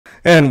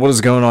And what is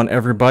going on,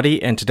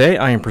 everybody? And today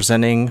I am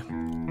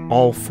presenting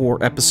all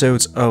 4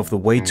 episodes of The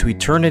Way to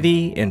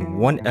Eternity in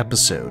one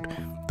episode.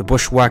 The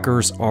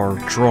Bushwackers are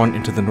drawn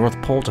into the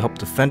North Pole to help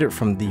defend it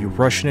from the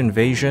Russian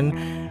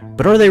invasion,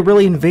 but are they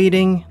really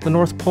invading the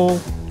North Pole,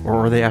 or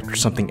are they after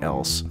something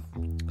else?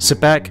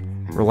 Sit back,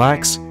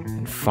 relax,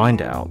 and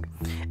find out.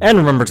 And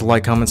remember to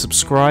like, comment,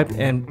 subscribe,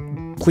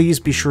 and please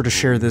be sure to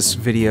share this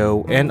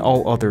video and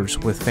all others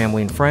with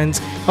family and friends.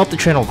 Help the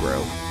channel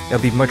grow.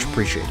 That would be much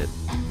appreciated.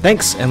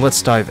 Thanks, and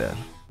let's dive in.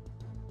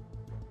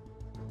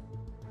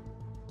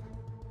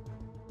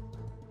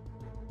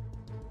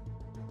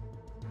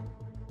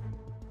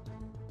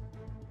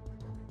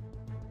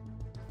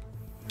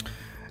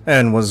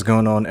 And what's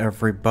going on,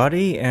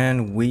 everybody?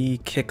 And we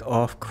kick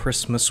off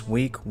Christmas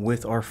week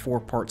with our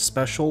 4-part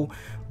special,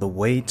 The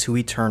Way to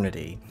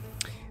Eternity.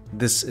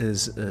 This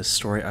is a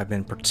story I've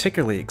been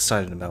particularly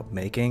excited about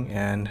making,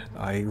 and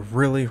I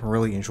really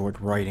enjoyed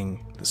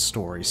writing the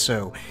story.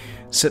 So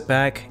sit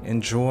back,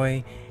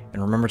 enjoy,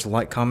 and remember to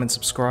like, comment,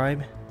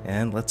 subscribe,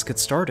 and let's get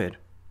started.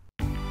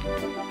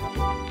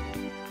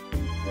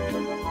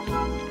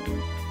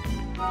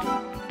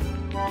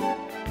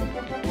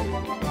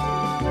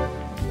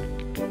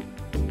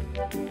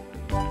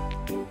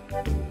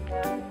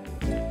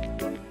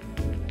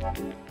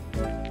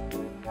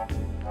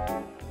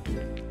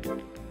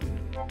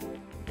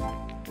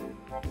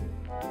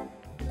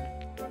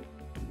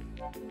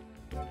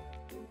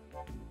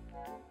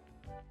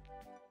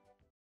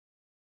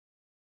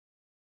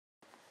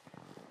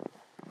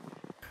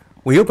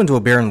 We open to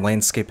a barren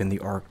landscape in the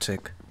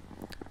Arctic.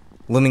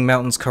 Looming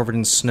mountains covered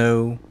in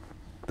snow,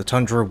 the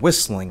tundra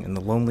whistling in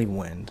the lonely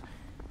wind,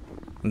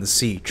 and the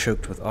sea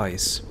choked with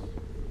ice.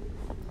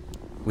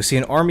 We see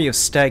an army of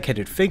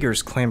stag-headed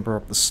figures clamber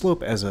up the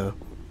slope as a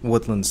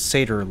woodland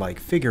satyr-like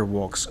figure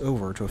walks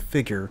over to a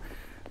figure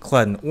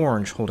clad in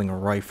orange holding a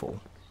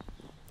rifle.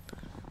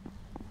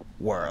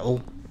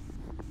 Well?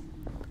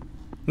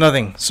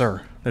 Nothing,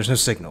 sir. There's no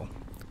signal.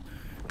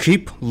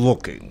 Keep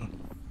looking.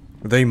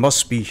 They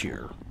must be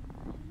here.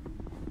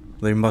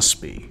 They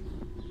must be.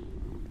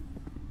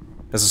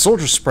 As the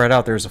soldiers spread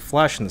out, there is a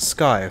flash in the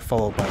sky,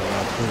 followed by a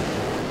loud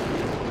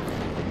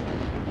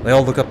boom. They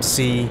all look up to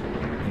see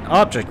an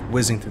object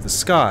whizzing through the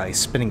sky,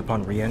 spinning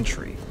upon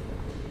re-entry.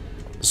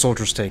 The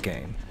soldiers take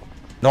aim.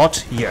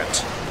 Not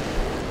yet.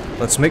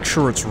 Let's make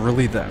sure it's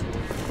really them.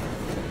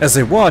 As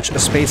they watch, a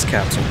space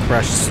capsule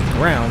crashes to the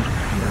ground,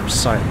 and there is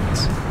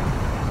silence.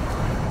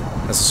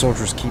 As the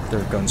soldiers keep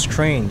their guns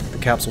trained, the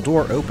capsule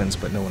door opens,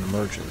 but no one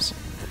emerges.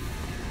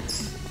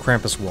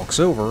 Krampus walks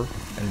over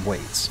and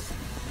waits.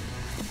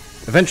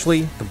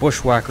 Eventually, the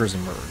Bushwackers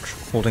emerge,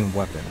 holding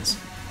weapons.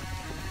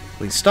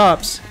 Lee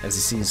stops as he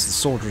sees the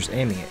soldiers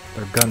aiming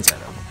their guns at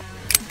him.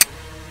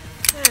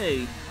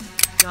 Hey,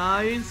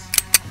 guys.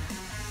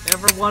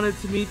 Ever wanted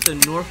to meet the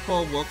North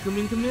Pole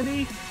Welcoming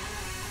Committee?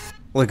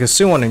 Like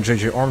Asuan and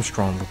JJ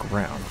Armstrong look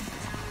around.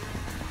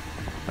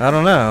 I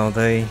don't know,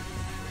 they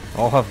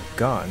all have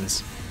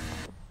guns.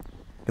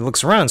 He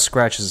looks around and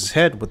scratches his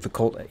head with the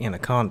Colt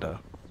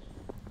Anaconda.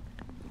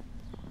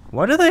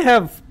 Why do they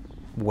have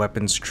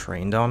weapons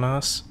trained on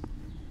us?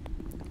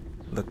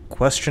 The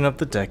question of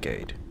the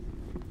decade.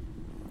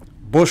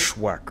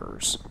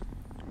 Bushwackers.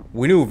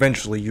 We knew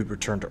eventually you'd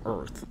return to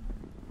Earth.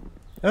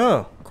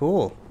 Oh,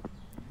 cool.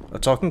 A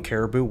talking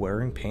caribou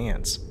wearing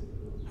pants.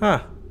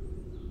 Huh.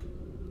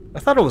 I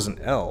thought it was an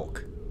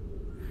elk.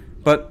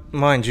 But,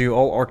 mind you,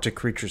 all Arctic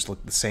creatures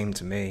look the same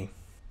to me.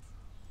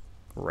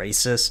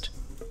 Racist.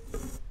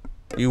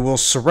 You will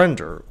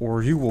surrender,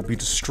 or you will be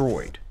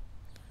destroyed.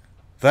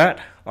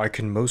 That I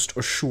can most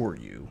assure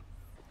you.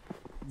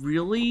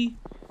 Really?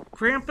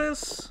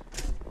 Krampus?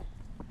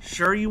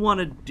 Sure you want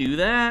to do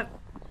that?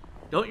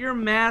 Don't your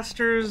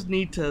masters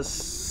need to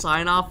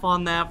sign off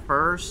on that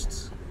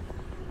first?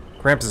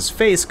 Krampus'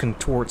 face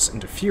contorts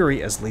into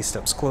fury as Lee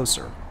steps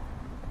closer.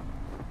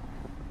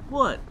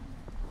 What?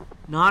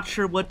 Not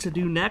sure what to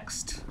do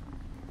next?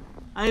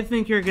 I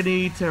think you're gonna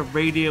need to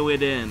radio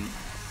it in.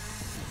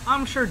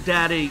 I'm sure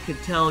Daddy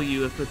could tell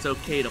you if it's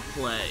okay to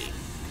play.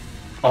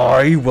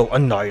 I will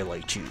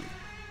annihilate you.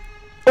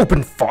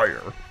 Open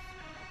fire.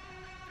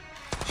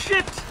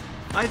 Shit!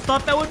 I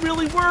thought that would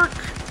really work!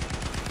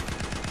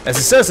 As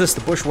he says this, the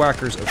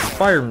Bushwackers open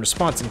fire in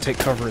response and take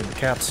cover in the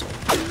capsule.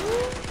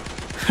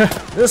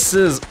 This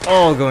is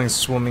all going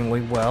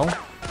swimmingly well.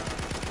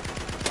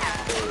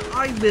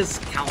 I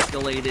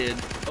miscalculated,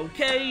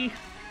 okay?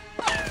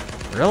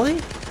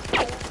 Really?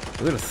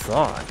 Who would have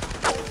thought?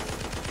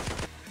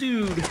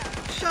 Dude,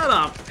 shut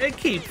up and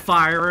keep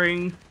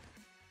firing.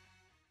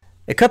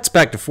 It cuts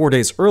back to 4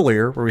 days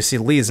earlier, where we see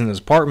Lee is in his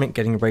apartment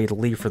getting ready to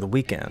leave for the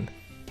weekend.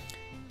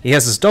 He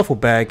has his duffel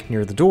bag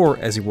near the door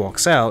as he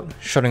walks out,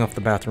 shutting off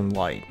the bathroom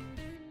light.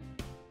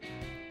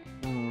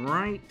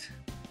 Alright.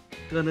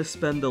 Gonna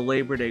spend the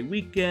Labor Day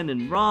weekend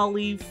in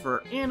Raleigh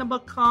for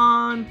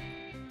AnimaCon,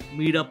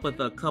 meet up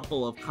with a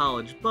couple of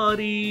college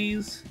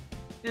buddies,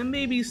 and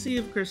maybe see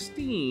if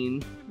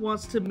Christine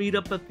wants to meet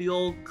up at the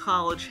old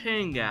college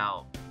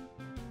hangout.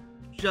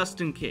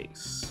 Just in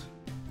case.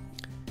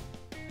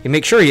 He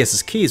makes sure he has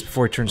his keys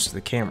before he turns to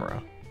the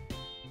camera.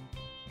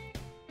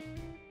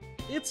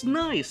 It's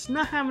nice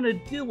not having to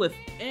deal with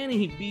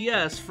any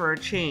BS for a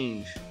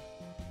change.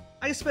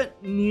 I spent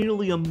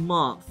nearly a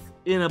month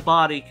in a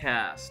body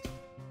cast,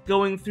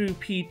 going through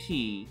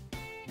PT,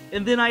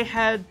 and then I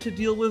had to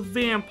deal with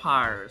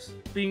vampires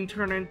being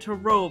turned into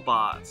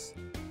robots,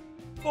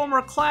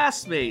 former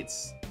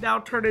classmates now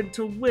turned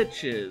into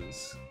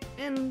witches,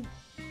 and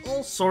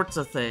all sorts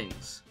of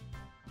things.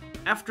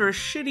 After a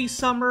shitty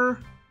summer,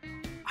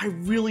 I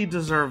really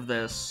deserve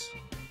this.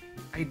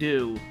 I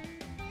do.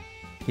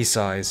 He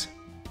sighs.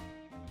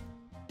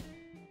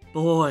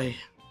 Boy,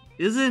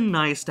 isn't it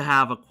nice to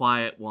have a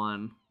quiet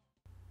one?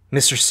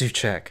 Mr.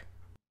 Suchek.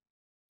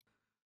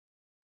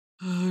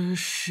 Oh,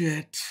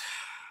 shit.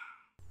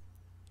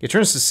 He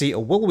turns to see a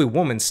willowy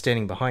woman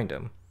standing behind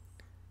him.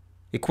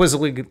 He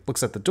quizzically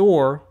looks at the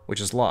door,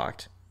 which is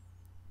locked.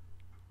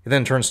 He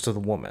then turns to the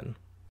woman.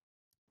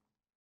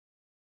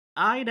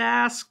 I'd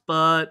ask,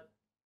 but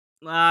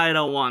I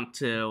don't want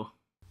to.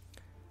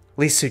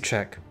 Lee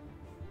Suchek,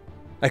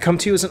 I come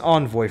to you as an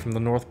envoy from the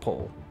North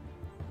Pole.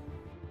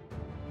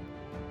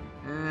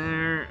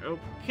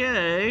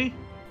 Okay.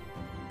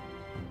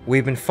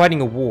 We've been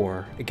fighting a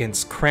war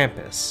against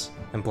Krampus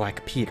and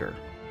Black Peter.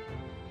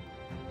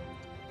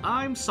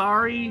 I'm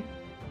sorry.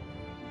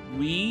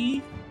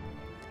 We?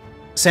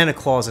 Santa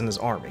Claus and his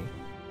army.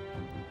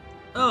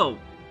 Oh.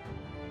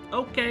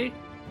 Okay.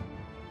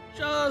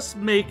 Just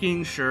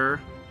making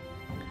sure.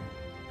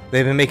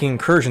 They've been making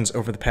incursions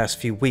over the past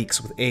few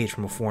weeks with aid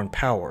from a foreign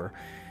power,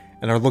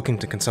 and are looking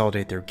to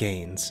consolidate their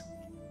gains.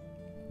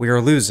 We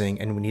are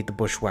losing, and we need the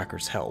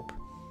Bushwackers' help.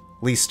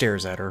 Lee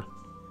stares at her.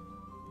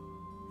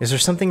 Is there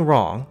something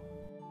wrong?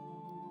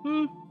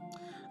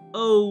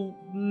 Oh,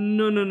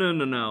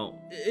 no.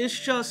 It's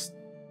just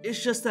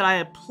that I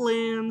had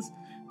plans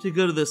to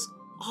go to this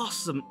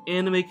awesome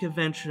anime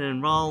convention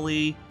in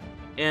Raleigh,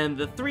 and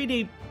the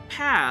 3-day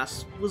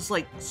pass was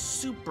like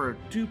super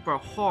duper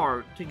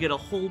hard to get a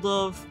hold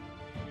of,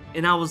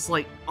 and I was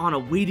like on a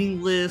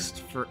waiting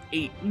list for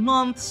 8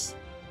 months,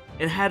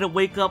 and had to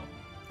wake up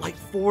like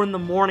 4 in the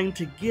morning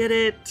to get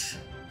it.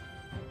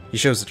 He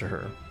shows it to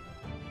her.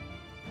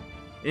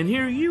 And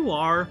here you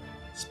are,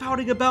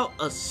 spouting about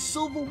a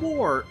civil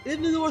war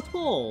in the North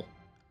Pole.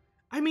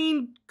 I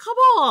mean, come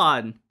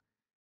on!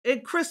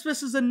 And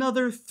Christmas is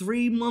another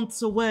 3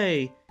 months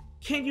away.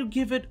 Can't you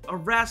give it a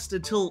rest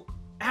until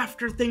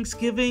after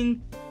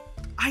Thanksgiving?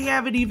 I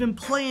haven't even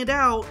planned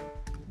out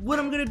what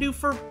I'm gonna do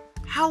for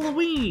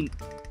Halloween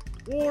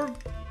or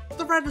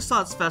the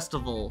Renaissance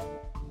Festival.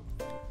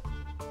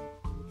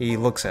 He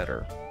looks at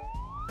her.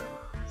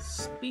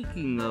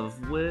 Speaking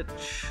of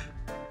which...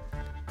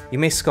 You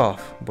may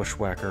scoff,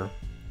 Bushwhacker,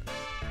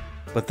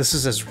 but this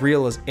is as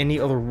real as any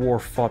other war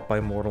fought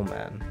by mortal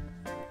men.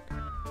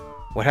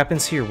 What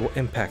happens here will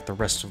impact the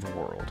rest of the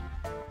world.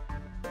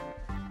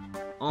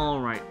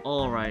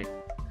 Alright.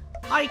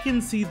 I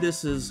can see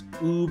this is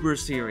uber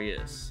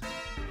serious.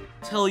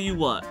 Tell you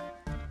what,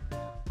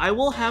 I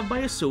will have my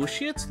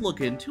associates look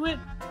into it,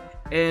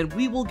 and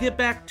we will get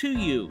back to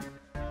you.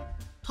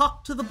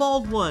 Talk to the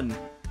bald one.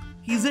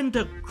 He's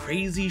into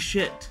crazy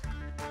shit.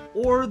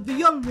 Or the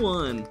young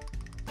one.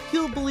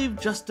 He'll believe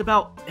just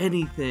about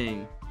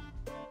anything.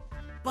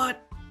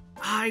 But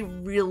I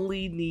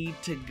really need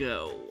to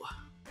go.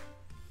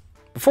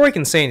 Before he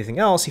can say anything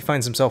else, he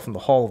finds himself in the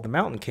Hall of the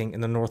Mountain King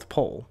in the North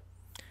Pole.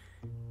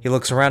 He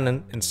looks around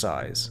and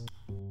sighs.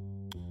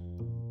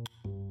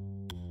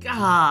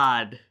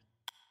 God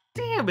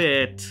damn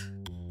it.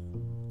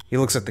 He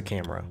looks at the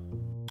camera.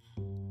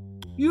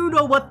 You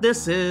know what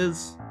this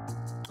is.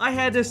 I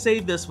had to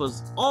say this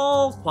was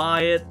all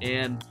quiet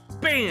and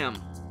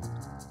BAM!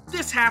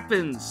 This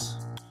happens!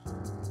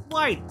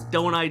 Why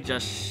don't I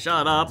just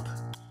shut up?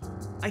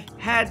 I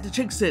had to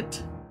jinx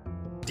it,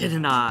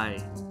 didn't I?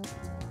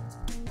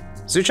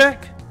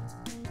 Suchek?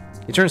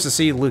 He turns to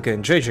see Luca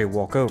and JJ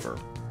walk over.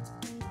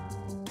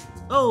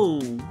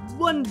 Oh,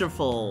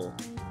 wonderful!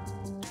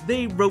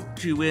 They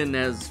roped you in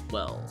as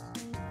well.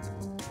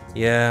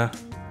 Yeah.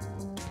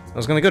 I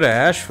was gonna go to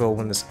Asheville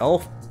when this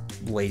elf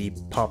lady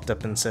popped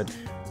up and said,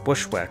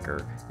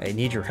 Bushwhacker, I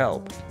need your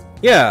help.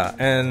 Yeah,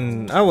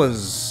 and I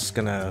was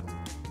gonna,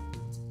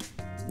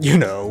 you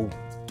know,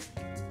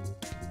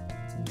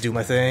 do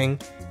my thing.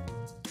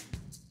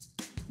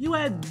 You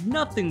had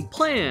nothing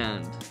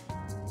planned,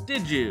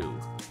 did you?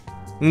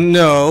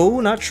 No,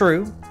 not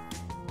true.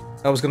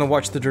 I was gonna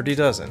watch The Dirty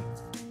Dozen.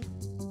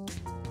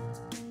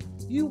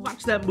 You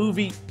watch that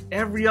movie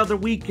every other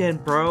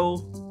weekend, bro.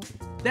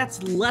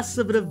 That's less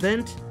of an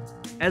event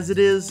as it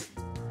is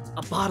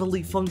a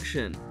bodily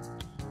function.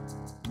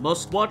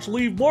 Must watch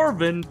Lee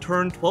Marvin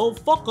turn 12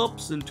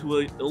 fuck-ups into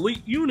an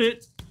elite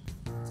unit.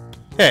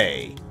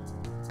 Hey,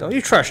 don't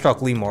you trash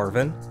talk Lee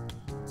Marvin.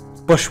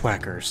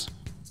 Bushwhackers.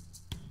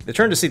 They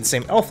turn to see the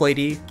same elf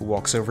lady who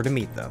walks over to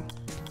meet them.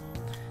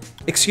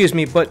 Excuse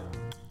me, but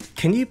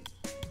can you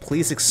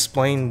please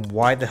explain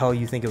why the hell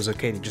you think it was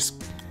okay to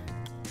just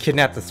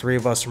kidnap the 3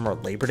 of us from our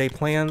Labor Day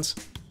plans?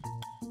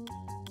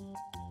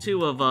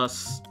 2 of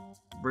us,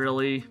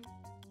 really.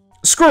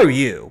 Screw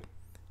you!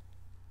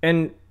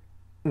 And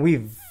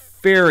we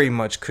very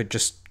much could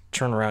just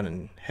turn around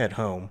and head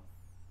home.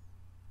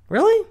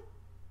 Really?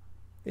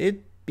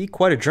 It'd be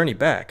quite a journey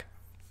back.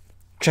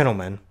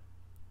 Gentlemen,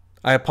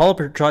 I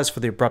apologize for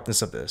the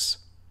abruptness of this,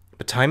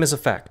 but time is a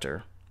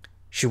factor.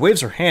 She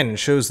waves her hand and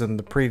shows them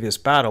the previous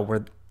battle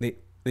where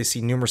they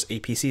see numerous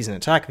APCs and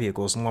attack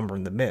vehicles lumber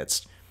in the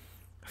midst,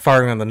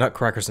 firing on the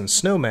Nutcrackers and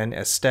Snowmen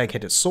as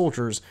stag-headed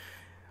soldiers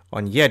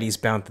on Yetis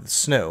bound through the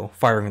snow,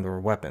 firing their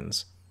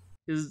weapons.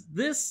 Is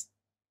this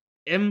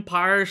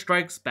Empire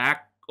Strikes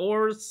Back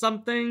or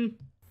something?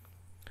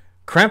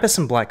 Krampus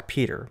and Black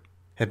Peter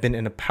have been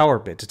in a power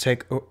bid to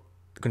take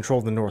control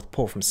of the North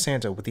Pole from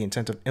Santa with the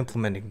intent of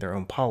implementing their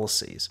own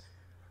policies.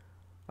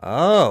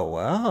 Oh,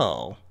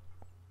 well.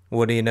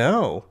 What do you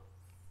know?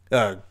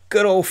 A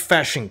good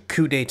old-fashioned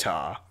coup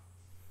d'etat.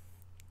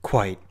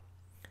 Quite.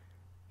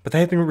 But they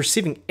have been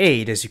receiving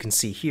aid, as you can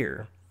see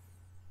here.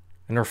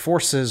 And our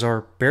forces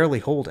are barely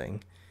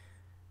holding.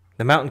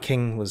 The Mountain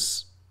King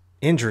was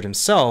injured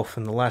himself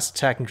in the last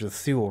attack into the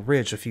Thule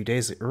Ridge a few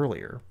days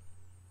earlier.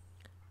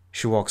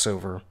 She walks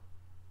over.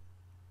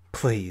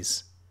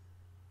 Please.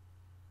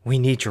 We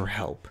need your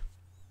help.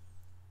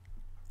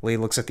 Lee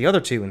looks at the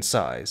other two and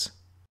sighs.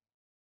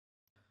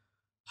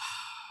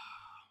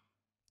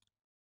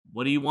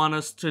 What do you want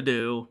us to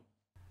do?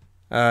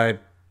 I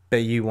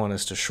bet you want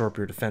us to shore up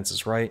your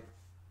defenses, right?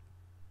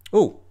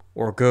 Oh,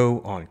 or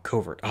go on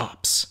covert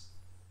ops.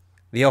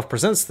 The elf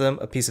presents them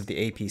a piece of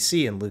the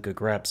APC and Luca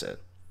grabs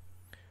it.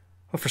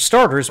 Well, for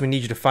starters, we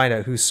need you to find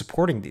out who's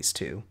supporting these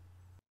two.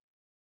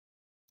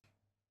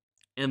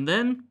 And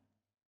then?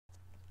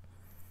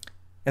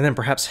 And then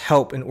perhaps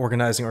help in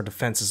organizing our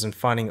defenses and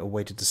finding a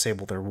way to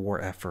disable their war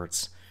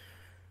efforts.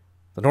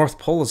 The North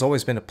Pole has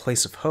always been a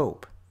place of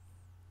hope.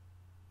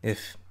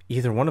 If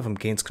either one of them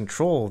gains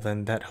control,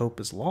 then that hope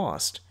is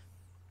lost.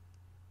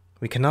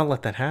 We cannot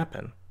let that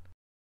happen.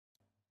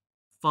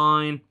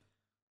 Fine.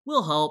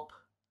 We'll help.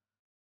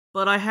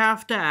 But I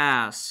have to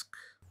ask.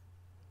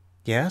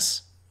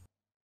 Yes?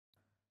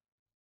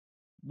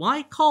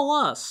 Why call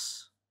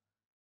us?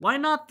 Why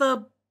not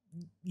the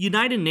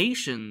United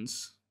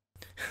Nations?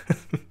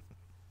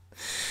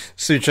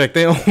 Suchek,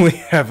 they only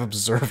have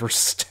observer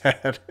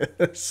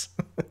status.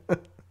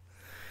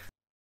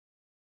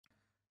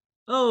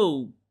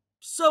 Oh,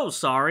 so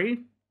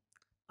sorry.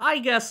 I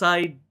guess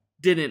I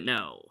didn't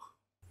know.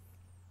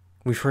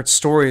 We've heard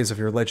stories of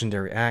your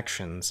legendary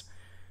actions.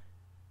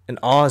 In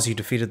Oz, you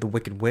defeated the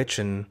Wicked Witch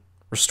and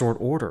restored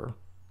order.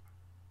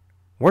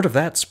 Word of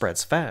that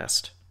spreads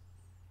fast.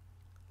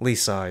 Lee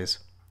sighs.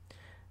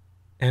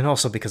 And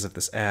also because of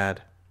this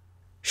ad.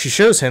 She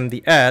shows him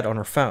the ad on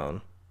her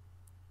phone.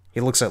 He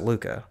looks at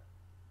Luca.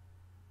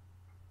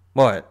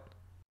 What?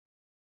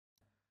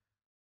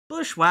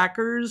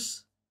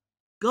 Bushwackers?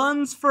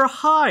 Guns for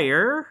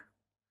hire?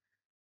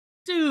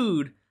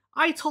 Dude,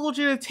 I told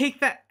you to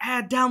take that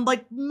ad down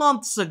like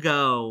months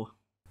ago.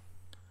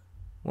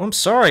 Well, I'm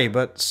sorry,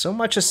 but so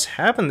much has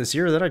happened this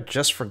year that I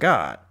just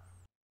forgot.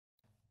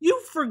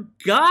 You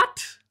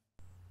forgot?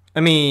 I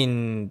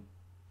mean,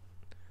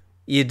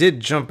 you did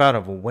jump out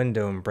of a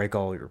window and break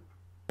all your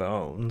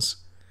bones.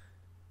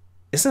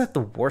 Isn't that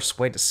the worst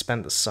way to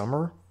spend the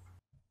summer?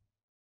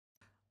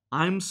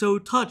 I'm so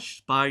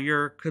touched by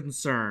your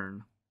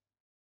concern.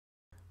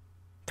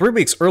 3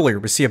 weeks earlier,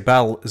 we see a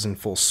battle is in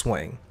full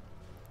swing.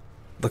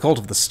 The cult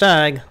of the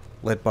Stag,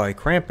 led by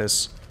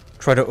Krampus,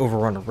 try to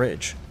overrun a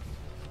ridge.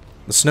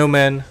 The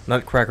snowmen,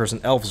 nutcrackers,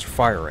 and elves are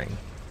firing.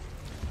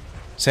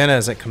 Santa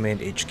is at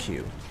Command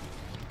HQ.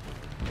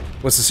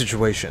 What's the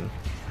situation?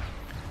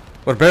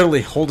 We're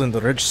barely holding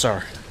the ridge,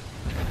 sir.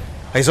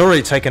 He's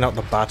already taken out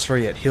the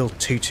battery at Hill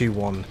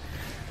 221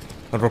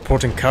 and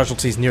reporting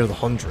casualties near the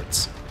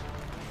hundreds.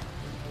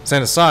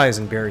 Santa sighs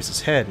and buries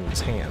his head in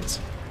his hands.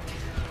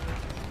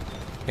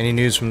 Any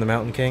news from the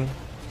Mountain King?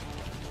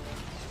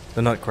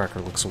 The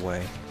Nutcracker looks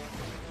away.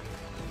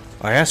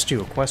 I asked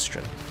you a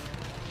question.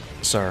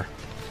 Sir.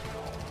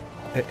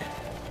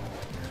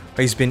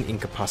 He's been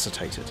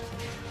incapacitated.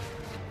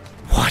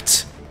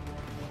 What?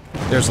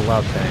 There's a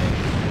loud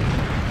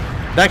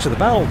bang. Back to the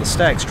battle, the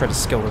stags try to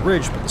scale the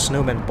ridge, but the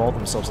snowmen ball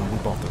themselves and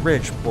leap off the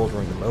ridge,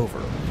 bouldering them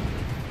over.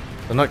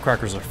 The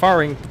Nutcrackers are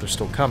firing, but they're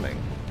still coming.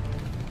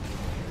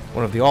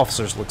 One of the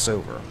officers looks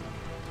over.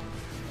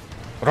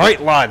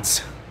 Right,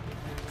 lads!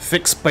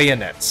 Fix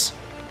bayonets.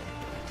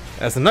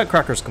 As the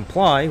Nutcrackers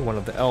comply, one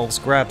of the elves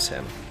grabs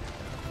him.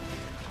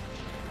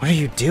 What are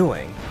you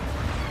doing?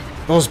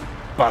 Those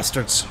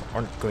bastards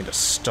aren't going to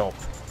stop.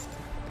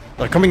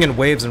 They're coming in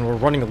waves and we're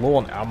running low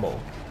on ammo.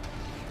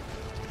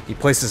 He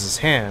places his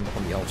hand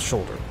on the elf's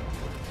shoulder.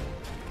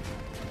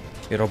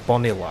 You're a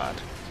bonny lad.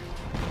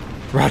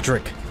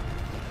 Roderick!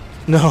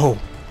 No!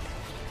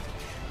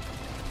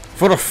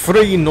 For a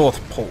free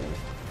North Pole.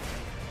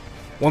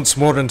 Once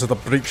more into the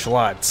breach,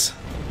 lads.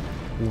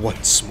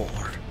 Once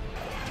more.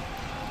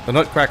 The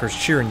Nutcrackers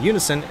cheer in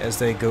unison as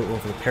they go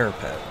over the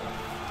parapet.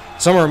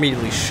 Some are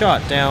immediately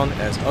shot down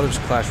as others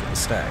clash with the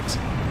stags.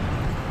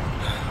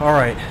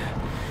 Alright.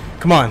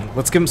 Come on,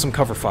 let's give them some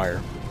cover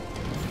fire.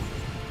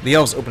 The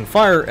elves open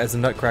fire as the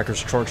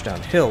Nutcrackers charge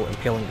downhill,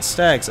 impaling the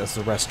stags as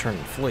the rest turn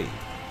and flee.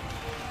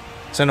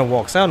 Santa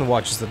walks out and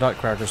watches the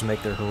Nutcrackers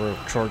make their heroic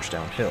charge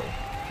downhill.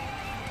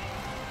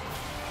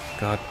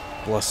 God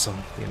bless them,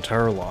 the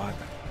entire lot.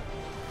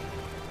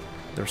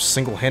 They're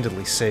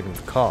single-handedly saving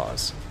the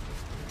cause.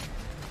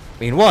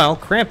 Meanwhile,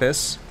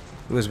 Krampus,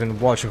 who has been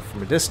watching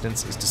from a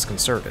distance, is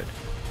disconcerted.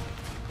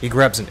 He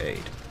grabs an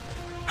aide.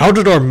 How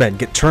did our men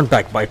get turned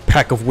back by a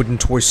pack of wooden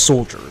toy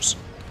soldiers?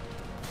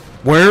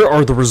 Where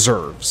are the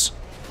reserves?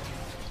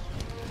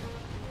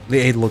 The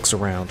aide looks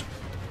around.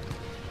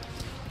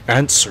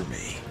 Answer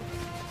me.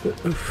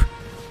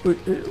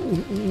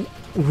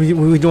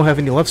 We don't have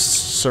any left,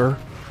 sir.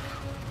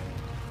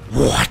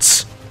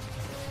 What?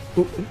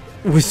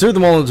 We threw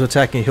them all into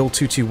attacking Hill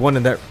 221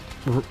 in that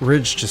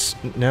ridge just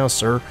now,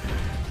 sir.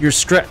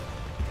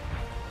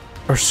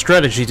 Our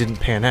strategy didn't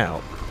pan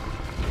out.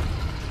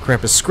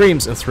 Krampus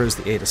screams and throws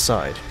the aide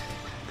aside.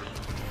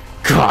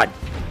 God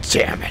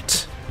damn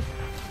it.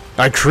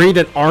 I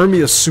created an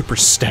army of super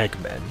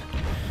stagmen.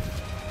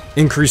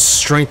 Increased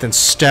strength and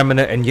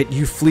stamina, and yet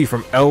you flee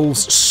from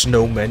elves,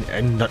 snowmen,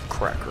 and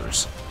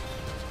nutcrackers.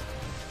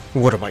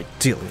 What am I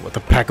dealing with?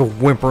 A pack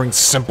of whimpering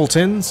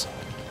simpletons?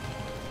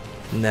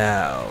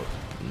 Now.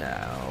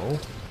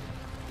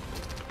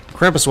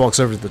 Krampus walks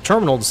over to the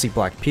terminal to see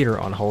Black Peter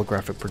on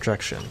holographic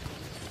projection.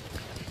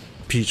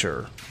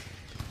 Peter,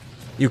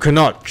 you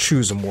cannot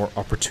choose a more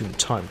opportune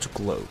time to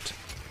gloat.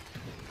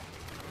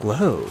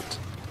 Gloat?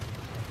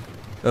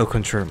 Au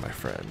contraire, my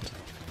friend.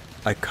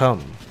 I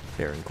come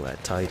bearing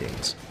glad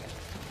tidings.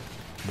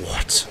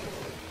 What?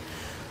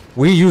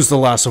 We used the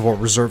last of our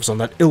reserves on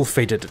that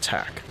ill-fated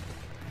attack.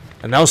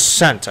 And now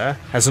Santa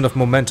has enough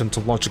momentum to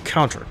launch a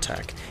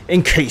counterattack,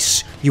 in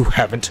case you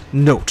haven't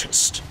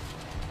noticed.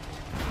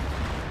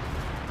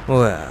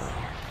 Well,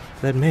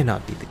 that may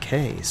not be the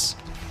case.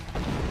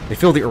 They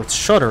feel the earth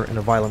shudder and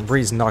a violent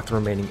breeze knock the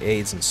remaining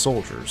aides and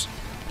soldiers.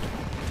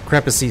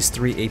 Krampus sees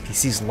 3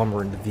 APCs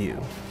lumber into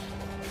view.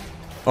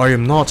 I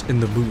am not in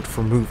the mood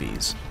for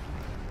movies.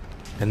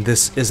 And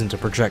this isn't a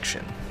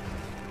projection.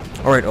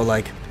 Alright,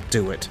 Oleg,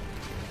 do it.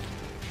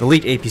 The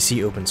lead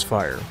APC opens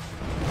fire.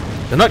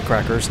 The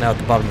Nutcrackers, now at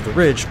the bottom of the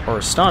ridge, are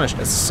astonished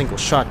as a single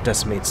shot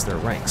decimates their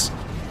ranks.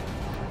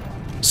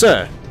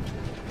 Sir!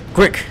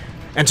 Quick!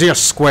 Enter your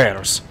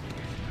squares!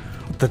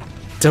 What the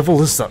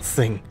devil is that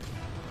thing?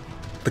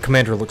 The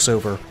commander looks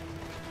over.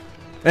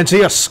 Enter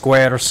your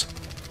squares!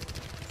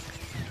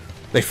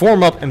 They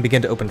form up and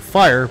begin to open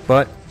fire,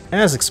 but,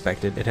 as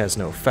expected, it has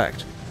no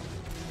effect.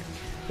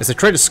 As they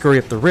try to scurry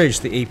up the ridge,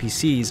 the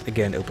APCs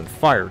again open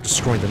fire,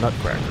 destroying the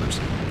Nutcrackers.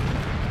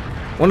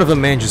 One of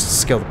them manages to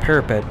scale the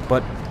parapet,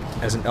 but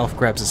as an elf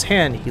grabs his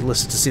hand, he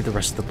listens to see the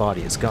rest of the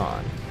body is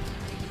gone.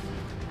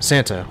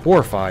 Santa,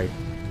 horrified,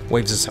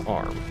 waves his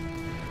arm.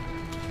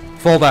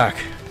 Fall back!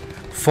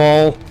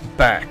 Fall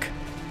back!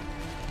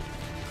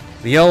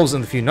 The elves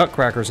and the few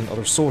Nutcrackers and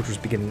other soldiers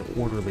begin an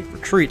orderly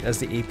retreat as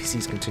the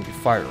APCs continue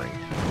firing.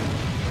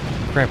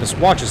 Krampus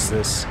watches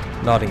this,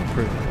 nodding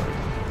approvingly.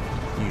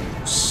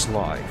 You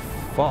sly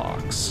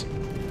fox.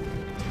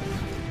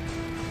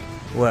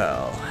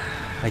 Well,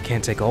 I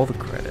can't take all the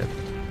credit.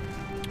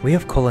 We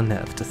have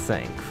Kolonev to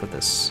thank for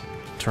this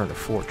turn of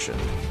fortune.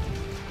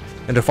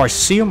 And if I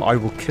see him, I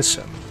will kiss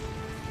him.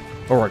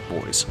 Alright,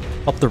 boys,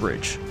 up the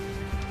ridge.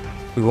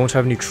 We won't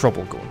have any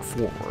trouble going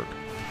forward.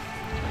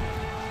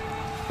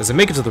 As they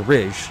make it to the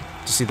ridge,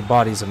 to see the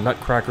bodies of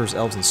Nutcrackers,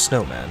 elves, and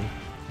snowmen,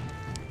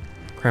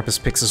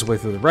 Krampus picks his way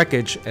through the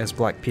wreckage as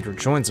Black Peter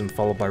joins him,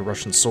 followed by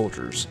Russian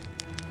soldiers.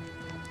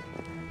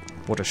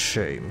 What a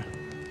shame.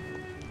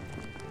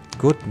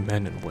 Good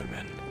men and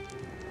women.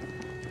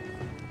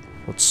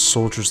 What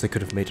soldiers they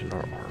could have made in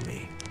our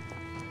army.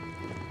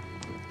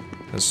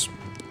 As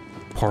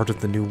part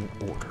of the new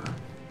order.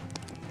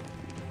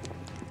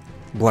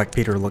 Black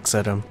Peter looks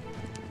at him.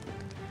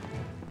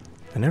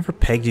 I never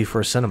pegged you for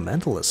a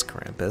sentimentalist,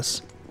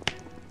 Krampus.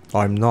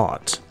 I'm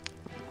not.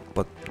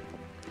 But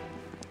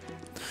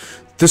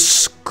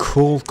this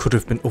call could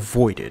have been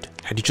avoided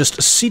had you just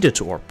acceded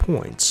to our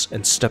points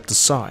and stepped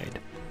aside.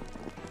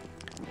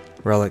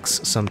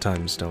 Relics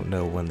sometimes don't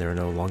know when they're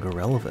no longer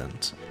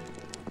relevant.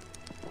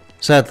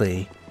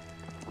 Sadly,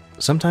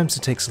 sometimes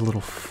it takes a little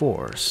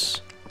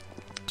force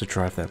to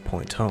drive that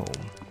point home.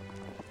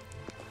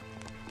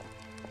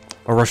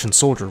 A Russian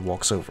soldier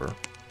walks over.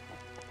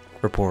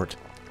 Report.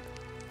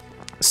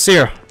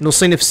 Sir, no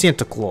sign of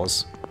Santa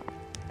Claus.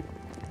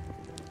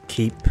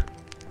 Keep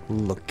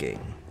looking.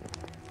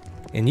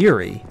 And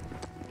Yuri,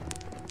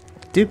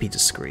 do be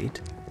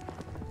discreet.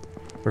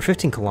 We're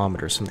 15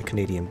 kilometers from the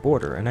Canadian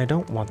border, and I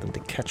don't want them to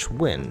catch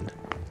wind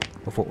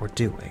of what we're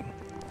doing.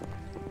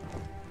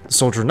 The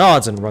soldier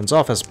nods and runs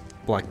off as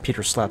Black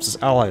Peter slaps his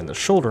ally on the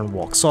shoulder and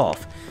walks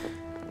off,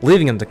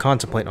 leaving him to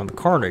contemplate on the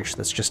carnage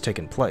that's just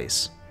taken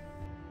place.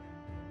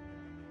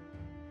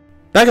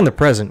 Back in the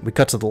present, we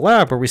cut to the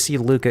lab where we see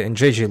Luca and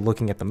JJ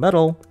looking at the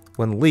metal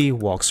when Lee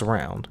walks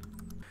around.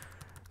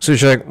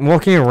 Sujek,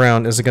 walking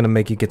around isn't going to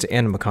make you get to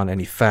Animacon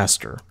any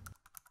faster.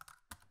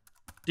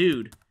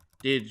 Dude,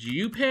 Did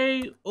you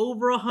pay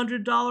over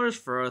 $100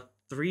 for a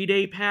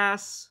 3-day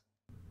pass?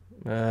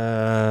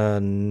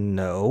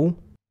 No.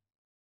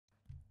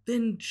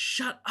 Then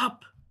shut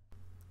up.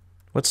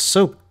 What's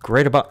so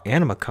great about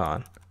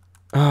AnimeCon?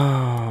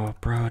 Oh,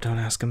 bro, don't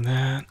ask him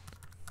that.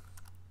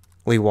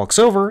 Lee walks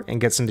over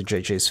and gets into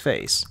JJ's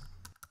face.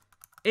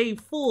 A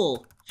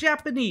full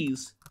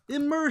Japanese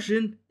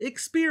immersion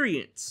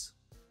experience.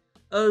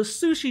 A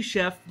sushi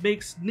chef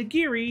makes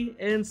nigiri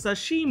and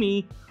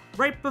sashimi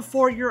right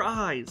before your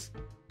eyes.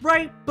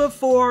 Right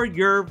before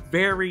your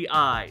very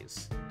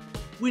eyes.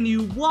 When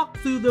you walk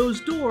through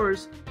those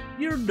doors,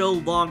 you're no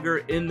longer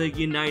in the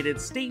United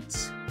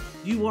States.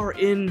 You are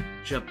in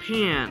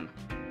Japan.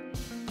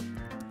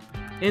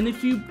 And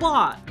if you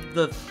bought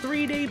the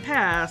 3-day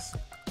pass,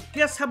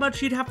 guess how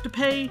much you'd have to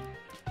pay?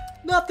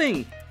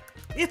 Nothing!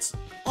 It's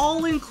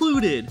all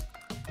included.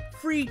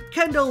 Free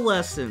kendo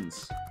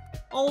lessons.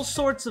 All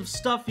sorts of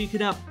stuff you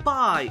cannot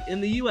buy in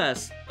the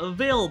US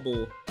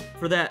available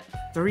for that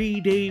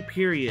 3-day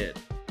period.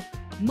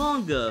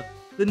 Manga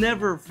that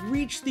never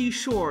reached these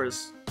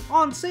shores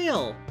on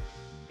sale.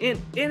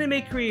 And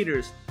anime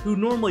creators who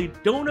normally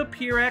don't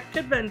appear at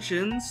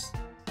conventions.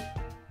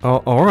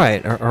 Oh,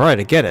 alright,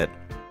 I get it.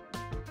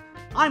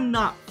 I'm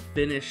not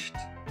finished.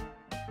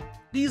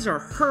 These are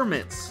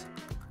hermits,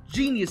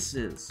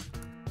 geniuses,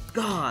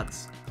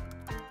 gods,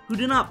 who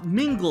do not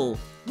mingle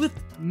with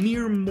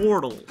mere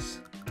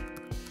mortals.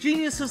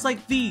 Geniuses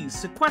like these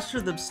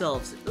sequester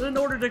themselves in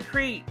order to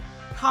create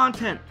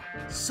content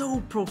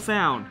so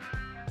profound,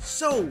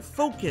 so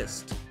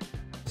focused,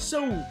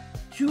 so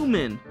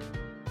human,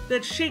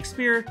 that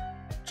Shakespeare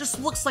just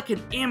looks like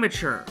an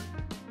amateur.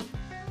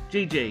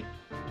 JJ,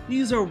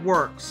 these are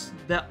works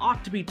that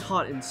ought to be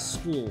taught in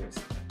schools,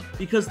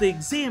 because they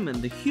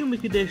examine the human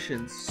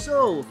condition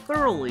so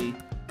thoroughly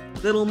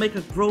that it'll make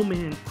a grown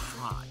man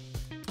cry.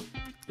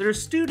 There are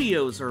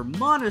studios or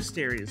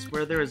monasteries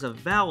where there is a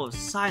vow of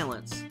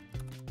silence,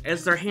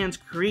 as their hands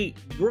create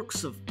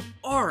works of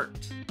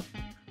art.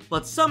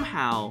 But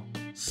somehow,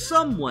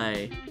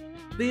 someway,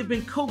 they have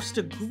been coaxed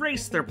to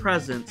grace their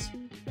presence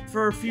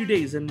for a few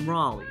days in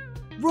Raleigh.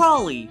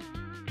 Raleigh,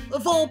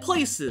 of all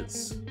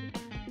places!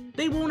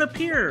 They won't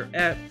appear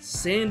at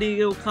San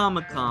Diego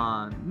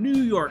Comic-Con,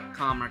 New York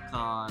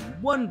Comic-Con,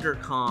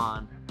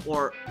 WonderCon,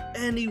 or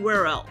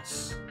anywhere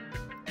else.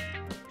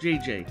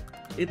 JJ,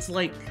 it's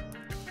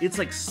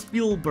like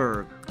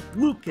Spielberg,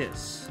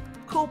 Lucas,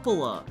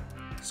 Coppola,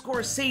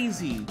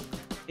 Scorsese,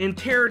 and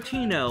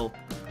Tarantino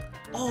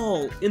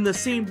all in the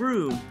same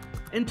room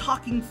and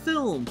talking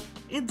film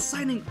and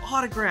signing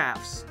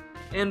autographs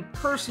and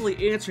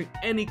personally answering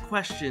any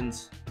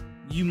questions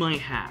you might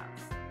have.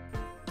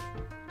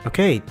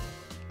 Okay,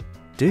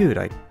 dude,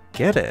 I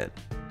get it.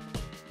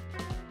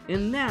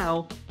 And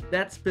now,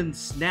 that's been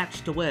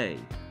snatched away.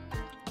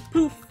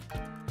 Poof!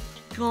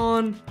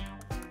 Gone.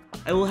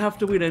 I will have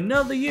to wait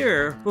another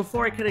year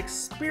before I can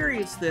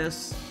experience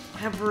this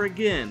ever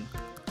again.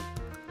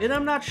 And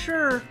I'm not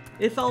sure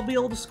if I'll be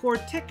able to score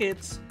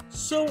tickets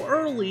so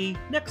early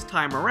next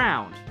time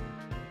around.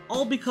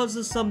 All because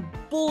of some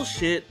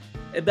bullshit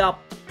about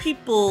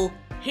people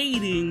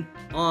hating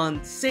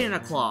on Santa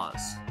Claus.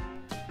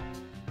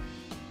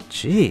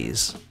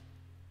 Jeez.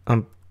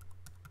 I'm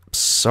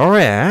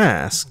sorry I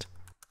asked.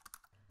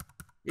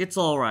 It's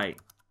alright.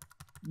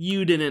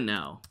 You didn't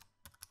know.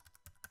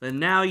 But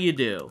now you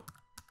do.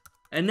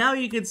 And now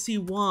you can see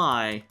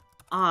why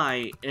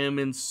I am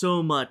in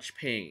so much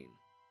pain.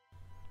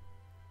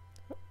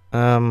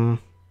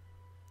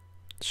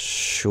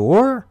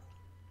 Sure?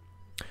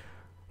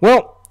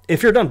 Well,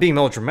 if you're done being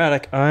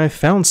melodramatic, I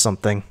found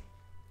something.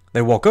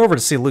 They walk over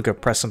to see Luca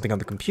press something on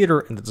the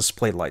computer and the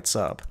display lights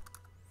up.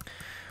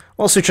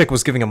 While Suchek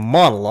was giving a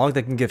monologue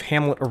that can give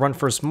Hamlet a run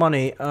for his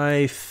money,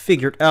 I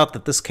figured out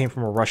that this came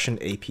from a Russian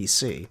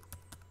APC.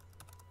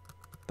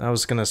 I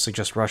was gonna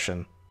suggest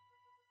Russian.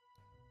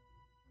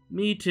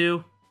 Me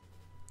too.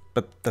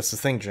 But that's the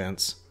thing,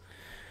 gents.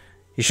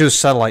 He shows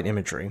satellite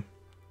imagery.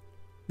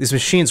 These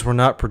machines were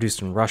not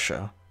produced in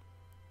Russia.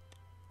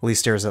 Lee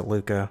stares at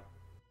Luca.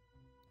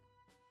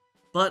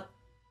 But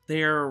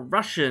they're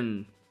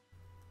Russian.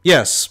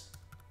 Yes,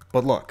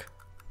 but look.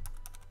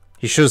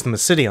 He shows them a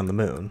city on the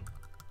moon.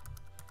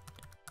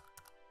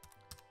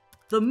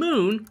 The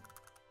moon?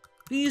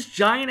 These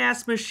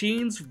giant-ass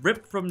machines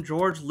ripped from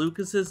George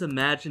Lucas's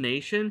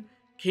imagination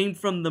came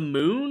from the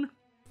moon?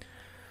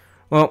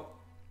 Well,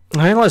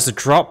 I analyzed the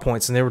drop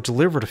points and they were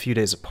delivered a few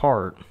days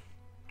apart.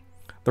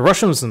 The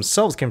Russians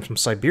themselves came from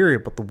Siberia,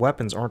 but the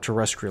weapons aren't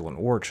terrestrial in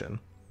origin.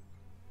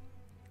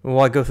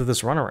 Why go through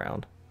this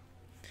runaround?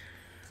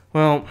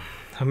 Well,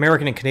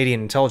 American and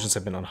Canadian intelligence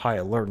have been on high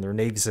alert and their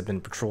navies have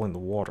been patrolling the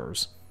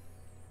waters.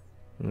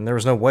 And there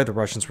was no way the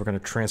Russians were going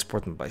to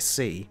transport them by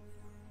sea.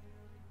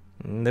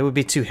 And they would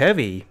be too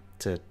heavy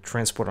to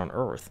transport on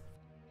Earth.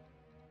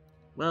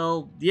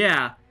 Well,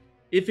 yeah,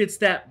 if it's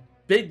that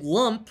big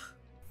lump.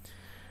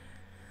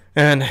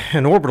 And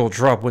an orbital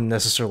drop wouldn't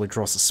necessarily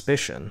draw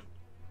suspicion.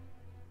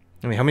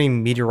 I mean, how many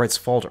meteorites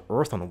fall to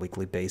Earth on a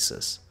weekly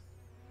basis?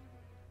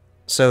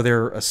 So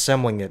they're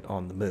assembling it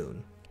on the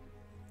moon.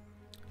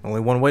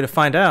 Only one way to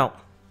find out.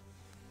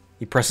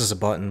 He presses a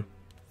button.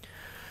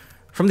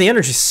 From the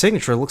energy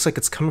signature, it looks like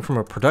it's coming from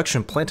a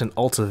production plant in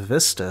Alta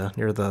Vista,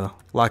 near the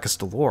Lacus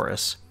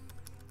Dolores.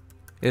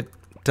 It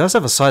does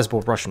have a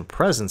sizable Russian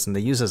presence, and they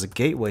use it as a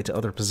gateway to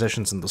other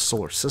positions in the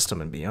solar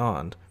system and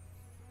beyond.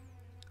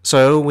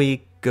 So,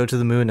 we go to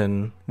the moon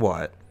and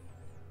what?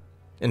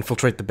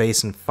 Infiltrate the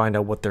base and find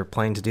out what they're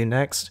planning to do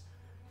next?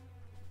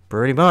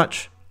 Pretty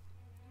much.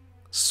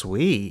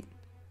 Sweet.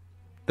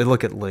 They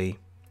look at Lee.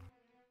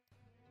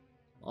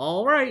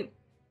 Alright.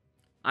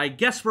 I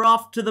guess we're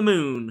off to the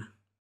moon.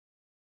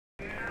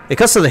 It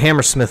cuts to the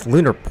Hammersmith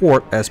lunar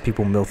port as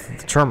people mill through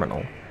the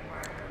terminal.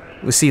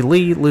 We see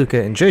Lee,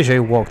 Luca, and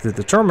JJ walk through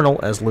the terminal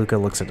as Luca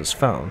looks at his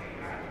phone.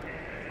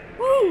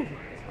 Woo!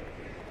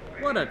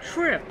 What a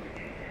trip!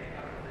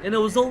 And it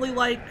was only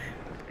like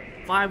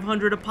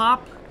 $500 a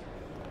pop?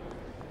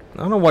 I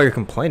don't know why you're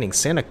complaining.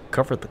 Santa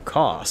covered the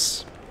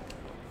costs.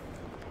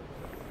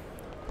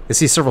 They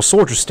see several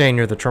soldiers standing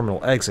near the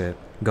terminal exit,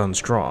 guns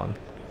drawn.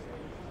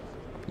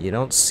 You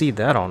don't see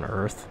that on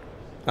Earth.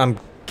 I'm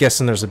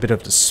guessing there's a bit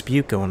of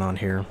dispute going on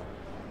here.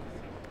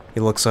 He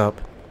looks up.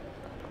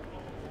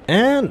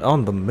 And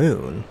on the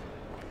moon.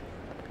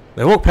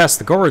 They walk past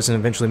the guards and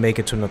eventually make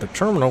it to another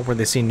terminal where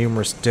they see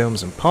numerous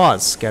domes and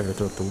pods scattered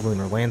throughout the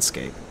lunar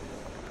landscape.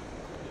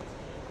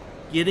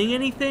 Getting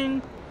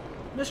anything,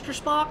 Mr.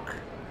 Spock?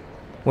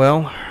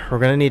 Well, we're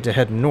gonna need to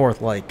head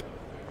north like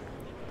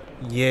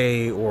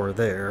yay or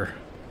there.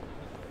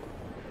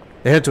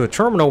 They head to a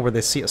terminal where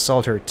they see a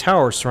solitary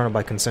tower surrounded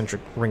by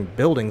concentric ringed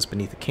buildings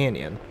beneath a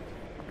canyon.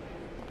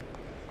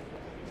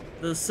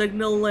 The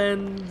signal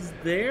ends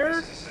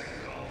there?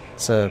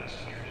 It's a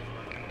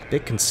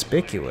bit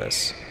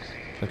conspicuous,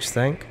 don't you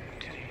think?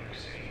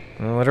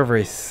 Well, whatever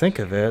you think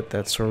of it,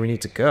 that's where we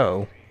need to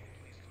go.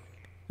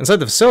 Inside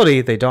the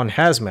facility, they don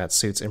hazmat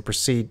suits and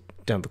proceed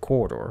down the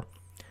corridor.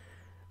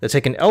 They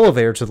take an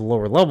elevator to the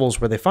lower levels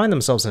where they find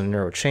themselves in a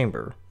narrow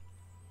chamber.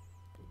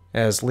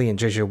 As Lee and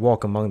JJ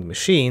walk among the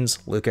machines,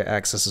 Luca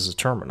accesses a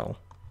terminal.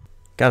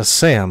 Gotta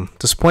say, I'm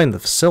disappointed in the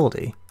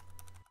facility.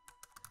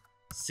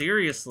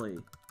 Seriously.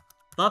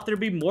 Thought there'd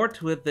be more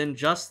to it than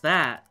just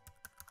that.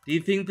 Do you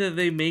think that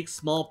they make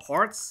small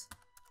parts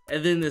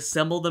and then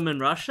assemble them in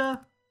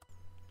Russia?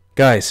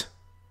 Guys,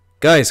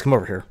 come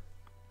over here.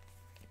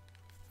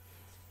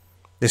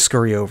 They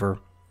scurry over.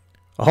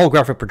 A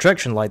holographic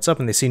projection lights up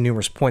and they see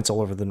numerous points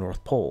all over the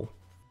North Pole.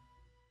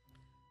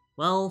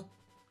 Well,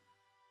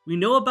 we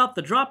know about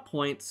the drop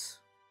points,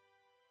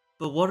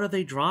 but what are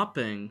they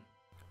dropping?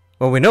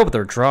 Well, we know what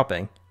they're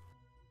dropping.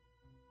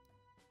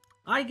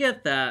 I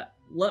get that.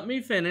 Let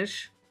me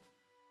finish.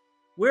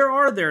 Where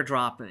are their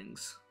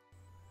droppings?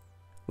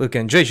 Luca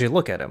and JJ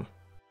look at him.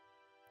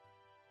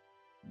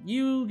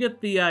 You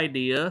get the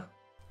idea.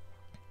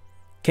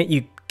 Can't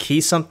you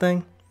key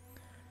something?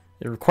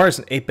 It requires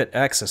an 8-bit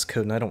access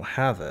code and I don't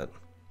have it.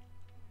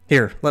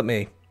 Here, let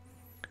me.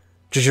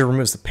 JJ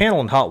removes the panel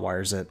and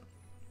hotwires it.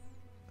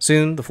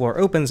 Soon, the floor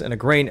opens and a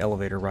grain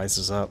elevator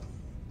rises up.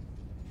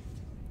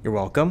 You're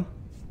welcome.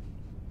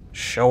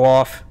 Show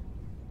off.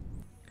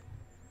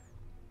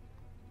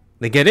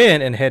 They get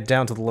in and head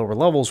down to the lower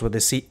levels where they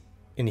see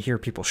and hear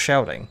people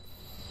shouting.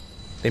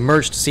 They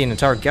merge to see an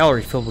entire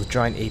gallery filled with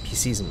giant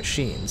APCs and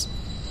machines.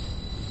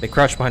 They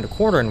crouch behind a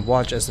corner and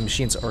watch as the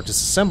machines are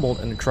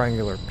disassembled and the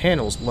triangular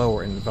panels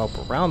lower and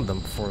envelop around them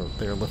before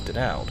they are lifted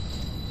out.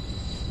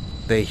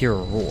 They hear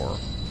a roar.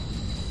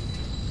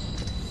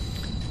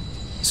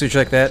 So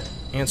check that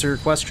answer your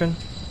question?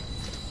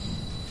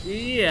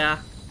 Yeah,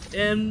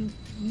 and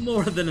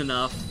more than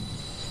enough.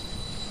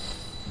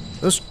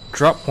 Those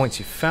drop points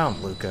you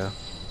found, Luca,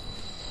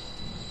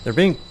 they're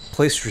being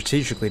placed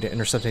strategically to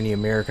intercept any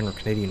American or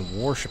Canadian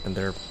warship, and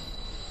they're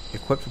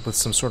equipped with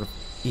some sort of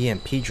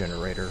EMP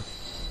generator.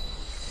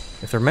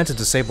 If they're meant to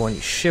disable any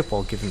ship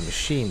while giving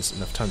machines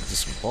enough time to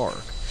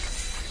disembark.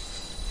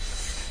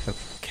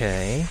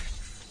 Okay.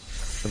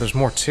 But there's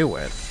more to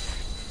it.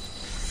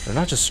 They're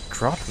not just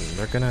dropping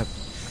them,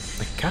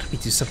 they gotta be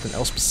doing something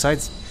else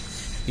besides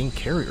being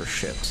carrier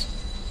ships.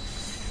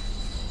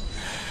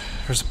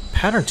 There's a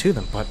pattern to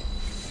them, but...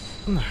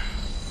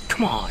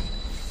 come on!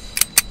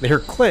 They hear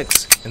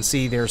clicks and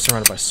see they're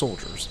surrounded by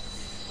soldiers.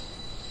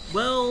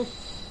 Well,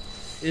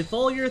 if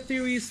all your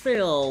theories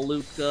fail,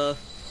 Luca,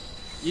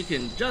 you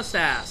can just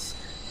ask.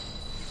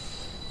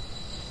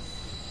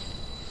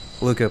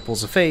 Luca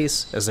pulls a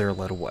face as they are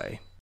led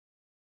away.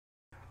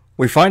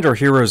 We find our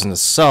heroes in a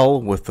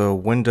cell with a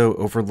window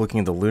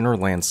overlooking the lunar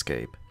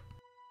landscape.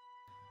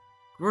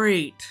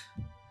 Great.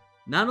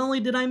 Not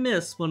only did I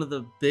miss one of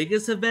the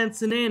biggest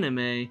events in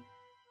anime,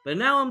 but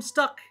now I'm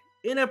stuck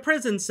in a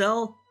prison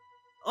cell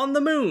on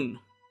the moon.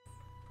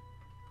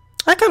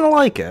 I kinda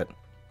like it.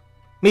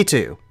 Me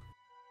too.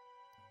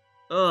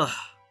 Ugh.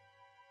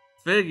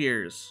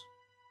 Figures.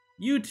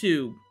 You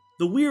two,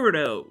 the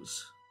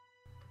weirdos.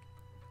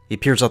 He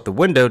peers out the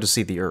window to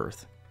see the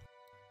Earth.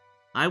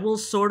 I will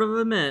sort of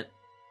admit,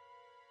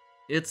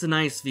 it's a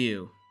nice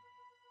view.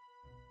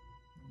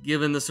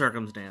 Given the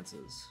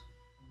circumstances.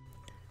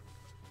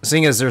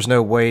 Seeing as there's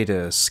no way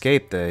to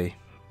escape, they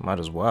Might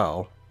as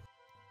well.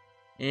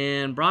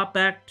 And brought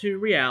back to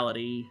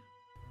reality.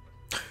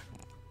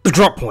 The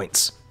drop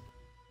points!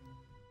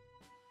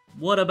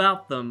 What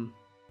about them?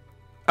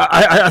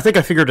 I think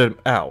I figured it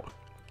out.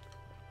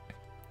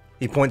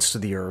 He points to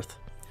the Earth.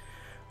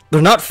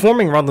 They're not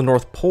forming around the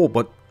North Pole,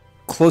 but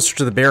closer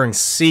to the Bering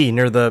Sea,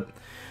 near the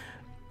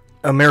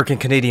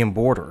American-Canadian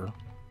border.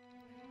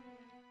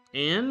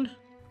 And?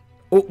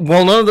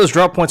 Well, none of those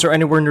drop points are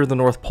anywhere near the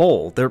North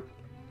Pole. They're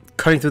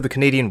cutting through the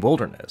Canadian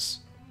wilderness.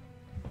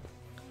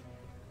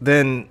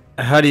 Then,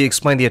 how do you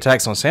explain the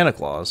attacks on Santa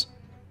Claus?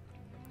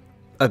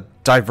 A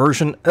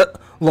diversion?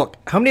 Look,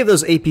 how many of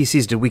those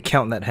APCs did we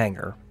count in that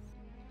hangar?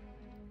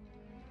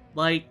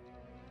 Like,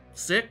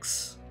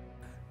 6?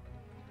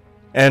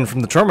 And from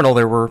the terminal,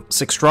 there were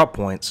 6 drop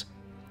points.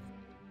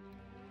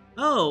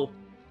 Oh,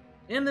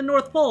 and the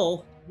North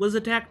Pole was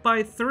attacked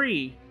by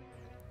 3.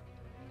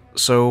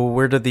 So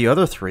where did the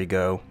other 3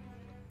 go?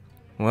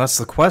 Well, that's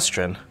the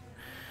question.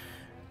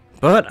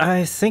 But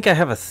I think I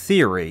have a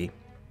theory.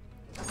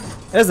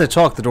 As they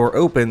talk, the door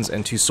opens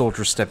and 2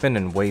 soldiers step in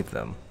and wave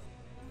them.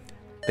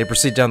 They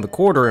proceed down the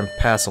corridor and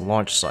pass a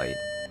launch site.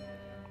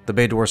 The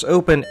bay doors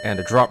open and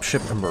a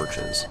dropship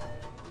emerges.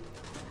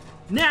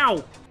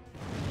 Now!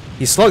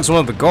 He slugs one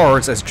of the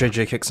guards as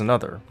JJ kicks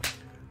another.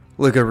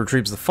 Luca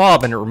retrieves the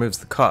fob and it removes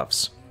the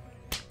cuffs.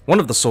 One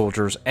of the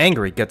soldiers,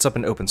 angry, gets up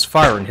and opens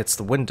fire and hits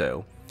the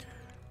window.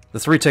 The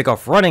 3 take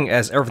off running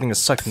as everything is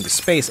sucked into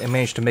space and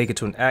manage to make it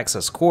to an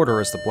access corridor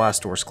as the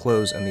blast doors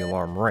close and the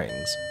alarm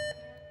rings.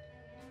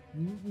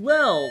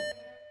 Well,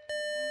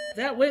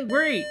 that went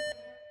great.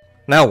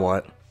 Now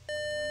what?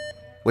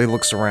 Lee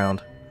looks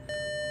around.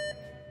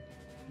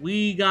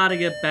 We gotta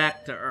get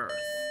back to Earth.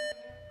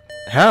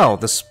 How?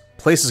 This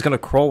place is gonna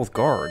crawl with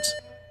guards.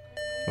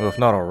 Well, if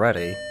not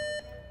already.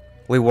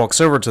 Lee walks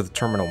over to the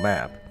terminal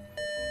map.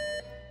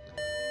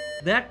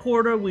 That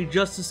corridor we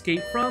just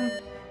escaped from,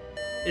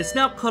 it's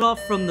now cut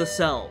off from the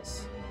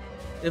cells.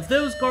 If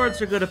those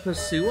guards are gonna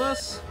pursue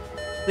us,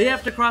 they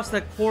have to cross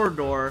that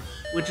corridor,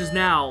 which is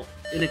now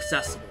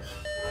inaccessible.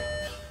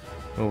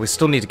 Well, we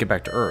still need to get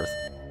back to Earth.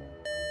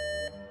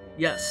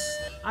 Yes,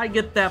 I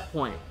get that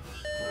point.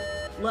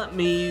 Let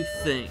me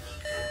think.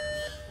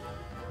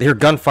 They hear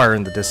gunfire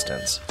in the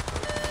distance.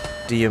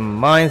 Do you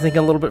mind thinking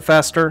a little bit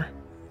faster?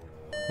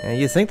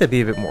 You'd think they'd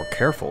be a bit more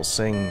careful,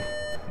 seeing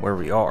where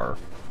we are.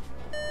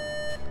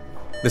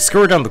 They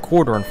scurry down the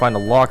corridor and find a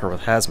locker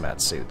with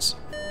hazmat suits.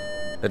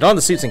 They don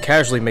the suits and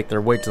casually make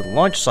their way to the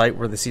launch site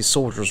where they see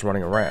soldiers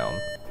running around.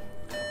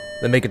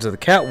 They make it to the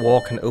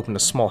catwalk and open a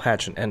small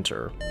hatch and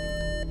enter.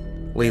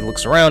 Lee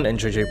looks around and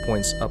JJ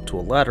points up to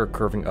a ladder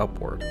curving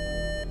upward.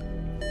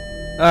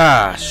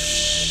 Ah,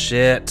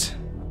 shit.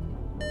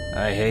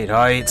 I hate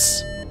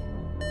heights.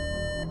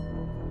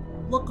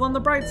 Look on the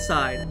bright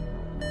side.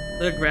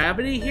 The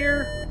gravity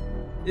here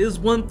is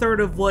 1/3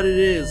 of what it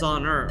is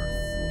on Earth.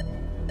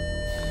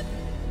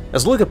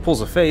 As Luca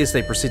pulls a face,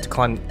 they proceed to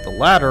climb the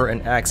ladder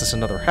and access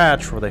another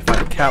hatch where they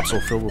find a capsule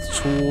filled with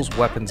tools,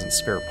 weapons, and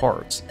spare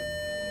parts.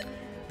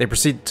 They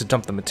proceed to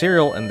dump the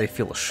material and they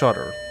feel a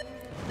shudder.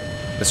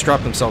 They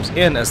strap themselves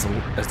in as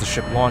the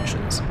ship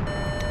launches.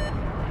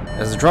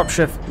 As the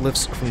dropship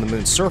lifts from the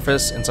moon's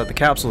surface, inside the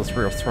capsule the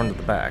 3 are thrown to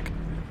the back.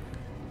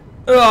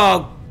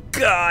 Oh,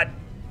 God!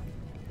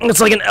 It's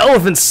like an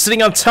elephant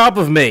sitting on top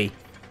of me!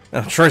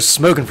 Now, try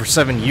smoking for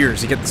 7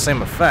 years, you get the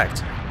same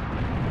effect.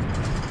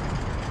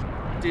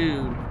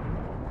 Dude,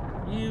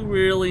 you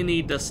really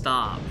need to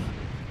stop.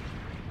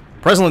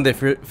 Presently, they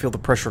feel the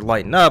pressure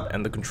lighten up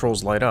and the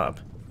controls light up.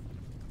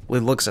 Lee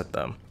looks at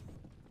them.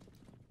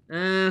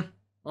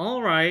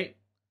 Alright.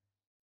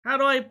 How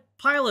do I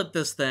pilot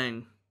this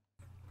thing?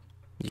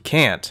 You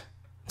can't.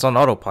 It's on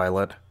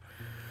autopilot.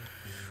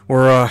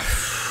 We're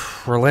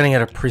landing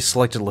at a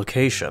pre-selected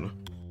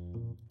location.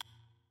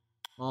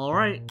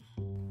 Alright.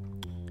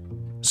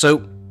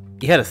 So,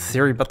 you had a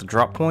theory about the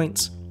drop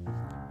points?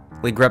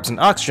 Lee grabs an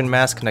oxygen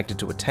mask connected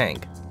to a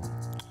tank.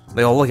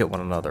 They all look at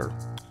one another.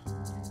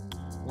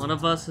 One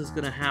of us is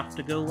gonna have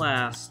to go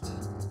last.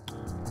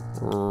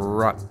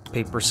 Rock,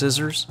 paper,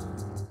 scissors?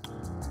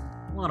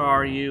 What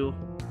are you?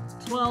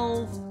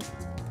 12?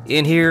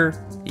 In here?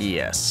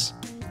 Yes.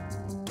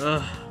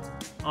 Ugh.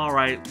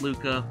 Alright,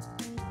 Luca.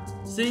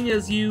 Seeing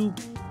as you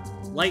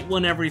light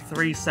one every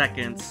 3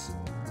 seconds,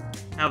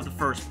 have the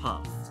first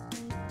puff.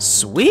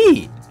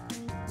 Sweet!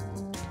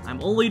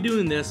 I'm only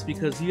doing this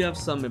because you have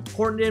some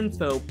important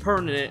info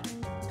pertinent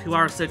to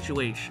our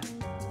situation.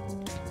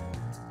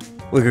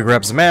 Luca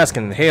grabs the mask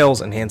and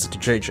inhales and hands it to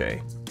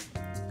JJ.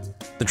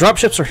 The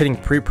dropships are hitting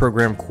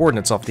pre-programmed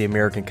coordinates off the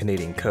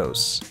American-Canadian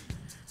coasts.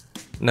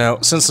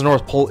 Now, since the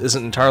North Pole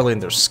isn't entirely in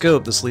their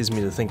scope, this leads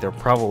me to think they're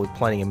probably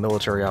planning a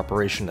military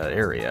operation in that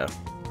area.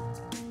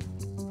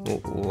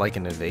 Like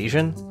an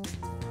invasion?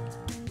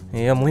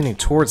 Yeah, I'm leaning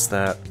towards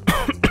that.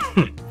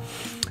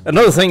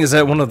 Another thing is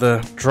that one of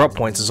the drop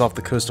points is off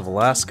the coast of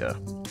Alaska.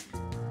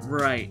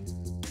 Right.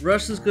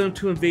 Russia's going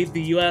to invade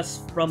the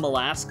US from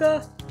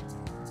Alaska?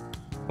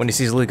 When he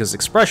sees Luca's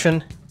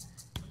expression,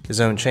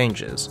 his own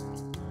changes.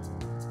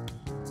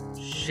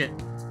 Shit.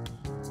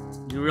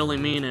 You really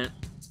mean it.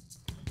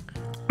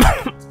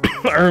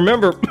 I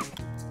remember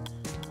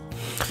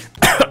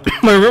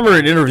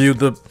an interview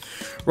the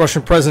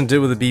Russian president did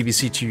with the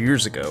BBC 2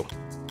 years ago.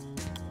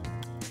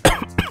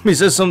 He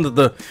says something to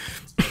the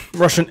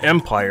Russian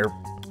Empire.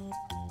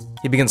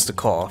 He begins to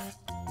cough.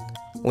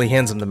 Well, he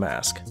hands him the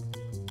mask.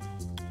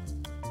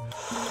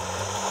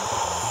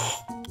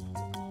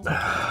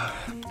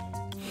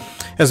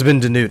 Has been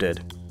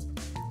denuded.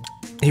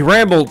 He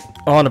rambled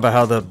on about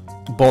how the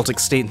Baltic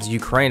states and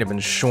Ukraine have been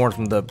shorn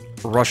from the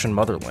Russian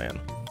motherland.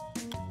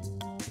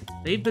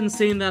 They've been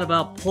saying that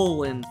about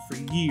Poland for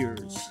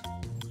years.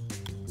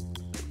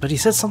 But he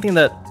said something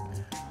that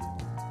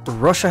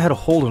Russia had a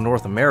hold of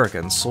North America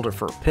and sold it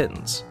for a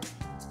pittance.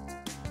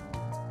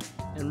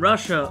 And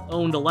Russia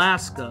owned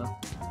Alaska.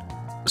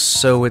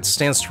 So it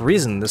stands to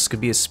reason this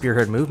could be a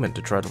spearhead movement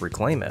to try to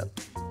reclaim it.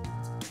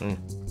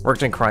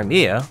 Worked in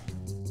Crimea.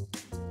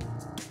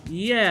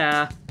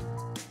 Yeah,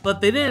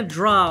 but they didn't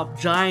drop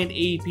giant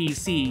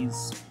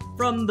APCs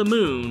from the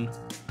moon.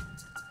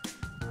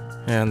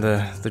 And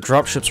the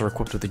dropships are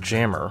equipped with a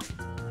jammer.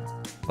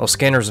 Well,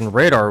 scanners and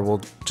radar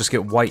will just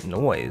get white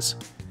noise.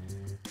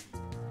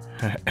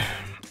 And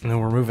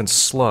we're moving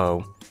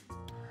slow.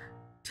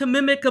 To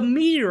mimic a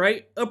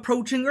meteorite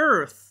approaching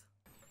Earth.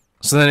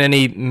 So then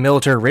any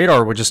military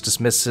radar would just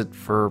dismiss it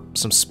for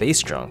some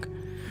space junk.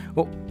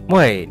 Well,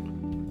 wait.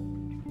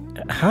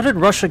 How did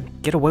Russia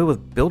get away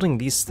with building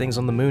these things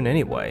on the moon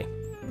anyway?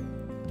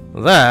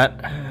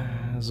 That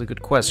is a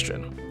good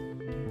question.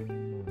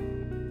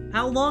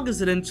 How long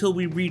is it until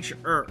we reach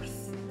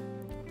Earth?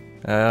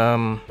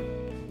 I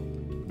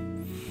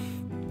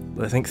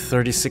think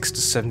 36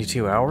 to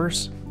 72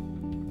 hours?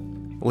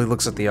 Well, he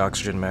looks at the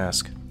oxygen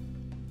mask.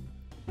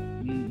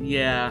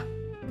 Yeah.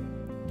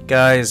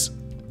 Guys,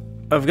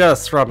 I've got a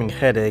throbbing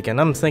headache, and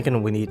I'm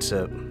thinking we need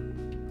to...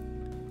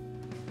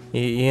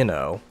 you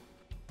know.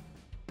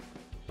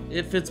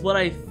 If it's what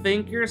I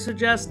think you're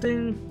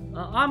suggesting,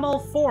 I'm all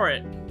for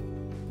it.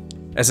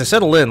 As I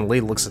settle in,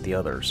 Lee looks at the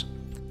others.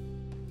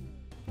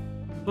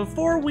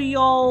 Before we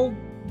all,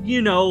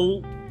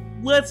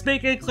 let's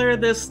make it clear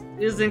this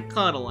isn't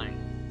cuddling.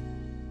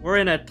 We're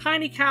in a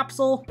tiny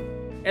capsule,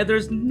 and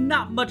there's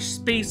not much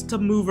space to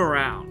move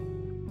around.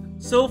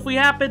 So if we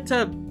happen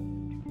to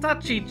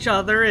touch each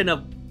other in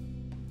a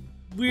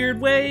weird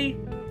way,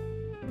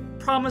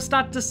 promise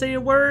not to say a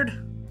word?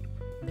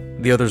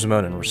 The others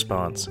moan in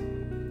response.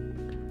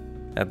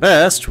 At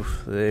best,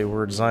 they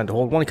were designed to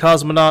hold one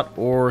cosmonaut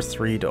or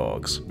 3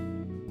 dogs.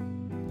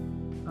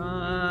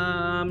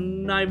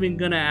 I'm not even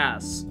gonna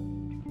ask.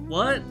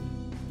 What?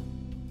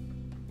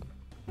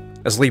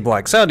 As Lee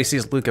blacks out, he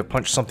sees Luca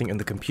punch something in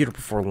the computer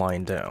before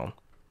lying down.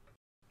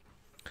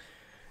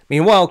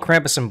 Meanwhile,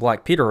 Krampus and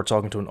Black Peter are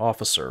talking to an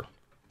officer.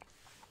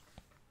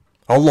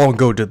 How long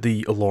ago did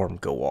the alarm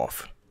go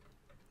off?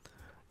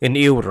 An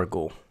hour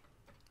ago.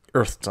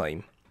 Earth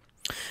time.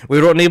 We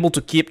were unable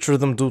to capture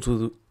them due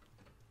to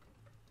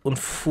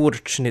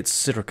unfortunate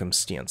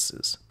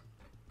circumstances.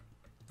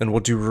 And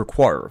what do you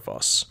require of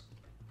us?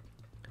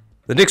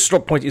 The next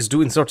drop point is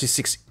due in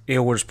 36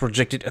 hours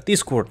projected at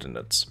these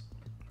coordinates.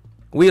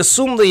 We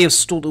assume they have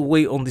stored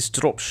away on this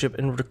dropship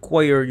and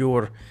require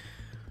your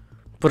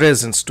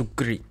presence to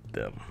greet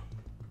them.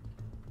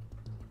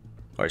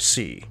 I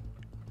see.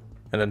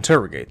 And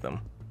interrogate them.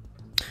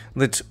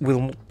 That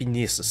will not be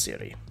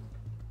necessary.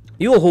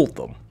 You will hold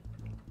them.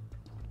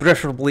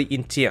 Preferably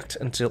intact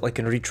until I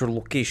can reach your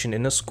location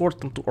and escort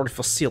them to our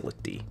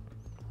facility.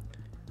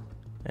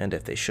 And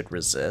if they should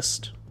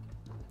resist,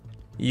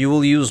 you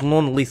will use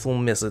non-lethal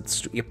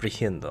methods to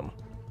apprehend them.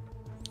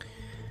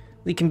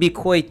 They can be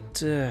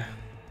quite,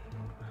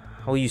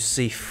 how you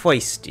say,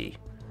 feisty.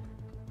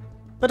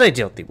 But I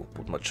doubt they will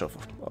put much of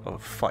a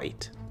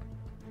fight.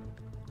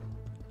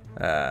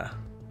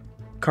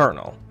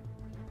 Colonel.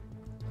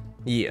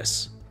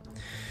 Yes.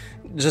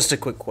 Just a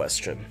quick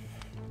question.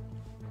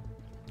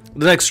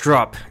 The next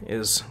drop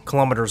is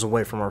kilometers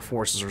away from our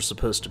forces are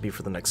supposed to be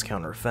for the next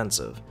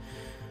counteroffensive.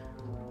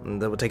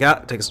 That would take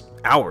us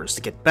hours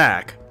to get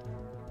back.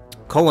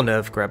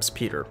 Kolonev grabs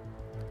Peter.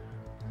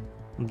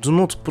 Do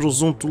not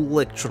presume to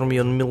lecture me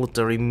on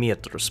military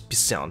matters,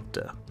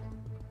 Pisanta.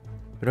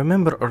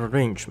 Remember our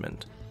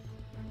arrangement.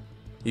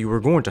 You were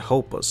going to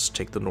help us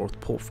take the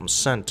North Pole from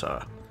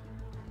Santa.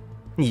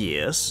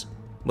 Yes,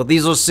 but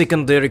these are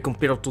secondary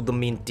compared to the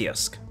main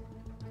task.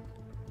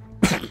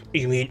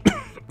 You mean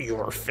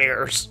your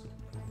affairs?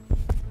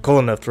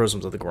 Kolonev throws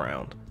him to the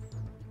ground.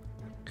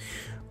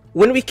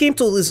 When we came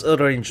to this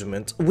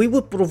arrangement, we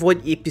would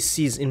provide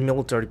APCs in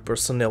military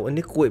personnel and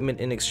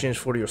equipment in exchange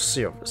for your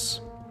service.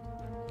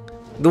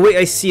 The way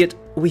I see it,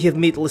 we have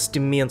made less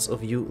demands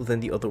of you than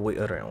the other way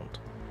around.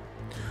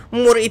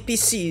 More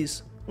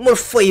APCs, more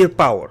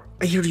firepower.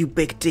 I hear you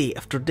beg day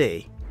after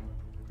day.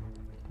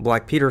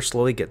 Black Peter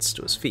slowly gets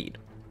to his feet.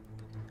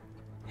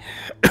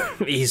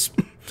 He's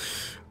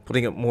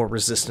putting up more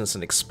resistance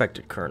than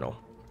expected, Colonel.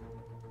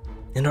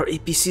 And our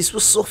APCs will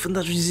soften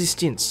that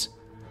resistance.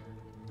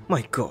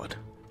 My god.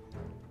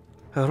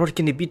 How hard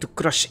can it be to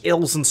crush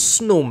elves and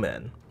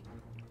snowmen?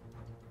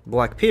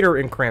 Black Peter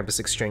and Krampus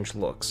exchange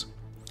looks.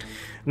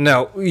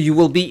 Now, you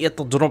will be at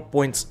the drop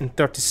points in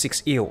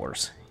 36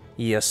 hours.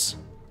 Yes.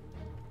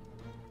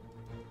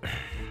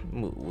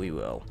 We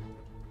will.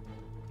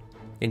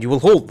 And you will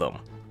hold them.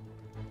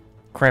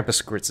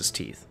 Krampus grits his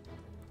teeth.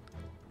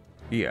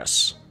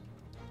 Yes.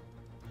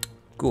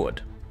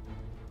 Good.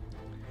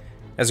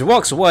 As he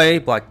walks away,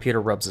 Black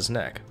Peter rubs his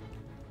neck.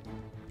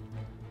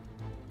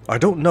 I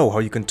don't know how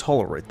you can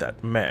tolerate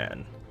that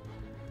man.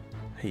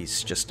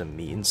 He's just a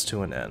means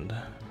to an end.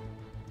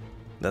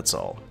 That's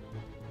all.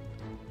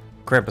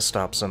 Krampus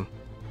stops him.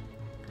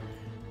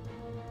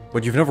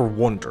 But you've never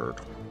wondered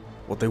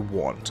what they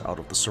want out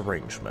of this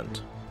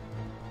arrangement.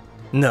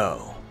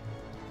 No.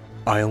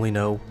 I only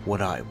know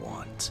what I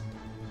want.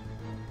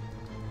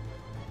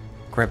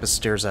 Krampus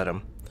stares at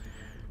him.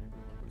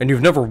 And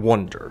you've never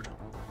wondered.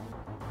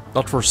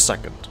 Not for a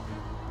second.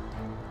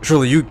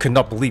 Surely you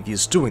cannot believe he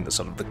is doing this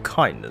out of the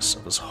kindness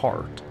of his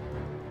heart.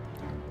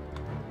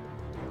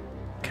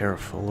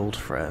 Careful, old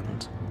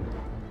friend.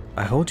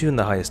 I hold you in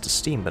the highest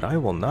esteem, but I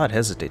will not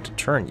hesitate to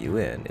turn you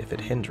in if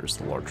it hinders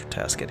the larger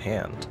task at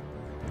hand.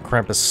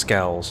 Krampus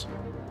scowls.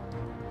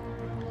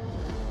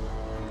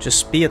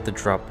 Just be at the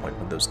drop point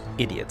when those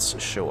idiots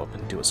show up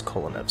and do as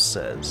Kolonev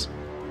says.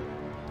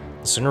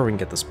 The sooner we can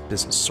get this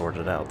business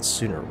sorted out, the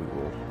sooner we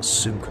will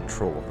assume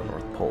control of the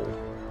North Pole.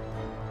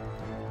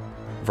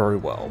 Very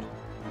well.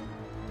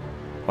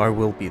 I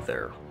will be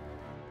there.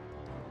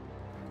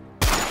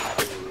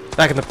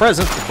 Back in the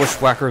present, the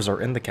Bushwackers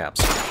are in the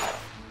capsule.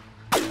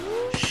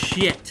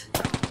 Shit.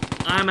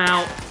 I'm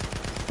out.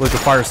 Luca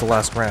fires the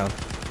last round.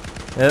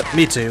 Yep,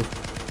 me too.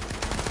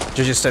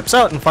 JJ steps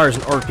out and fires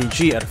an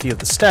RPG at a few of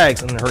the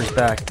stags and then hurries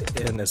back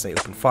in as they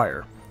open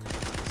fire.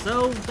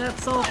 So,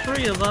 that's all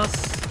three of us.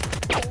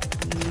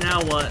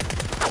 Now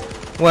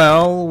what?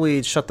 Well,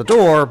 we shut the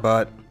door,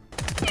 but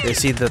they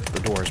see that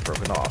the door is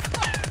broken off.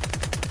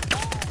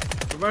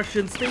 The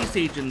Russian Space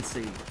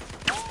Agency.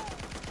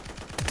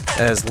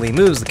 As Lee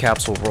moves, the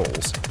capsule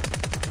rolls.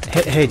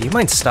 Hey, do you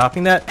mind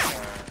stopping that?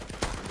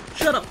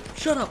 Shut up!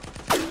 Shut up!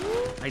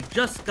 I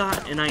just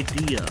got an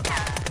idea.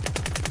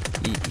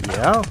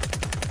 Yeah?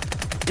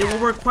 It will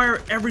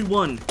require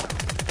everyone.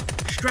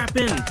 Strap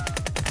in.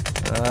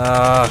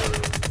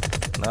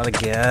 Not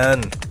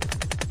again.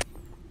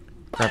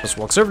 Krampus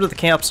walks over to the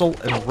capsule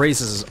and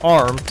raises his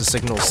arm to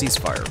signal a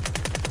ceasefire.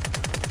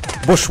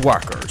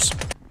 Bushwackers,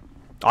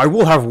 I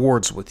will have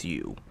words with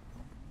you.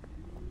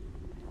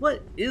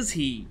 What is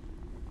he?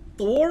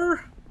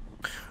 Thor?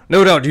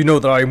 No doubt you know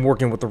that I am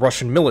working with the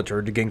Russian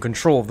military to gain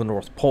control of the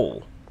North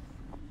Pole.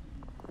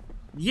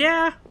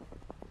 Yeah?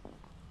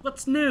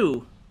 What's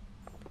new?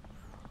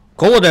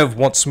 Kolonev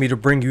wants me to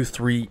bring you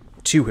three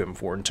to him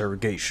for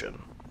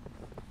interrogation.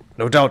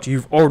 No doubt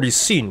you've already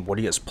seen what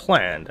he has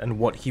planned and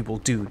what he will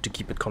do to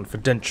keep it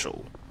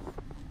confidential.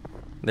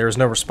 There is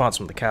no response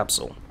from the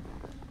capsule.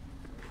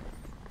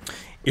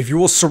 If you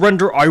will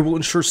surrender, I will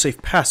ensure safe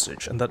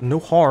passage and that no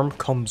harm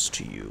comes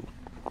to you.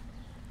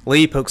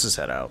 Lee pokes his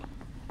head out.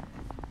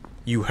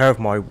 You have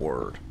my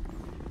word.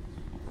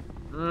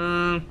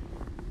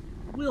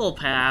 We'll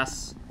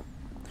pass.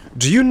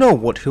 Do you know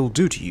what he'll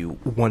do to you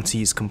once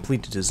he's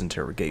completed his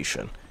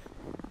interrogation?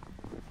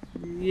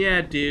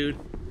 Yeah, dude.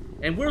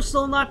 And we're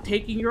still not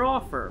taking your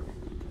offer.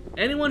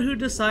 Anyone who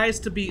decides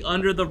to be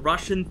under the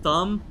Russian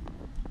thumb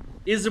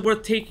isn't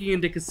worth taking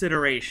into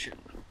consideration.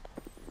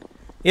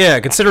 Yeah,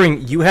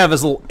 considering you have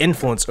as little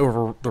influence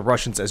over the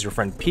Russians as your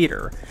friend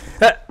Peter.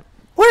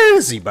 Where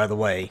is he, by the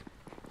way?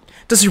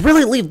 Does he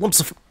really leave lumps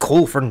of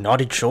coal for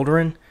naughty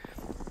children?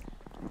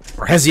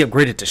 Or has he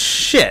upgraded to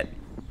shit?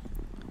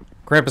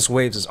 Krampus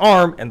waves his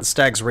arm, and the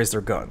stags raise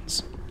their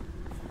guns.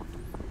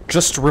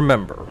 Just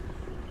remember,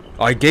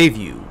 I gave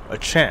you a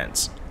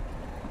chance.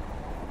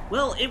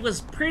 Well, it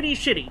was pretty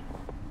shitty.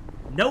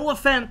 No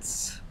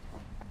offense.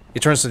 He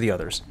turns to the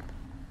others.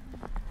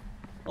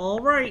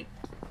 Alright.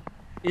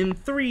 In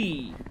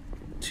 3,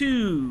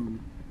 2,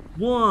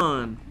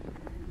 1.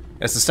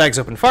 As the stags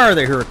open fire,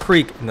 they hear a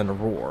creak and then a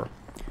roar.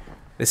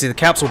 They see the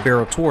capsule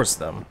barrel towards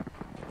them.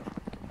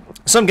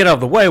 Some get out of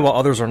the way while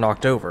others are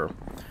knocked over.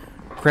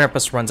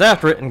 Krampus runs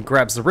after it and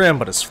grabs the rim,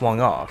 but is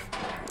flung off.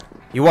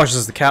 He watches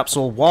as the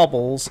capsule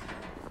wobbles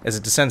as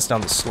it descends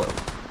down the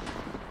slope.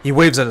 He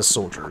waves at his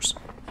soldiers.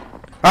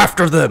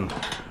 After them!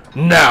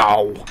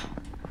 Now!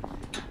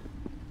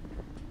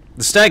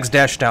 The stags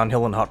dash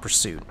downhill in hot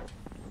pursuit.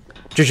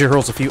 JJ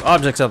hurls a few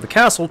objects out of the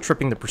castle,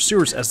 tripping the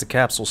pursuers as the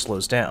capsule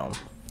slows down.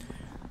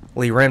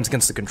 Lee rams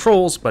against the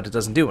controls, but it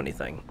doesn't do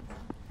anything.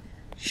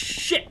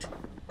 Shit!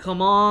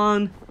 Come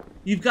on!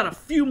 You've got a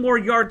few more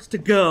yards to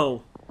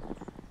go!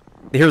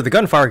 They hear the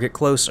gunfire get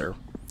closer.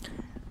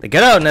 They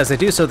get out, and as they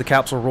do so, the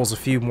capsule rolls a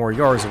few more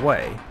yards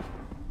away.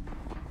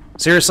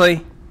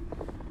 Seriously?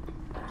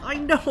 I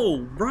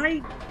know,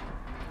 right?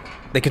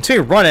 They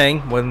continue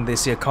running when they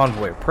see a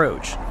convoy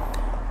approach.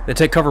 They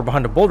take cover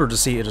behind a boulder to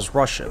see it is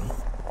Russian.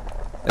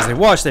 As they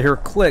watch, they hear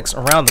clicks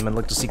around them and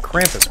look to see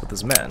Krampus with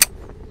his men.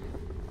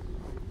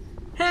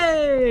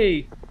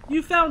 Hey!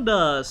 You found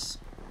us!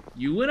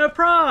 You win a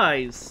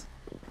prize!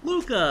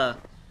 Luca!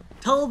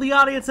 tell the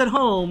audience at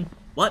home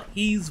what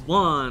he's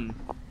won.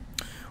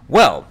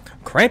 Well,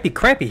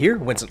 Crampy here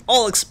wins an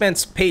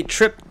all-expense-paid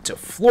trip to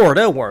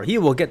Florida where he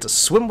will get to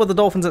swim with the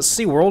dolphins at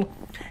SeaWorld,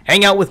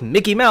 hang out with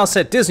Mickey Mouse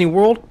at Disney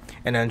World,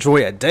 and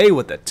enjoy a day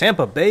with the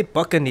Tampa Bay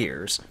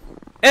Buccaneers.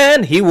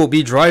 And he will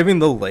be driving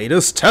the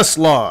latest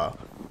Tesla.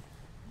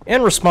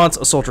 In response,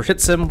 a soldier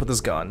hits him with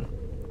his gun.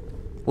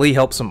 Lee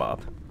helps him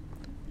up.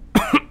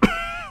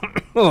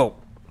 Oh,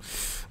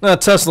 not a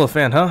Tesla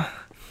fan, huh?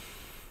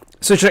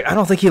 So, Jake, I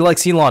don't think he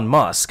likes Elon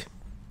Musk.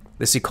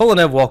 They see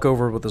Kolonev walk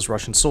over with his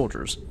Russian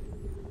soldiers.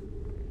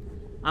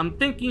 I'm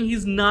thinking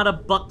he's not a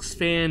Bucks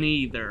fan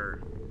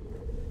either.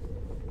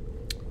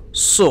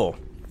 So,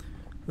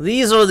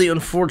 these are the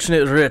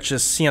unfortunate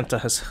wretches Santa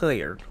has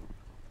hired.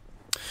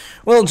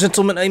 Well,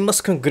 gentlemen, I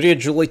must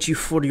congratulate you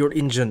for your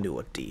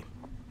ingenuity.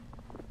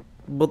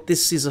 But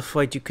this is a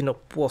fight you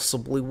cannot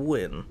possibly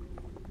win.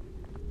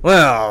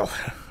 Well,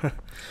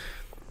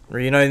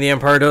 reuniting the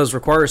Empire does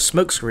require a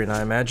smokescreen,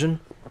 I imagine.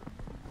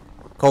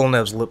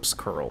 Kolonev's lips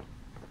curl.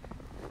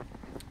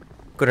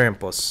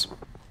 Krampus,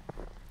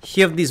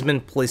 have these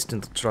men placed in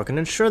the truck and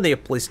ensure they are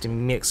placed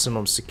in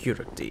maximum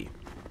security.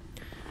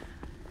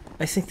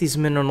 I think these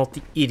men are not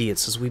the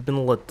idiots as we've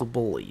been led to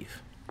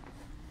believe.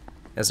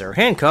 As they are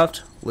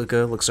handcuffed,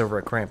 Luca looks over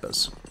at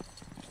Krampus.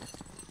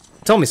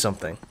 Tell me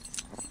something.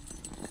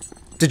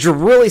 Did you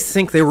really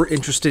think they were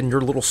interested in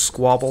your little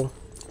squabble?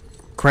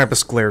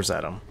 Krampus glares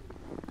at him.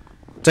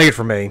 Take it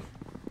from me.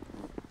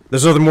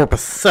 There's nothing more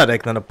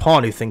pathetic than a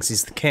pawn who thinks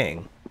he's the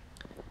king.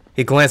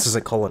 He glances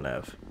at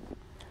Kolonev.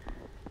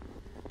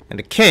 And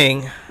a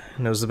king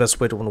knows the best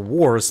way to win a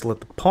war is to let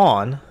the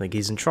pawn think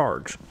he's in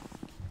charge.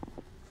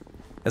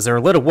 As they are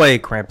led away,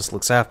 Krampus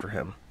looks after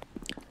him.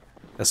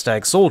 A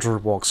stag soldier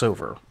walks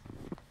over.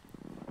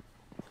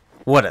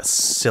 What a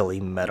silly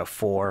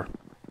metaphor.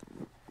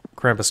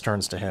 Krampus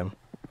turns to him.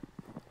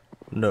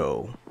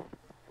 No,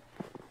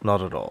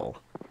 not at all.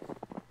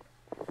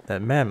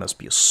 That man must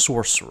be a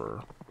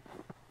sorcerer.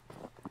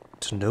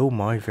 To know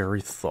my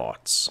very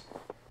thoughts.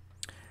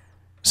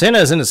 Santa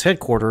is in his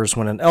headquarters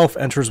when an elf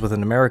enters with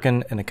an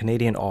American and a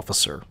Canadian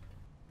officer.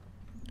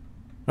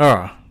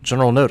 Ah,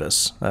 General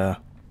Notice.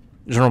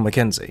 General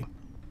Mackenzie.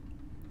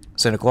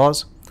 Santa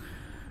Claus?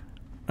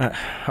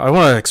 I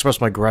want to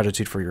express my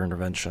gratitude for your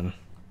intervention.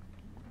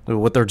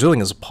 What they're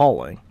doing is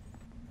appalling.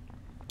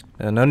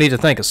 No need to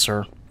thank us,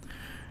 sir.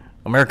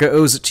 America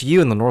owes it to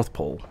you and the North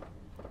Pole.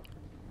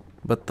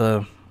 But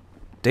the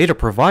data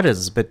provided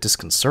is a bit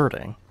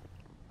disconcerting.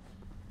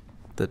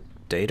 The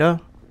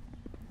data?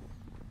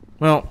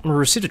 Well, we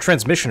received a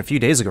transmission a few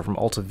days ago from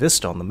Alta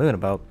Vista on the moon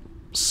about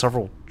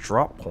several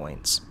drop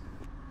points.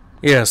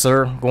 Yes,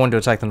 they're going to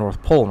attack the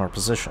North Pole in our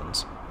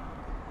positions.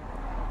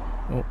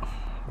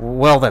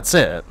 Well, that's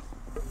it.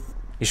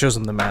 He shows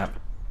them the map.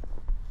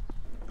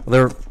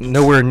 They're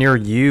nowhere near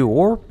you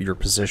or your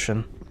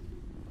position.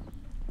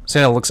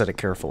 Santa looks at it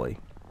carefully.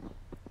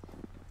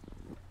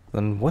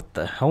 Then what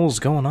the hell's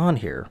going on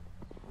here?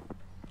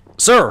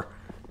 Sir!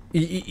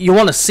 You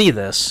want to see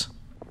this?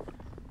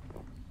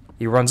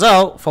 He runs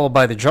out, followed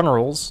by the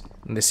generals,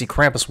 and they see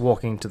Krampus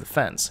walking to the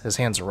fence. His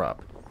hands are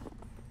up.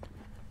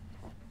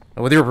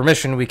 With your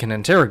permission, we can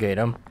interrogate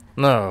him.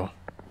 No.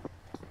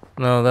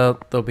 No,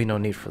 there'll be no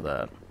need for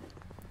that.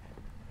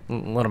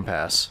 Let him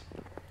pass.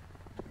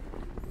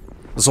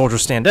 The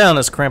soldiers stand down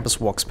as Krampus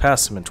walks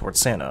past him and towards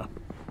Santa.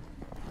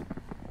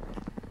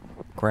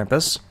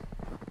 Krampus?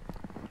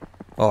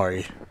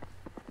 I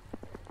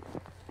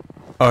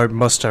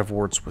must have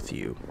words with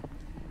you.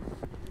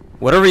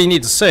 Whatever you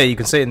need to say, you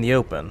can say it in the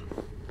open.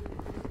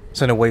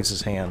 Santa waves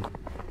his hand.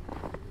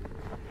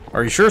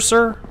 Are you sure,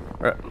 sir?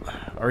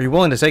 Are you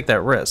willing to take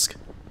that risk?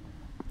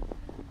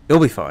 You'll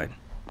be fine.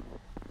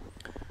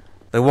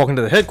 They walk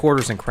into the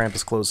headquarters and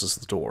Krampus closes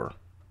the door.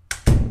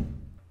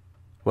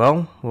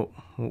 Well,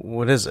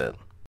 what is it?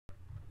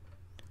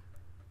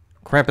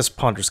 Krampus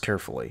ponders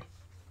carefully.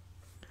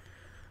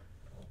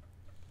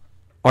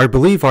 I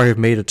believe I have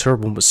made a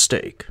terrible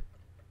mistake.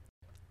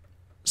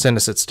 Santa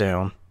sits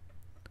down.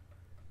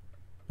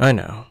 I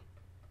know.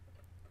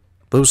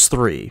 Those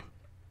three.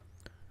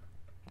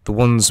 The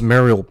ones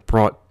Mariel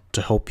brought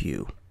to help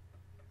you.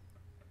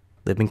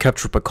 They've been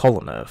captured by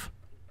Kolonev.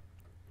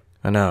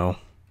 I know.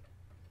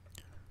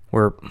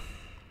 We're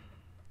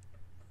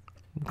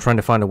trying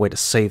to find a way to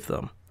save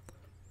them.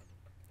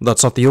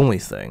 That's not the only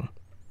thing.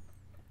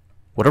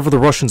 Whatever the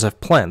Russians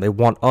have planned, they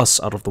want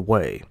us out of the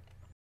way.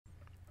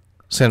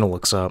 Santa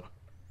looks up.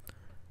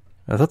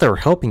 I thought they were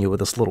helping you with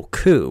this little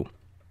coup.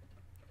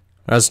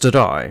 As did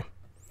I.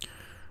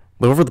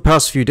 But over the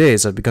past few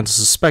days, I've begun to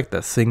suspect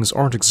that things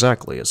aren't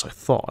exactly as I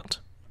thought.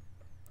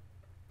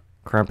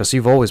 Krampus,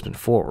 you've always been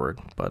forward,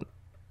 but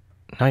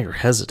now you're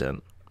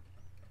hesitant.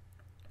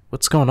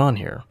 What's going on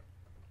here?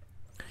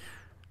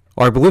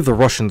 I believe the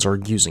Russians are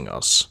using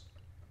us.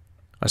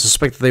 I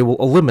suspect that they will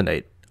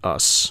eliminate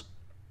us.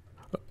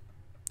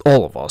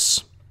 All of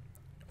us.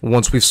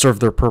 Once we've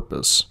served their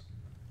purpose.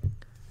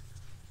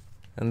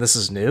 And this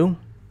is new?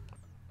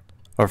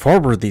 I've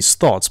harbored these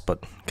thoughts,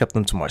 but kept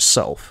them to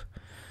myself.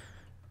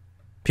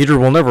 Peter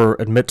will never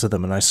admit to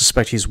them, and I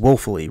suspect he's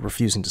willfully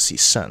refusing to see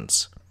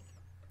sense.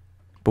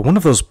 But one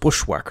of those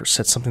bushwhackers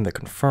said something that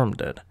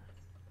confirmed it.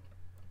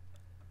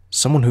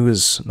 Someone who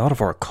is not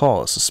of our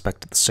cause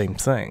suspected the same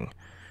thing.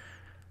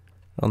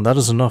 And that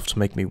is enough to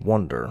make me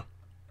wonder.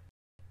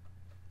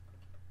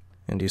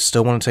 And do you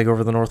still want to take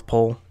over the North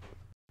Pole?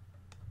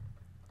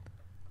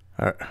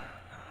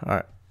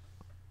 I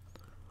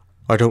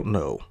don't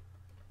know.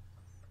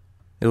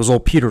 It was all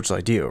Peter's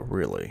idea,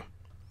 really.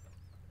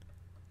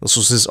 This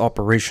was his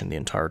operation the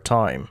entire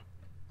time.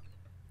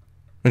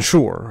 And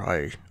sure,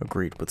 I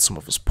agreed with some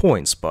of his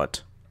points,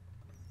 but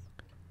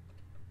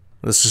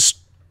this is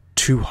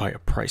too high a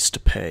price to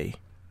pay.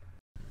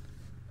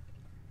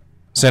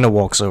 Santa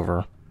walks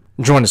over.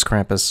 Join us,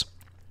 Krampus.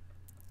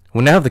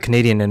 We now have the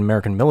Canadian and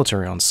American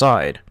military on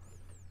side.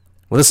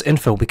 With this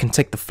info, we can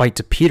take the fight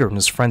to Peter and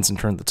his friends and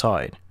turn the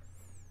tide.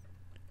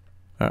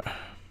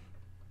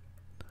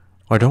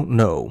 I don't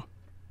know.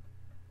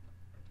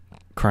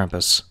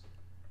 Krampus,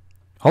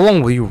 how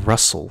long will you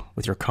wrestle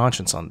with your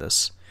conscience on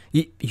this?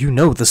 You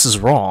know this is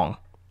wrong.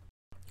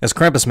 As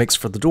Krampus makes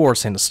for the door,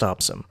 Santa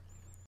stops him.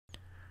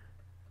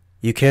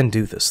 You can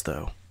do this,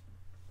 though.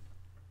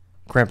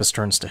 Krampus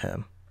turns to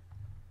him.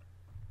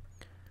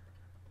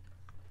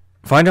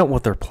 Find out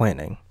what they're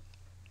planning.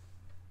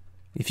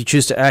 If you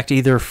choose to act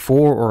either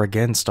for or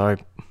against, I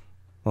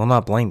will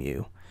not blame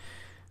you.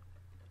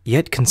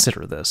 Yet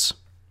consider this.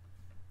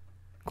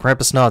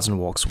 Krampus nods and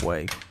walks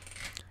away.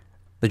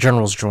 The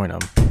generals join him.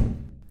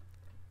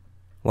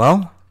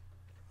 Well?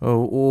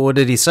 What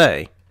did he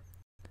say?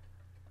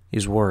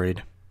 He's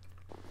worried.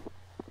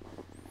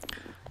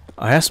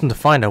 I asked him to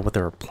find out what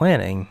they were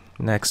planning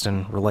next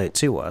and relay it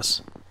to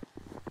us.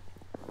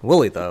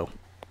 Will he, though?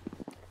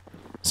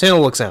 Santa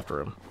looks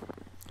after him.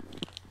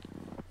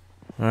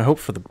 I hope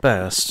for the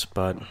best,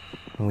 but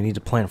we need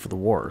to plan for the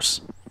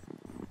worst.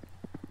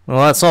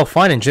 Well, that's all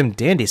fine and Jim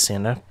Dandy,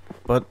 Santa,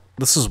 but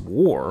this is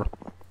war.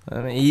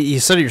 I mean, you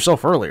said it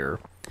yourself earlier.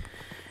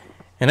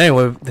 And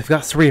anyway, they've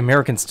got 3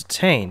 Americans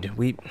detained.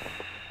 We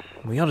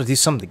ought to do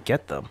something to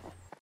get them.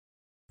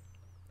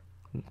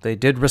 They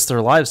did risk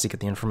their lives to get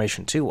the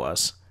information to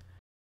us.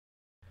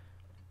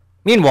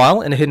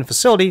 Meanwhile, in a hidden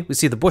facility, we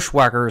see the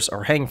Bushwackers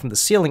are hanging from the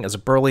ceiling as a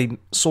burly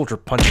soldier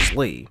punches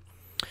Lee.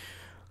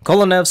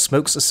 Kolonev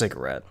smokes a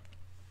cigarette.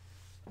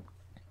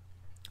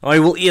 I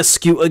will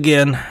ask you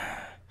again.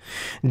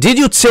 Did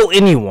you tell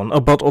anyone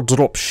about our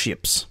drop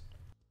ships?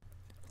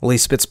 Lee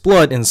spits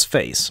blood in his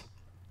face.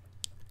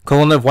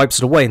 Kolonev wipes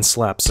it away and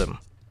slaps him.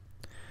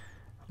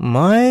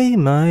 My,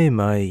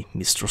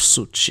 Mr.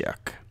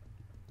 Suchak.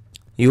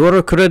 You are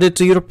a credit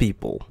to your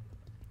people.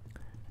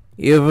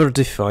 Ever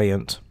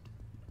defiant.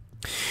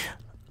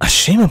 A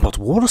shame about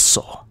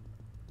Warsaw.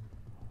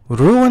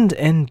 Ruined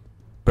and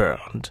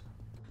burned.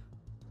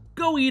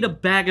 Go eat a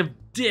bag of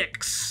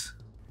dicks!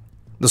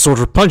 The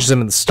soldier punches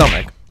him in the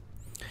stomach.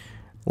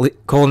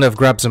 Kolonev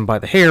grabs him by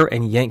the hair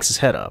and yanks his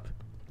head up.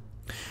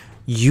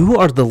 You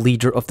are the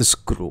leader of this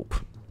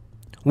group.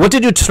 What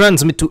did you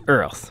transmit to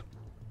Earth?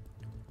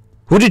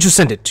 Who did you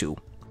send it to?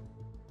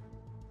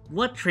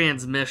 What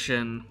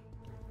transmission?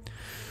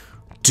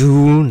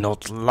 Do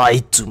not lie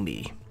to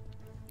me.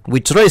 We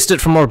traced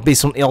it from our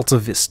base on Alta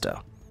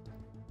Vista.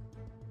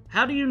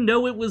 How do you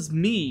know it was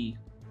me?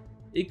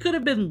 It could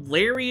have been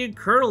Larry and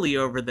Curly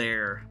over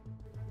there.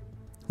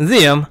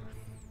 Them?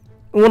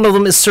 One of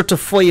them is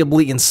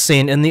certifiably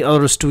insane and the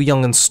other is too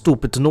young and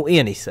stupid to know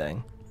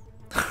anything.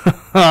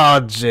 Ah,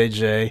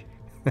 JJ.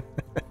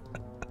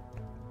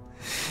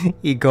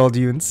 He called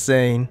you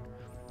insane.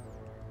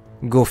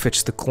 Go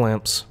fetch the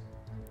clamps.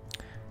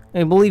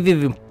 I believe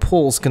even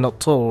Poles cannot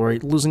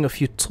tolerate losing a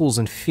few toes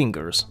and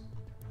fingers.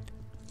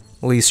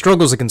 Lee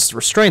struggles against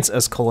restraints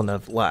as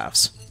Kolonev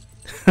laughs.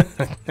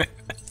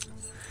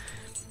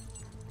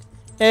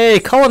 Hey,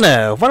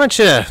 Kolonev, why don't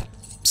you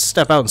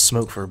step out and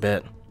smoke for a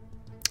bit?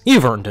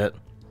 You've earned it.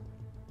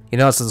 He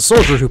nods to the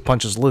soldier who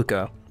punches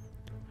Luca.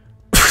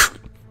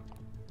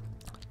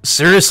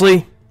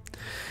 Seriously?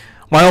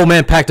 My old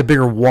man packed a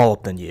bigger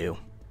wallop than you.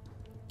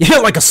 You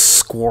hit like a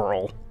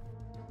squirrel.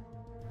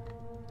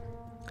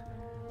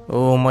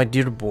 Oh, my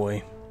dear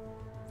boy.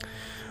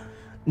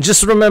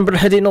 Just remember,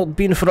 had it not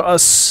been for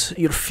us,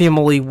 your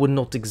family would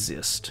not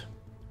exist.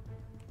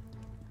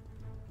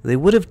 They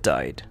would have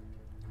died,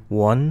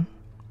 one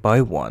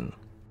by one.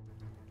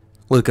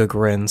 Luca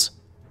grins.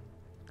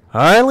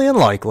 Highly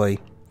unlikely.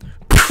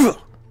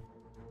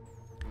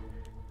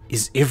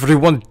 Is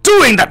everyone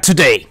doing that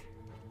today?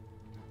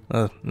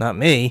 Not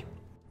me.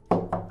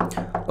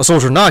 A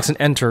soldier knocks and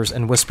enters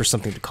and whispers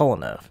something to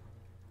Kolonev.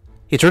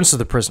 He turns to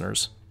the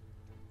prisoners.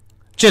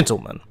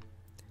 Gentlemen,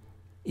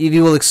 if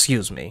you will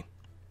excuse me.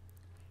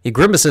 He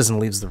grimaces and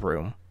leaves the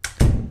room.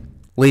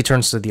 Lee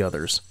turns to the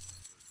others.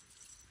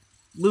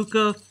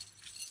 Luca,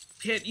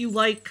 can't you,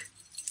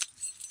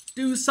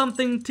 do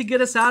something to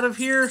get us out of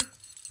here?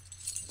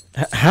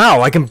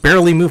 How? I can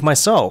barely move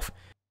myself.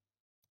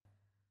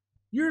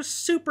 You're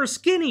super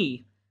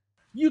skinny.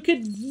 You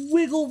could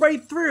wiggle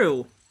right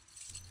through.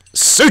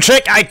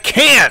 Suchik, I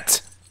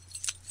can't!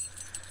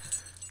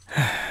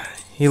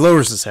 He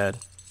lowers his head.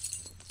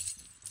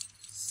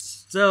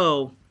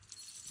 So,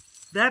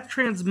 that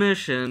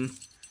transmission...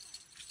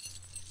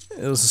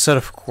 It was a set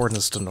of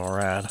coordinates to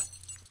NORAD.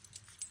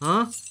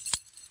 Huh?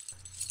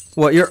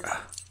 What, you're...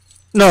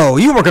 No,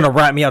 you were gonna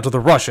rat me out to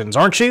the Russians,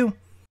 aren't you?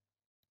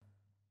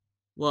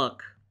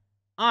 Look,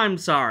 I'm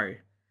sorry,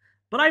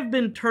 but I've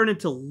been turned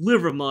into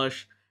liver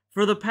mush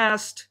for the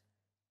past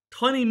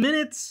 20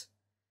 minutes,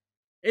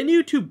 and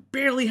you two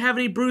barely have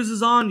any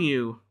bruises on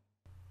you.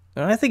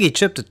 I think he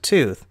chipped a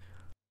tooth.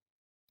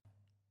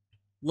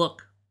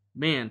 Look,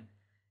 man,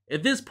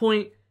 at this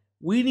point,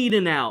 we need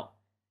an out,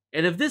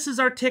 and if this is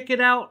our ticket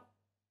out,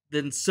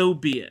 then so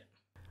be it.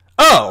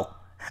 Oh,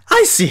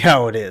 I see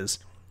how it is.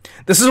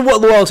 This is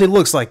what loyalty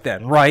looks like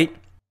then, right?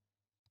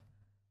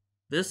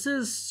 This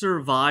is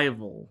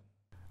survival.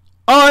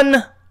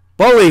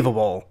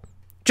 Unbelievable.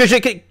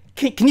 JJ,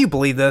 can you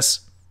believe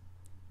this?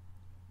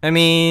 I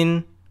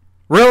mean,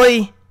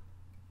 really?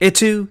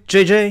 Itu,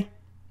 JJ?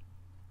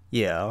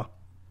 Yeah.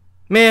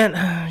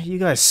 Man, you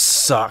guys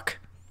suck.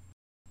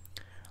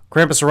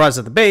 Krampus arrives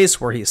at the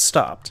base where he is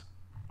stopped.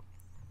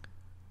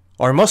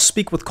 I must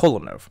speak with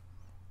Kolonov.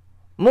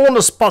 No one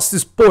has passed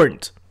this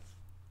point.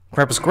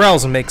 Krampus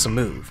growls and makes a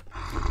move.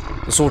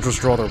 The soldiers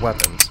draw their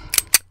weapons.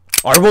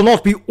 I will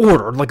not be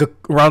ordered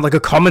around like a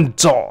common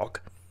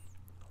dog.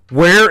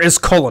 Where is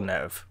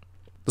Kolonov?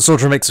 The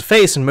soldier makes a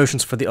face and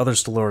motions for the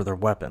others to lower their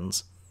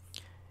weapons.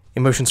 He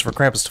motions for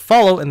Krampus to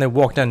follow, and they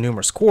walk down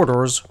numerous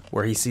corridors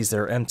where he sees they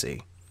are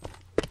empty.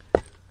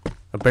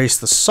 A base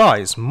this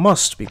size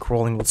must be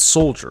crawling with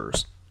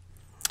soldiers.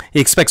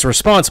 He expects a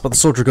response, but the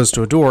soldier goes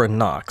to a door and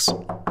knocks.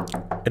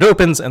 It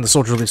opens, and the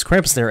soldier leaves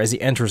Krampus there as he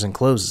enters and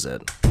closes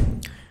it.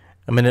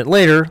 A minute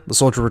later, the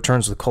soldier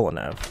returns with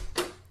Kolonov.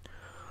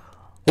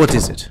 What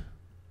is it?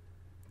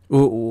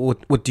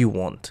 What do you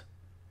want?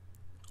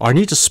 I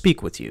need to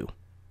speak with you.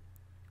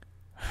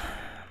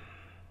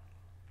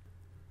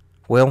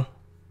 Well,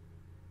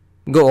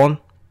 go on.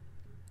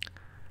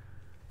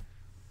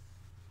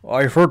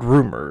 I've heard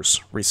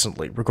rumors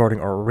recently regarding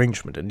our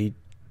arrangement and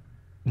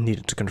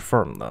needed to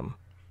confirm them.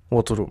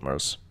 What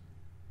rumors?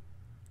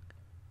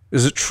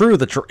 Is it true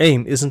that your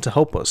aim isn't to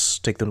help us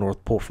take the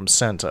North Pole from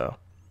Santa?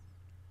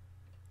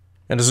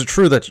 And is it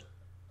true that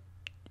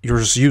you're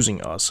just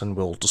using us and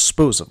will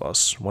dispose of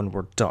us when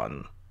we're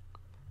done?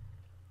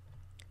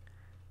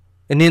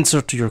 In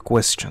answer to your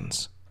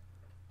questions,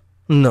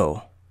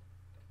 no.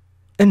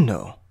 And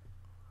no.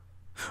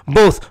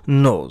 Both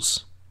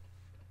no's.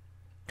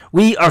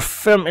 We are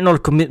firm in our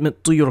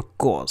commitment to your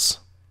cause.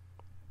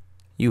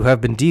 You have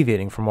been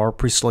deviating from our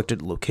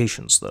pre-selected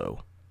locations,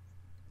 though.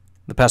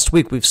 The past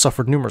week we've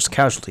suffered numerous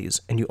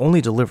casualties, and you only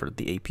delivered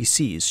the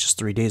APCs just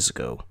 3 days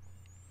ago.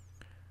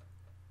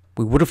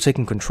 We would have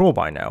taken control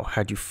by now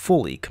had you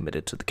fully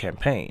committed to the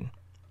campaign.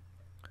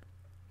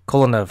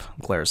 Kolonov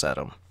glares at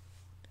him.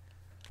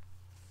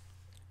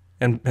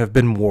 And have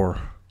been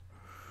more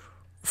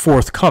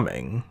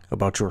forthcoming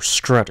about your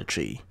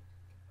strategy.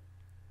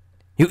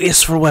 You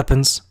asked for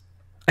weapons.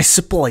 I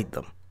supplied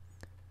them.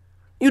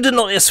 You did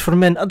not ask for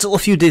men until a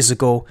few days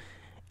ago,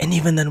 and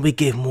even then we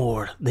gave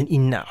more than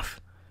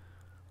enough.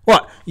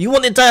 What, you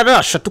want entire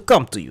Russia to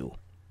come to you?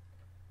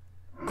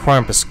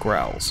 Krampus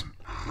growls.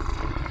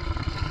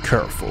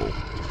 Careful.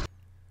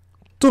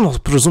 Do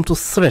not presume to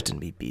threaten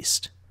me,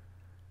 beast.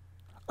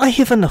 I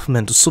have enough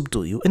men to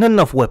subdue you and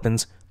enough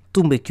weapons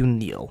to make you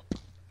kneel,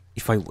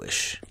 if I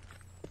wish.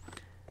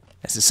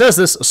 As he says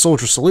this, a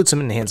soldier salutes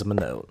him and hands him a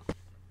note.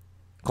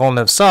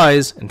 Kolonov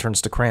sighs and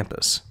turns to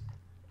Krampus.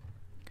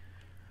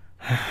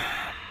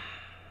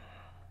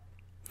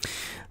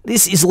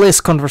 This is the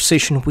last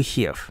conversation we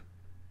have.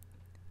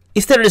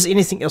 If there is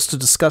anything else to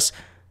discuss,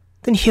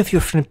 then have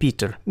your friend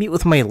Peter meet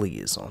with my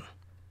liaison.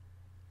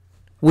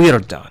 We are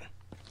done.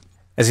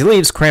 As he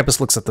leaves, Krampus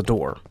looks at the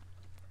door.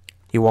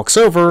 He walks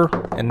over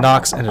and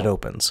knocks, and it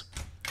opens.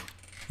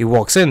 He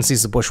walks in and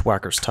sees the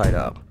Bushwackers tied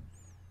up.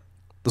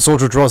 The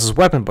soldier draws his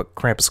weapon, but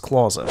Krampus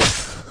claws him.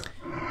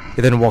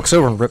 He then walks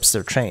over and rips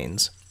their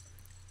chains.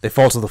 They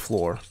fall to the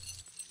floor.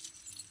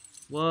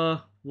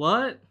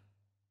 What?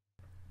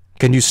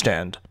 Can you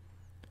stand?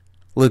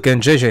 Luca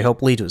and JJ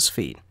help Lee to his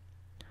feet.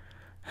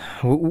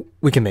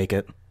 We can make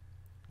it.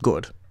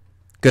 Good.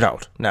 Get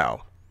out,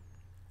 now.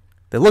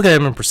 They look at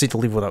him and proceed to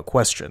leave without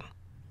question.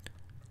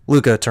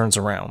 Luca turns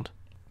around.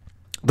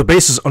 The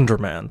base is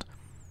undermanned.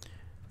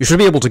 You should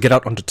be able to get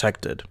out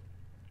undetected.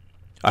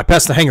 I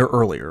passed the hangar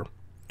earlier.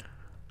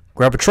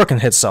 Grab a truck and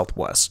head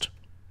southwest.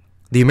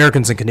 The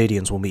Americans and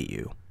Canadians will meet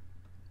you.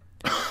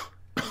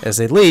 As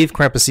they leave,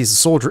 Krampus sees the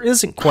soldier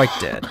isn't quite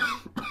dead.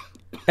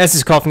 As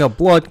he's coughing up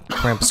blood,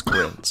 Krampus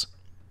grins.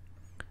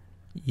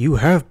 You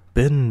have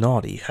been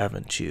naughty,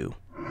 haven't you?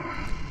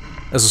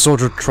 As the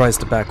soldier tries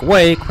to back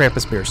away,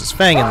 Krampus bares his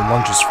fang and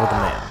lunges for the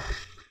man.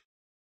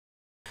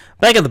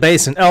 Back at the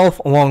base, an elf,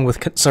 along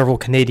with several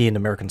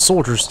Canadian-American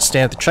soldiers,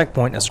 stand at the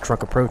checkpoint as the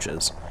truck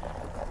approaches.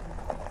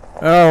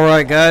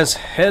 Alright guys,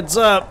 heads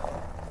up!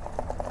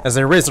 As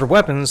they raise their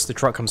weapons, the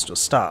truck comes to a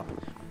stop.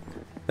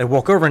 They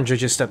walk over and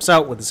JJ steps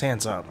out with his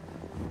hands up.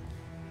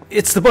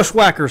 It's the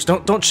Bushwackers,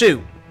 don't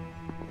shoot!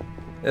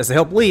 As they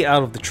help Lee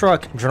out of the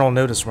truck, General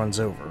Notice runs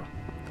over.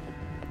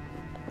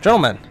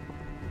 Gentlemen,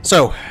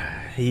 so,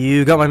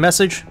 you got my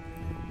message?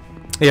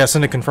 Yeah,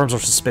 Santa confirms our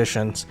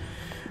suspicions.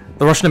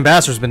 The Russian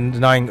ambassador's been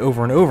denying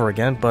over and over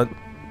again, but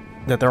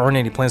that there aren't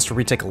any plans to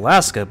retake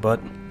Alaska, but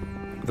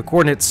the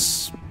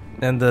coordinates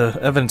and the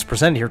evidence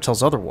presented here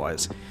tells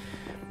otherwise.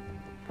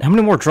 How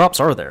many more drops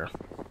are there?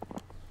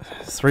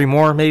 3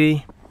 more,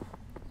 maybe?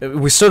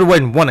 We stowed away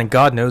in one, and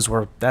God knows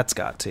where that's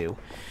got to.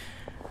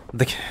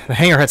 The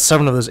hangar had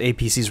 7 of those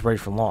APCs ready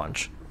for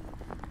launch.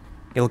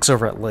 He looks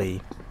over at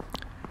Lee.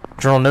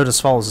 General Notice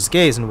follows his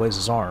gaze and waves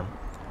his arm.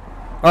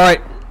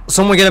 Alright,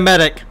 someone get a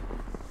medic!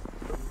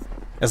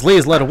 As Lee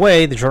is led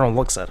away, the General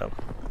looks at him.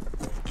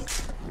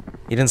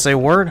 He didn't say a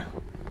word?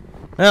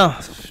 Well,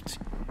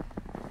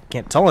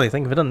 can't tell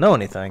anything if he doesn't know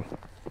anything.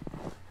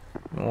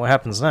 What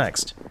happens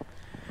next?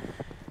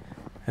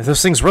 If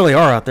those things really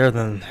are out there,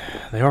 then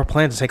they are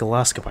planning to take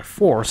Alaska by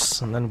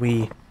force, and then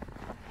we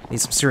need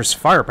some serious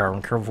firepower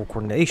and careful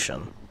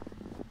coordination.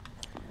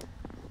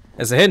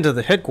 As they head into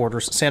the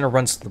headquarters, Santa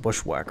runs to the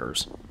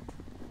Bushwackers.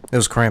 It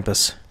was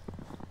Krampus.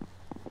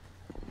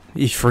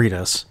 He freed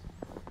us.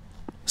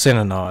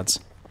 Santa nods.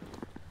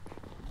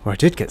 Well, I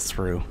did get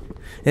through.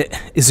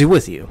 Is he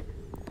with you?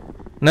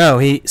 No,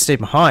 he stayed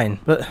behind,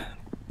 but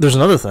there's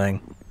another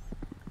thing.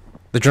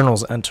 The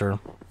generals enter.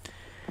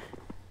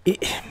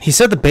 He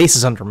said the base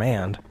is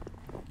undermanned.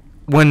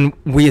 When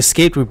we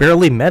escaped, we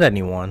barely met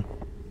anyone.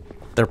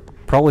 They're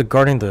probably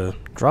guarding the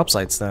drop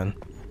sites then.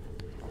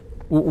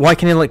 Why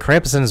can't he let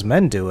Krampus and his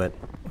men do it?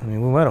 I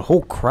mean, we met a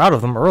whole crowd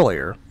of them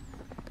earlier.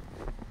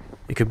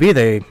 It could be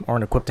they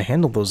aren't equipped to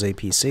handle those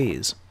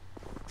APCs.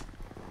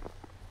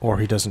 Or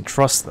he doesn't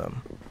trust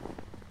them.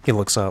 He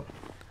looks up.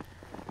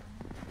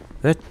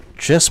 That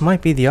just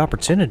might be the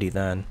opportunity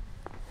then.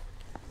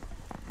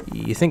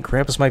 You think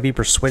Krampus might be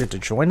persuaded to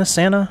join us,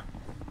 Santa?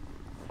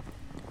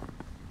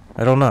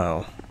 I don't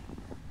know.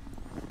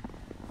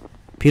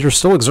 Peter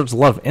still exerts a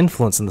lot of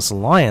influence in this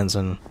alliance,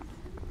 and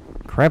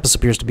Krampus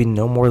appears to be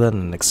no more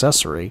than an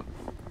accessory.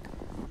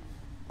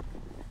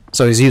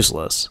 So he's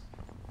useless.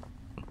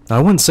 I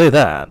wouldn't say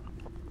that.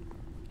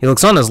 He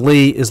looks on as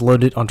Lee is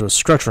loaded onto a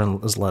stretcher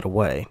and is led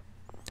away.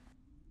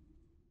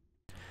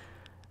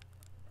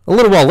 A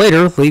little while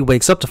later, Lee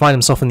wakes up to find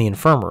himself in the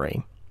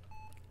infirmary.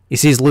 He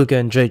sees Luca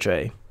and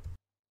JJ.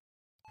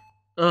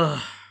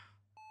 Ugh.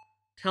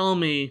 Tell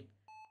me,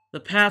 the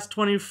past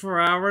 24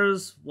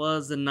 hours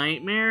was a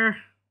nightmare?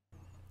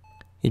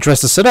 He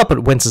tries to sit up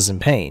but winces in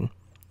pain.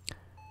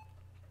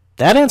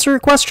 That answer your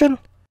question?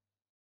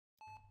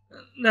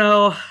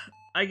 No,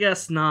 I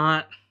guess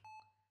not.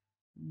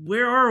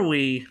 Where are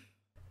we?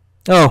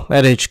 Oh,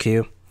 at HQ.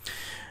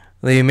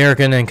 The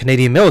American and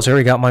Canadian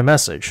military got my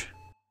message.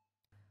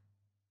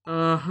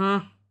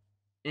 Uh-huh.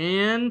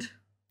 And?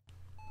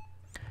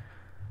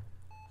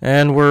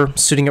 And we're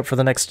suiting up for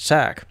the next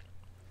attack.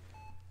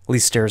 Lee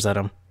stares at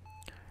him.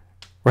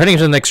 We're heading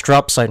to the next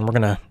drop site and we're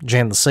gonna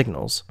jam the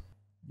signals.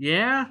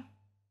 Yeah?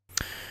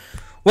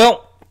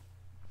 Well,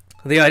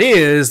 the idea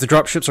is the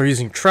dropships are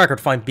using tracker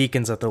to find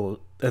beacons at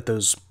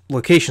those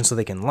locations so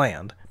they can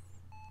land.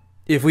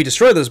 If we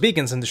destroy those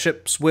beacons, then the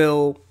ships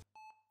will...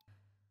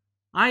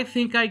 I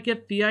think I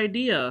get the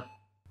idea.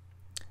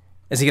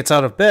 As he gets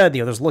out of bed,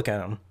 the others look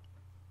at him.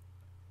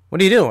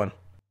 What are you doing?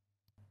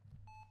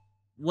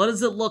 What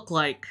does it look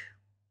like?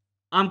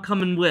 I'm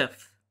coming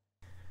with.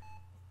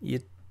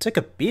 You took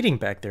a beating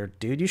back there,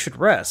 dude. You should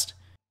rest.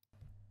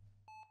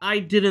 I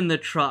did in the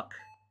truck.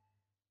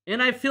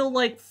 And I feel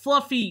like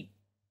Fluffy...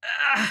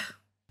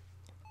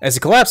 As he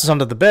collapses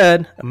onto the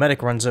bed, a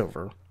medic runs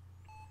over.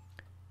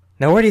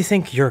 Now where do you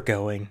think you're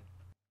going?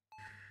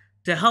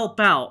 To help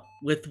out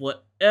with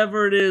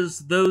whatever it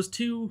is those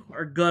two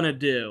are gonna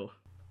do.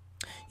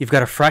 You've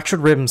got a fractured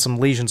rib and some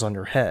lesions on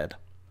your head.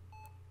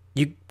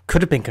 You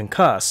could have been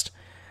concussed.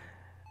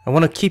 I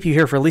want to keep you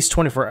here for at least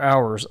 24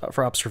 hours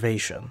for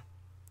observation.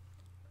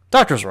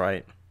 Doctor's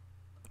right.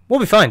 We'll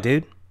be fine,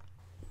 dude.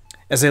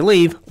 As they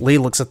leave, Lee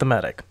looks at the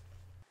medic.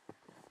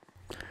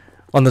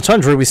 On the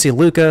tundra, we see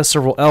Luca,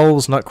 several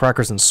elves,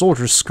 nutcrackers, and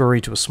soldiers scurry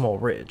to a small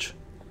ridge.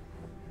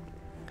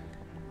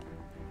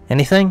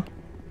 Anything?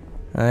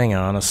 Hang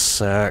on a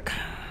sec.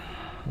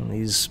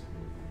 These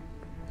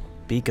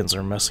beacons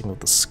are messing with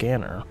the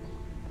scanner.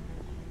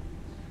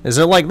 Is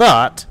it like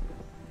that?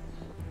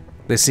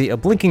 They see a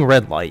blinking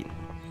red light.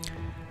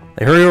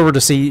 They hurry over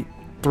to see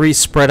 3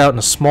 spread out in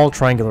a small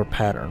triangular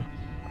pattern.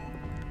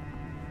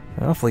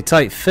 An awfully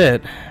tight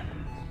fit.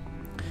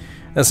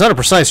 It's not a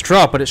precise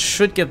drop, but it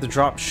should give the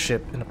drop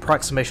ship an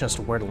approximation as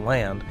to where to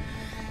land.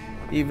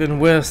 Even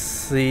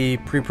with the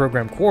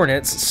pre-programmed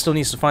coordinates, it still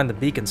needs to find the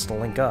beacons to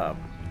link up.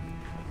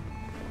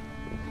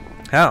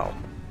 How?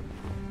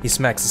 He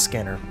smacks the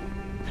scanner.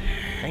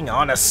 Hang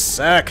on a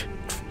sec.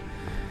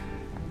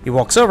 He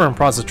walks over and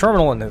prods the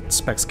terminal and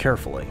inspects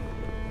carefully.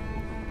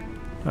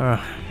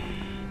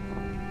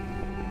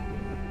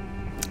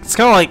 It's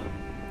kind of like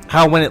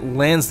how when it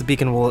lands the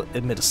beacon will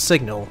emit a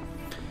signal.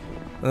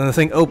 And then the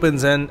thing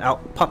opens and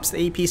out pops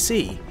the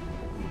APC.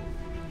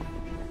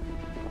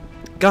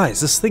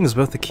 Guys, this thing is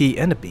both a key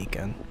and a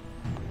beacon.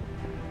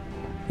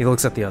 He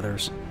looks at the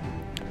others.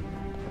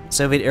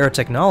 Soviet-era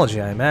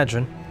technology, I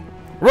imagine.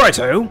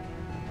 Righto!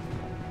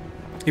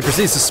 He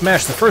proceeds to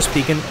smash the first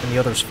beacon, and the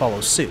others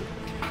follow suit.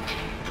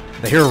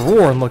 They hear a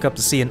roar and look up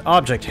to see an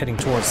object heading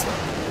towards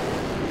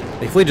them.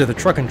 They flee to the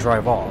truck and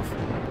drive off.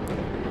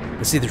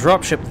 They see the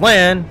dropship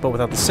land, but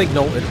without the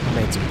signal, it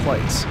remains in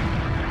place.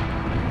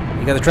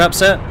 You got the trap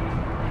set?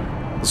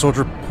 The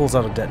soldier pulls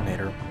out a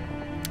detonator.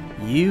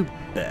 You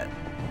bet.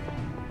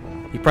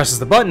 He presses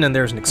the button and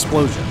there's an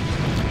explosion.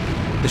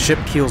 The ship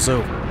keels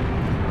over.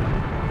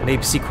 An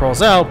APC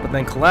crawls out, but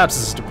then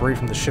collapses as debris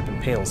from the ship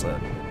impales it.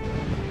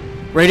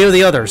 Radio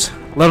the others.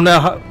 Let them know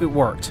how it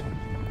worked.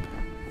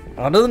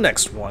 On to the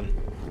next one.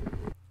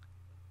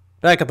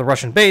 Back at the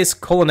Russian base,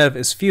 Kolonev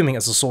is fuming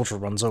as the soldier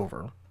runs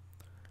over.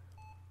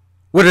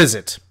 What is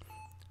it?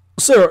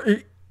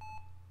 Sir,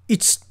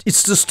 it's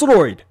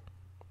destroyed.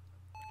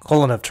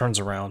 Kolonev turns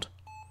around.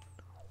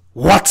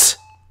 What?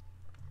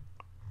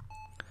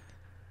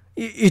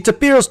 It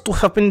appears to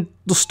have been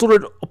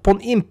destroyed upon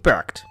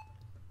impact.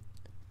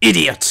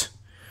 Idiot!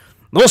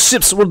 Those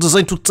ships were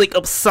designed to take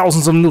up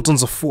thousands of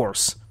newtons of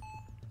force.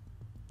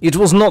 It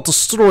was not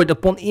destroyed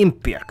upon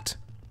impact.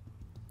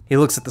 He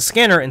looks at the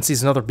scanner and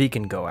sees another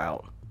beacon go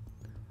out.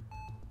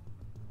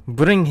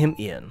 Bring him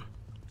in.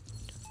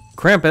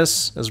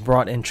 Krampus is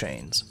brought in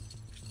chains.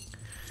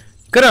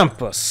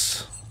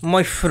 Krampus,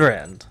 my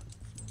friend.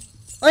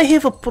 I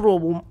have a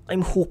problem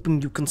I'm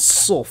hoping you can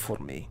solve for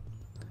me.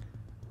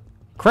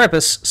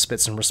 Krampus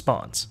spits in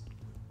response.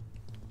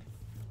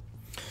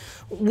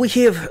 We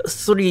have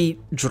 3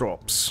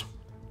 drops.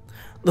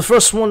 The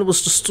first one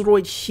was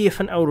destroyed half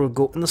an hour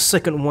ago, and the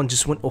second one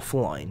just went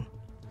offline.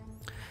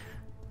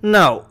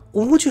 Now,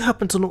 would you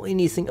happen to know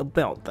anything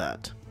about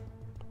that?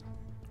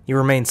 He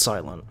remains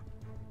silent.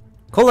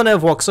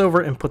 Kolonev walks over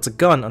and puts a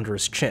gun under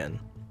his chin.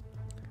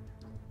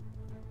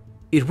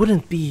 It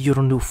wouldn't be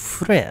your new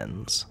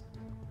friends.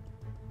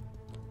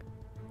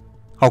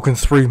 How can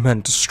 3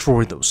 men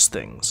destroy those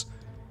things?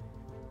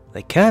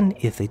 They can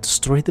if they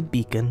destroy the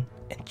beacon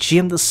and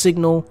jam the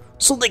signal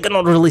so they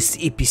cannot release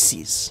the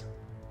APCs.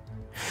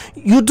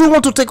 You do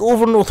want to take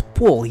over North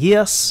Pole,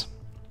 yes?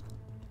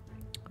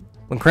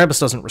 When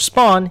Krampus doesn't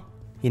respond,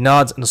 he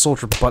nods and the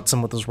soldier butts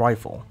him with his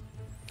rifle.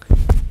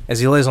 As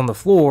he lays on the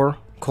floor,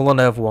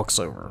 Kolonev walks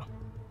over.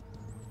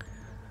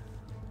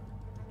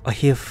 I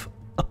have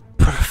a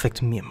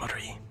perfect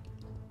memory.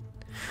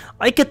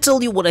 I can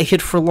tell you what I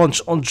had for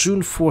lunch on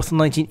June 4th,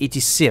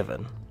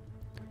 1987,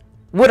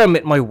 where I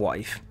met my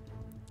wife,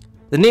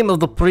 the name of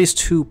the priest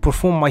who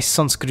performed my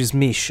son's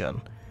chrismation,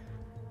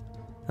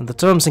 and the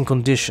terms and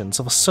conditions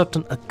of a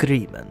certain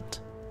agreement.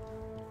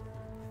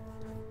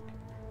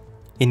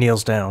 He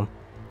kneels down.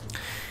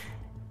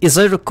 As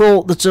I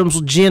recall, the terms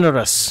were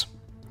generous.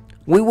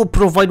 We will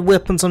provide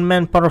weapons and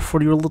manpower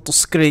for your little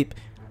scrape,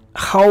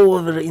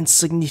 however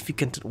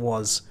insignificant it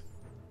was.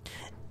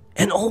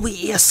 And all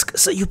we ask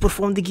is that you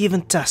perform the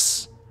given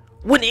tests.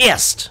 When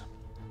asked!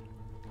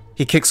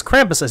 He kicks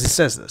Krampus as he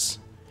says this.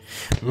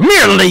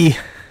 Merely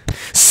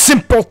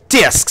simple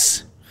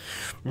tasks.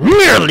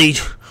 Merely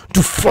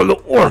to follow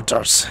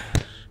orders.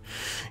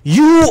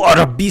 You are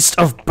a beast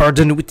of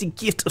burden with the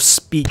gift of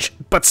speech,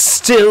 but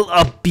still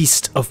a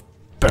beast of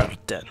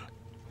burden.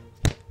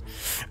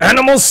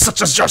 Animals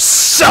such as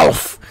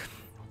yourself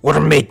were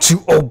made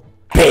to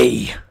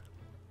obey.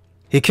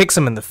 He kicks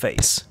him in the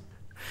face.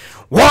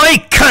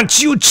 Why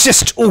can't you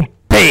just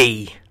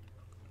obey?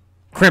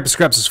 Krampus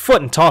grabs his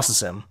foot and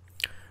tosses him.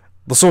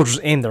 The soldiers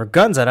aim their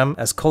guns at him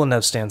as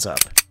Kolonev stands up.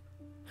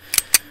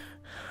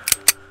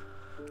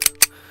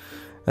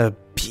 A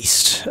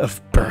beast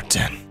of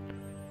burden.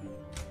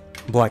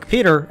 Black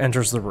Peter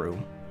enters the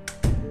room.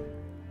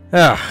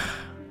 Ah,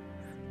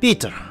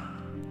 Peter.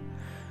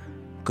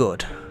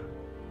 Good.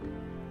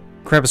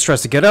 Krampus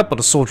tries to get up, but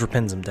a soldier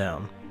pins him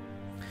down.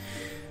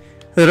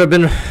 There have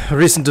been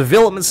recent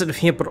developments that have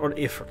hampered our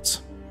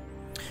efforts.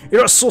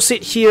 Your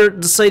associate here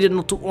decided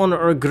not to honor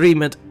our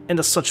agreement, and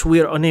as such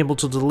we are unable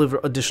to deliver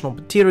additional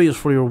materials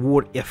for your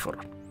war effort.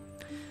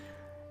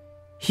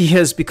 He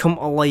has become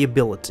a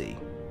liability.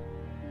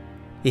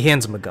 He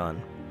hands him a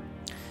gun.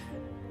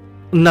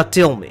 Now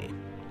tell me,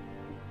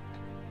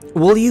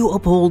 will you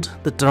uphold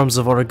the terms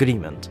of our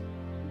agreement?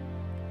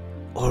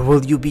 Or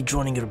will you be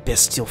joining your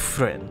bestial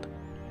friend?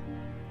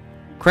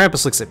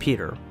 Krampus looks at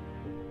Peter.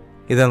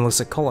 He then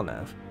looks at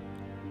Kolonev.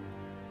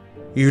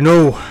 You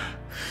know,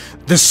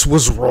 this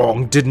was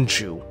wrong, didn't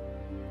you?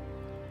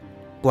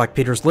 Black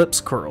Peter's lips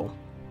curl.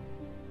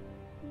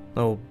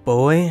 Oh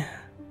boy.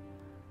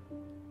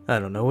 I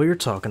don't know what you're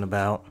talking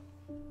about.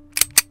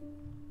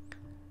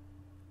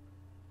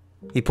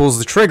 He pulls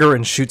the trigger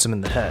and shoots him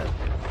in the head.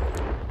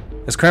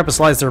 As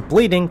Krampus lies there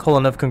bleeding,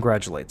 Kolonev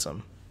congratulates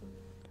him.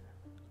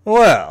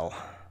 Well,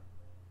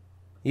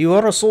 you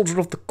are a soldier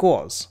of the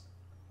cause.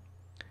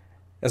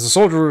 As the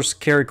soldiers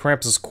carry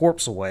Krampus'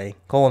 corpse away,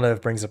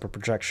 Kolonev brings up a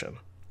projection.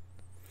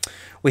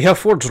 We have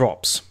 4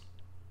 drops.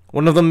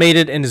 One of them made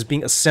it and is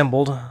being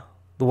assembled,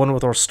 the one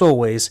with our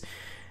stowaways,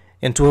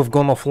 and 2 have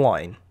gone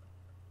offline.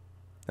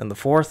 And the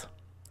fourth?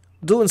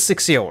 Due in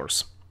 6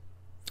 hours.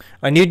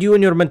 I need you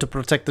and your men to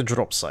protect the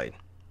drop site.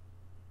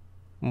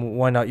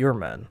 Why not your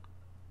men?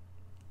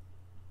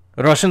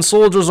 Russian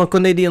soldiers on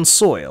Canadian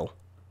soil.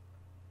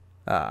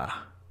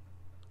 Ah.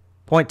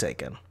 Point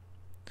taken.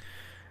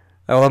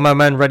 I will have my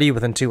men ready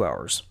within 2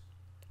 hours.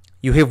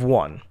 You have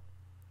 1.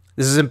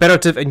 This is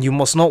imperative, and you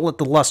must not let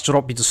the last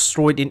drop be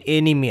destroyed in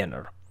any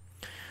manner.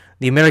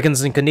 The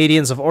Americans and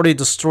Canadians have already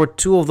destroyed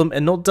 2 of them,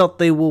 and no doubt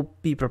they will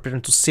be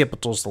preparing to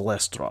sabotage the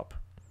last drop.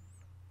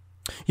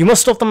 You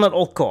must stop them at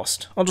all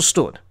cost.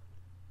 Understood?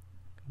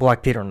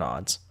 Black Peter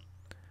nods.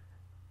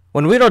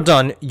 When we are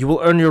done, you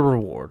will earn your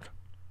reward.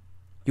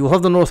 You will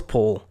have the North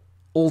Pole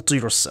all to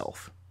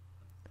yourself.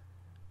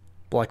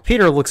 Black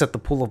Peter looks at the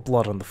pool of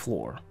blood on the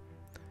floor.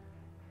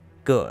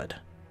 Good.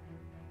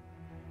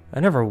 I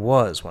never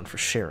was one for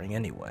sharing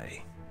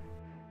anyway.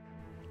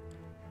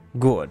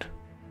 Good.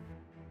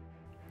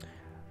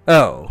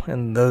 Oh,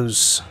 and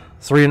those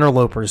 3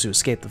 interlopers who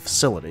escaped the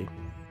facility.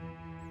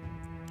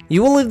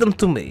 You will leave them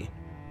to me.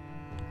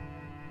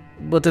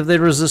 But if they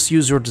resist,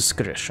 use your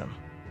discretion.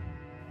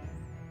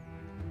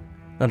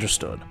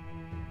 Understood.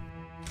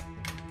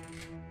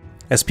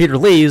 As Peter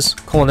leaves,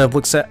 Kolonev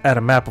looks at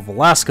a map of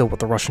Alaska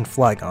with a Russian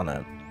flag on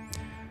it.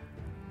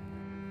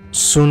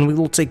 Soon we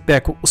will take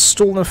back what was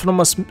stolen from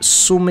us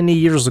so many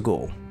years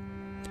ago.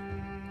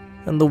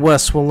 And the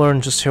West will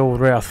learn just how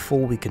wrathful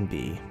we can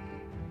be.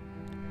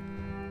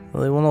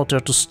 They will not dare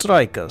to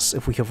strike us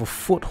if we have a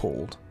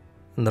foothold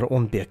in their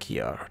own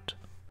backyard.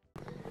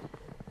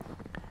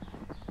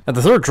 At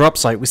the 3rd drop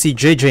site, we see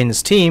JJ and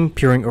his team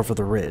peering over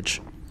the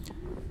ridge.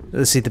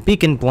 They see the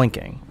beacon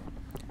blinking.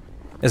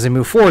 As they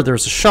move forward,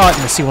 there's a shot,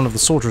 and they see one of the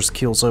soldiers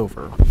keels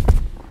over.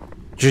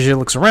 JJ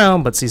looks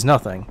around, but sees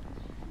nothing.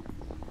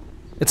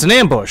 It's an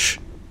ambush!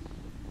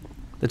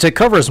 They take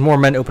cover as more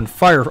men open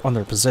fire on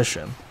their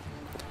position.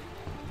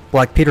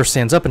 Black Peter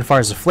stands up and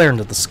fires a flare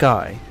into the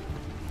sky.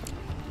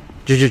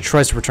 JJ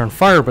tries to return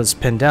fire, but is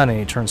pinned down and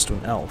he turns to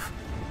an elf.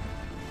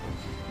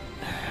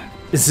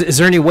 Is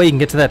there any way you can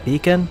get to that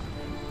beacon?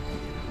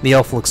 The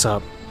elf looks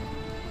up.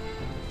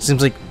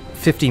 Seems like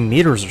 50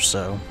 meters or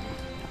so.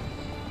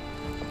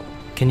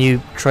 Can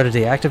you try to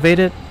deactivate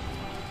it?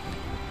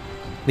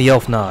 The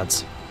elf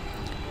nods.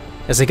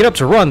 As they get up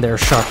to run, they are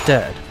shot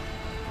dead.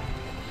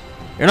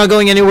 You're not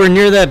going anywhere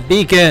near that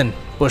beacon,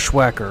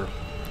 Bushwacker.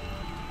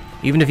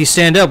 Even if you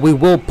stand up, we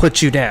will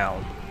put you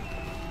down.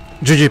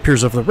 JJ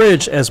appears over the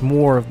ridge as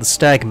more of the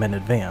stagmen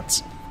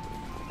advance.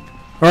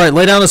 Alright,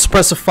 lay down a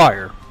suppressive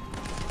fire.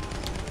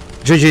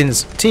 JJ and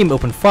his team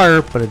open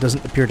fire, but it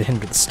doesn't appear to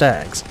hinder the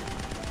stags.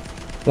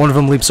 One of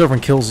them leaps over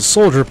and kills a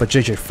soldier, but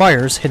JJ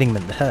fires, hitting him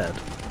in the head.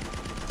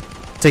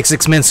 Take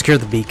 6 men to secure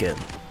the beacon.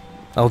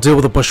 I'll deal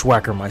with the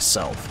Bushwacker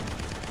myself.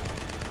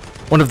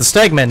 One of the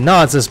stagmen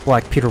nods as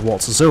Black Peter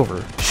waltzes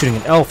over, shooting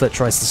an elf that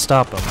tries to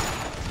stop him.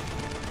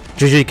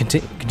 JJ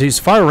continues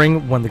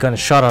firing when the gun is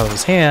shot out of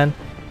his hand,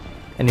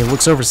 and he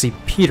looks over to see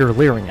Peter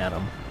leering at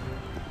him.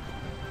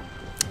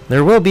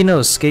 There will be no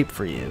escape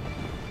for you.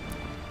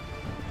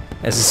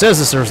 As he says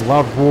this, there's a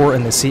loud roar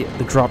and they see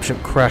the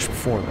dropship crash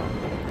before them.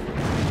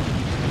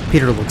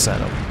 Peter looks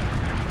at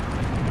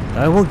him.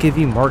 I will give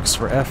you marks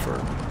for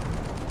effort,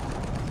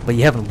 but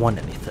you haven't won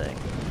anything.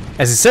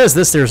 As he says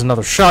this, there's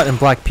another shot and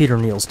Black Peter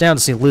kneels down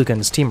to see Luke and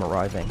his team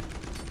arriving.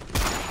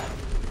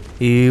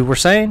 You were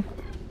saying?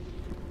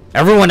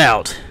 Everyone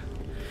out!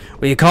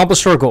 We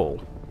accomplished our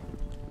goal.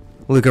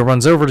 Luca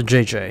runs over to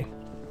JJ.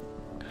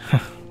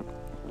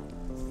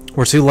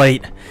 We're too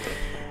late.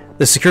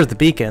 They secured the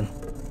beacon.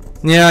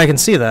 Yeah, I can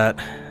see that.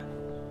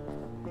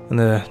 And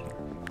the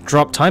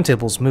drop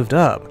timetables moved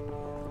up.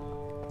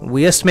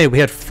 We estimate we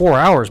had 4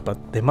 hours,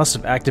 but they must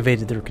have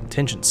activated their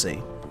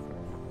contingency.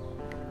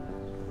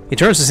 He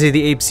turns to see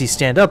the ABC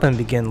stand up and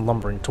begin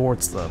lumbering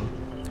towards them.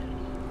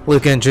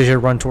 Luca and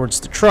JJ run towards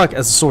the truck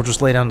as the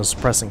soldiers lay down the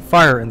suppressing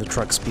fire and the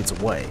truck speeds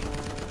away.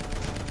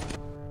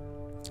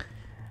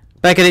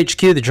 Back at HQ,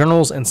 the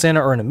generals and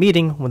Santa are in a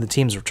meeting when the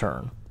teams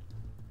return.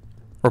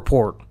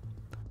 Report.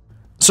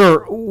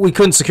 Sir, we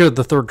couldn't secure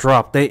the 3rd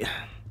drop. They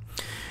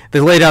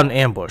laid out an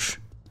ambush.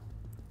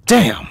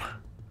 Damn!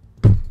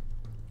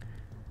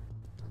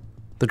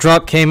 The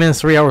drop came in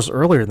 3 hours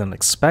earlier than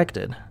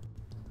expected.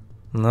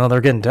 No,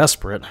 they're getting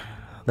desperate.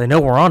 They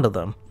know we're onto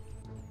them.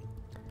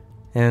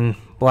 And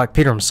Black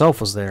Peter himself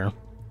was there,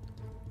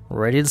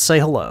 ready to say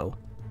hello.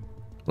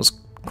 Was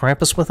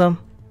Krampus with him?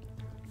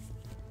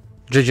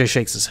 JJ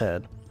shakes his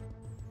head.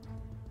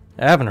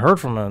 I haven't heard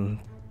from him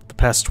the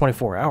past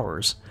 24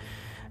 hours.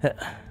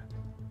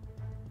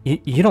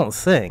 You don't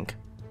think?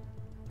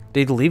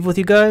 Did he leave with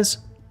you guys?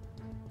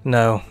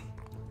 No.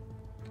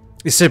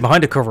 He stayed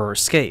behind to cover our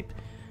escape.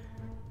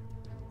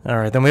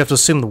 Alright, then we have to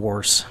assume the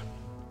worst.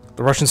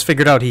 The Russians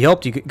figured out he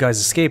helped you guys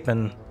escape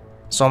and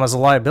saw him as a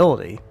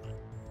liability.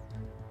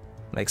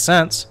 Makes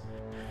sense.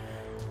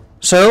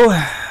 So,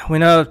 we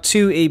now have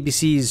 2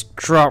 ABCs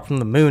dropped from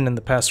the moon in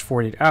the past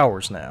 48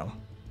 hours now.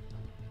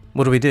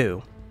 What do we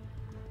do?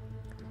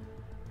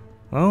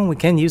 Well, we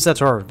can use that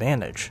to our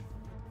advantage.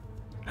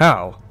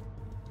 How?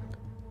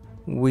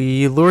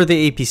 We lure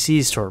the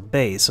APCs to our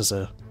base as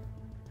a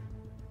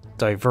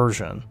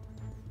diversion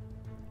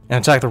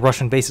and attack the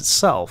Russian base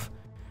itself.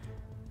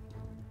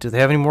 Do they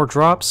have any more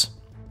drops?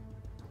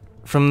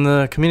 From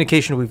the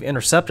communication we've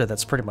intercepted,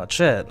 that's pretty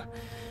much it.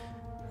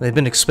 They've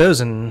been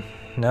exposed and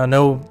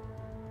now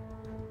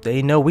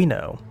they know we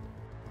know.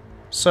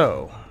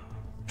 So,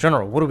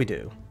 General, what do we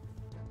do?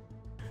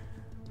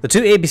 The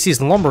two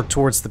APCs lumber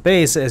towards the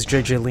base as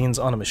JJ leans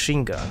on a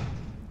machine gun.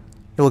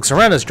 He looks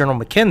around as General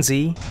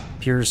Mackenzie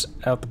peers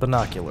out the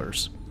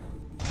binoculars.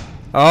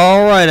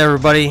 Alright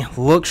everybody,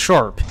 look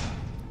sharp.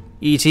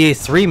 ETA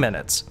 3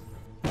 minutes.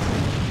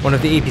 One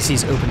of the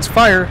APCs opens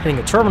fire, hitting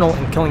a terminal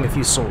and killing a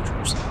few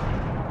soldiers.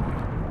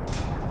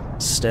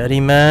 Steady,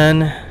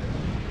 men.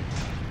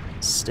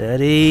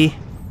 Steady.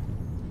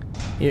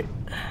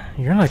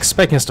 You're not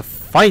expecting us to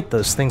fight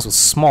those things with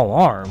small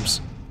arms.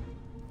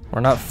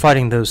 We're not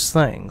fighting those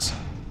things.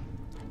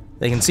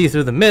 They can see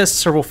through the mist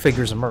several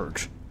figures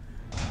emerge.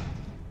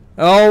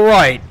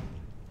 Alright.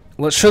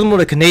 Let's show them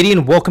what a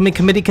Canadian welcoming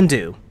committee can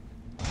do.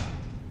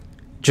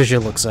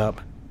 JJ looks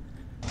up.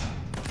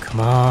 Come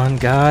on,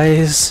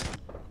 guys.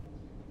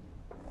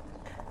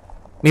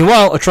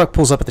 Meanwhile, a truck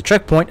pulls up at the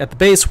checkpoint at the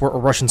base where a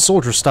Russian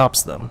soldier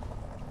stops them.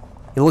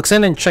 He looks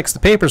in and checks the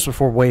papers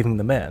before waving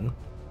them in.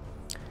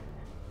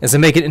 As they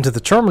make it into the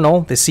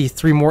terminal, they see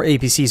 3 more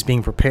APCs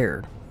being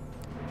prepared.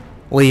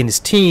 Lee and his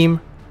team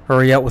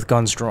hurry out with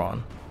guns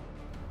drawn.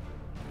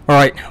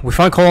 Alright, we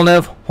find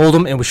Kolonev, hold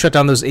him, and we shut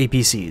down those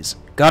APCs.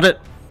 Got it?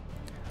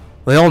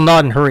 They all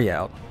nod and hurry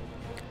out.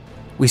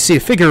 We see a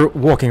figure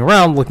walking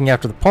around looking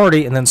after the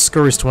party and then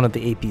scurries to one of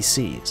the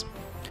APCs.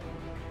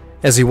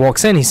 As he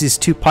walks in, he sees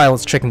 2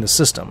 pilots checking the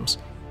systems.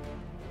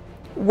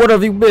 Where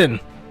have you been?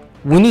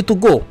 We need to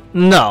go,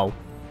 now.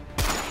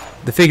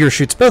 The figure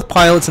shoots both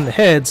pilots in the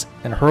heads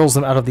and hurls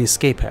them out of the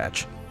escape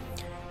hatch.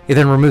 He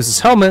then removes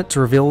his helmet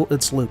to reveal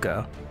it's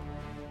Luca.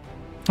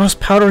 I was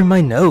powdering my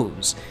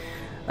nose.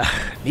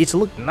 Need to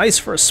look nice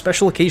for a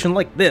special occasion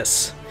like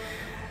this.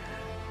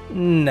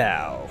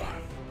 Now.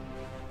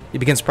 He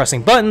begins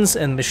pressing buttons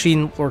and the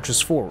machine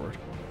lurches forward.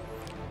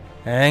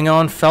 Hang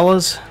on,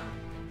 fellas.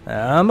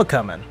 I'm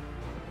a-comin'.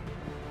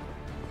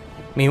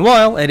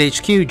 Meanwhile, at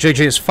HQ,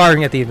 JJ is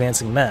firing at the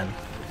advancing men.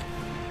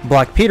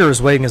 Black Peter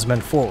is waving his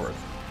men forward.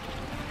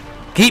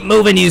 Keep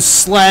moving, you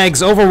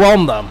slags!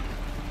 Overwhelm them!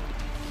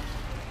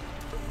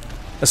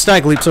 A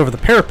stag leaps over the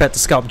parapet to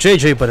scalp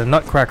JJ, but a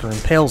nutcracker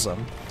impales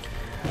him.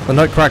 The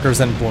nutcracker is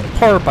then blown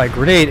apart by a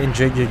grenade, and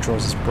JJ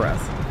draws his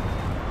breath.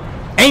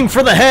 Aim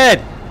for the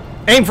head!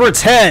 Aim for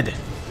its head!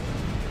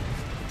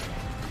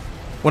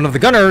 One of the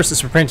gunners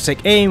is preparing to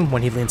take aim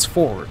when he leans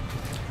forward.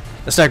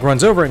 The stag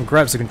runs over and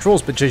grabs the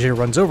controls, but JJ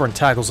runs over and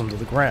tackles him to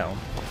the ground.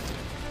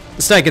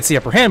 The stag gets the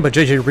upper hand, but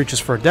JJ reaches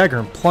for a dagger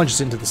and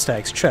plunges into the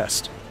stag's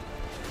chest.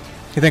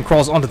 He then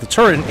crawls onto the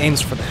turret and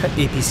aims for the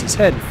APC's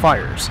head and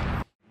fires.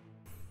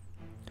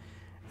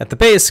 At the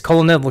base,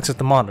 Kolonev looks at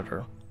the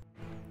monitor.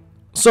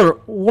 Sir,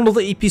 one of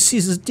the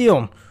APCs is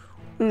down.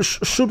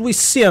 Should we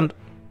send?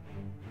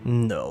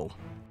 No.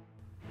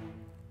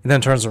 He then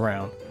turns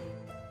around.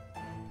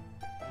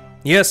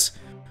 Yes?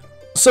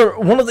 Sir,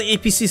 one of the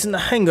APCs in the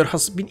hangar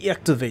has been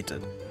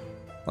activated.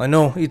 I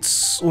know,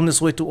 it's on its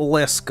way to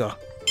Alaska.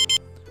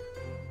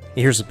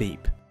 He hears a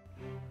beep.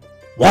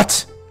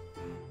 What?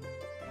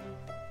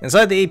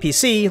 Inside the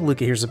APC,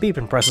 Luca hears a beep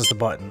and presses the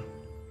button.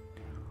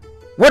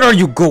 Where are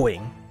you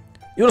going?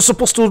 You're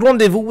supposed to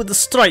rendezvous with the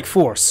strike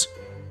force.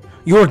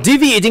 You're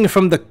deviating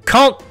from the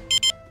count.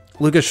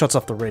 Luca shuts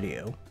off the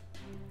radio.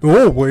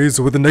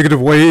 Always with the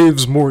negative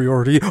waves,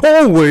 Moriarty.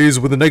 Always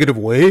with the negative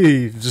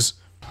waves.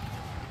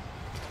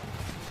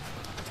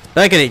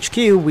 Back at HQ,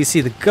 we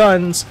see the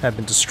guns have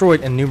been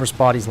destroyed and numerous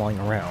bodies lying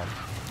around.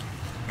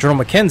 General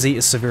Mackenzie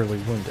is severely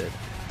wounded.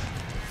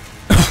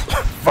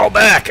 Fall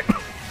back!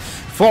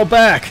 Fall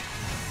back!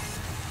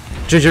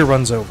 JJ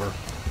runs over.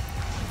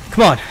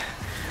 Come on,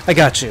 I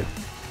got you.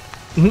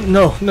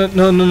 No.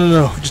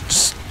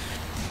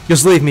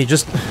 Just leave me.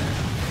 Just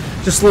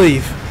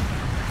leave.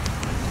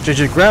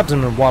 JJ grabs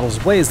him and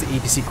waddles away as the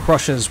APC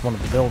crushes one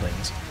of the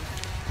buildings.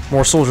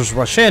 More soldiers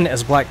rush in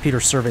as Black Peter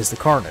surveys the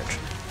carnage.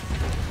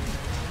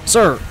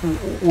 Sir,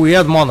 we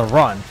have them on the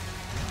run.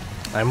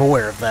 I'm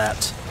aware of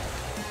that.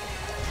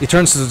 He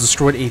turns to the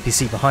destroyed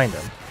APC behind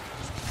him.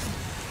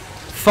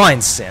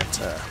 Find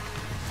Santa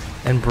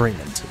and bring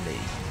him to me.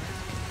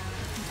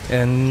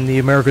 And the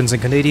Americans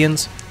and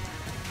Canadians?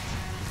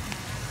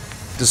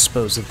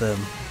 Dispose of them.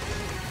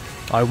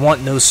 I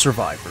want no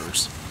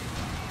survivors.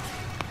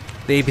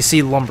 The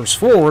APC lumbers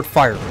forward,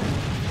 firing.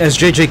 As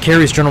JJ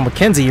carries General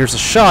Mackenzie, hears a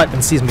shot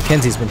and sees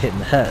Mackenzie's been hit in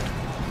the head.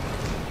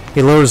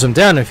 He lowers him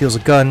down and feels a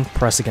gun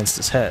press against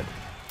his head.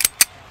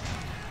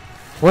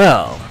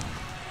 Well,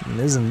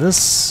 isn't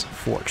this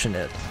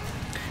fortunate?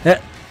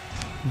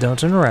 Don't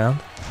turn around.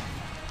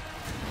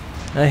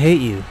 I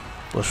hate you,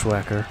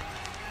 Bushwacker.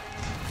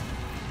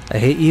 I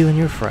hate you and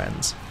your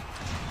friends.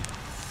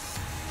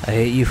 I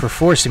hate you for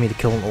forcing me to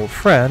kill an old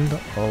friend,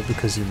 all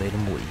because you made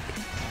him weak.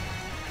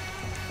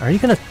 Are you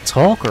gonna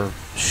talk or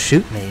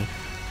shoot me?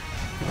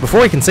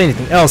 Before he can say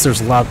anything else,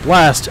 there's a loud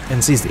blast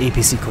and sees the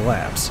APC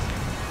collapse.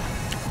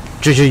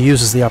 JJ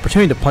uses the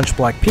opportunity to punch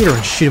Black Peter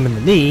and shoot him in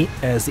the knee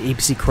as the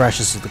APC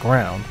crashes to the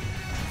ground.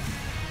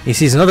 He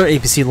sees another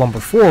APC lumber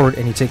forward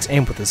and he takes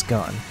aim with his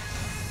gun.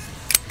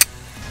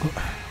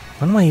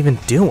 What am I even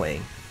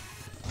doing?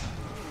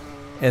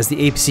 As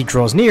the APC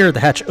draws near, the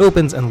hatch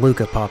opens and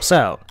Luca pops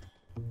out.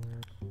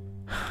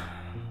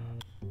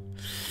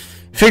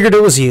 Figured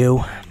it was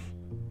you.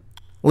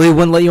 Lee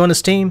wouldn't let you on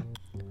his team?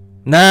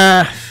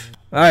 Nah,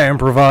 I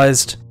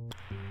improvised.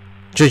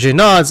 JJ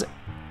nods.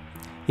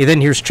 He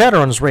then hears chatter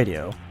on his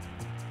radio.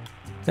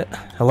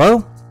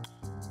 Hello?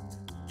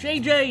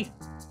 JJ,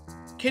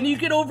 can you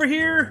get over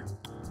here?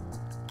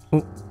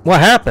 What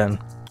happened?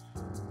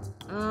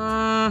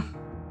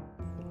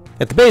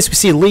 At the base, we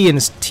see Lee and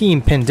his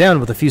team pinned down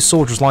with a few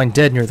soldiers lying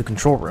dead near the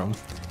control room.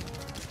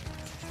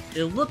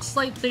 It looks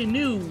like they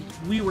knew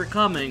we were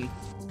coming.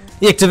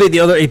 Deactivate the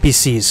other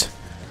APCs.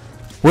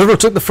 Whoever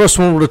took the first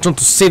one will return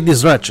to save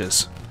these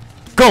wretches.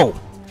 Go!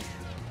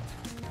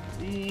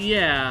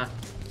 Yeah.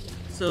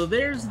 So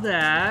there's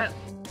that.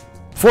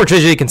 Before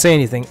JJ can say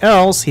anything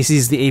else, he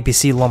sees the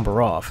APC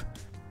lumber off.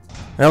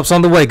 Help's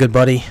on the way, good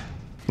buddy.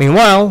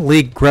 Meanwhile,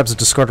 Lee grabs a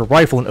discarded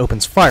rifle and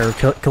opens fire,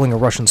 killing a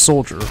Russian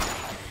soldier.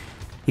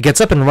 He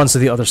gets up and runs to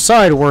the other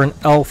side where an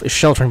elf is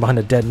sheltering behind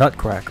a dead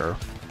nutcracker.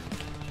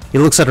 He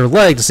looks at her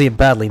leg to see it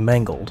badly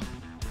mangled.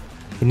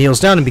 He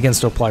kneels down and begins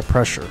to apply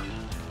pressure.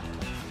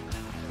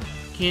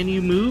 Can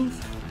you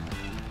move?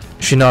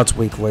 She nods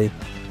weakly.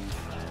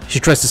 She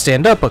tries to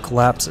stand up but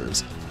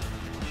collapses.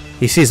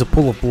 He sees a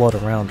pool of blood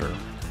around her.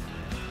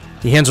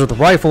 He hands her the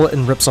rifle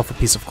and rips off a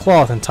piece of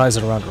cloth and ties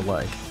it around her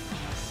leg.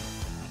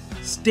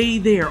 Stay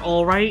there,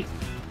 alright?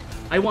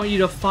 I want you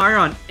to fire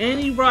on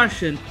any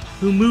Russian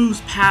who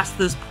moves past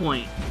this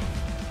point.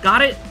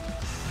 Got it?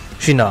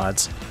 She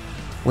nods.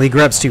 Lee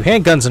grabs two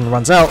handguns and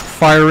runs out,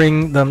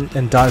 firing them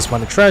and dives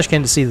behind a trash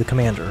can to see the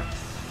commander.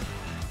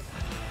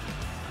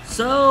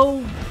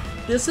 So,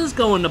 this is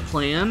going to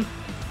plan.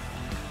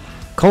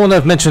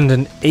 Kolonev mentioned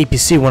an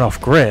APC went off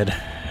grid.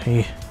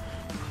 You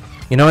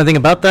know anything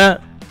about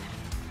that?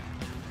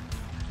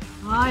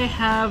 I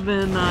have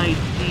an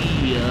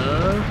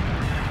idea,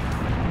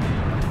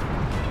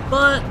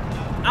 but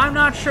I'm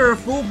not sure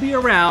if we'll be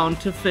around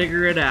to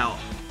figure it out.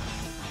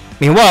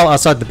 Meanwhile,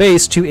 outside the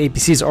base, two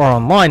APCs are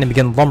online and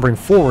begin lumbering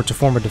forward to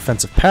form a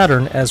defensive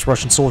pattern as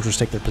Russian soldiers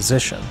take their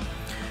position.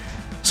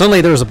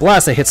 Suddenly, there is a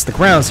blast that hits the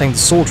ground, sending the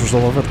soldiers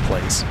all over the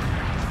place.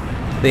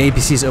 The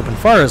APCs open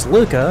fire as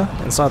Luca,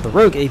 inside the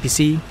rogue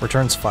APC,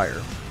 returns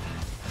fire.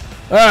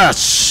 Ah,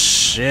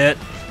 shit!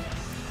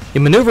 He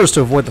maneuvers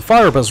to avoid the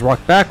fire but is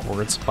rocked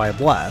backwards by a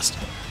blast.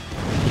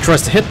 He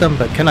tries to hit them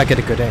but cannot get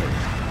a good aim.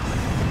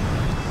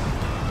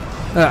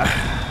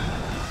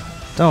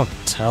 Don't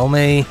tell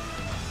me.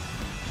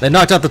 They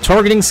knocked out the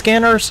targeting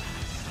scanners?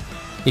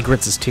 He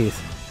grits his teeth.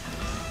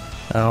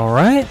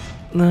 Alright,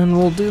 then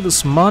we'll do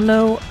this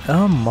mano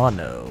a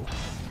mano.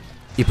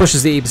 He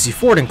pushes the APC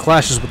forward and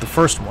clashes with the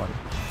first one.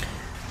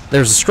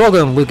 There's a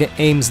struggle and Luca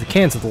aims the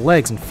cans at the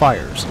legs and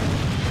fires.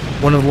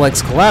 One of the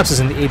legs collapses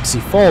and the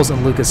APC falls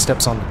and Lucas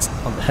steps on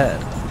the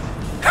head.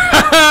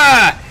 Ha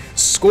ha!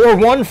 Score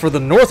 1 for the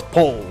North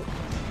Pole!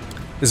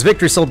 His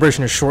victory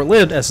celebration is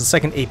short-lived as the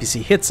second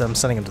APC hits him,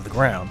 sending him to the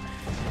ground.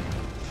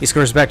 He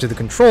scurries back to the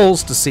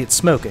controls to see it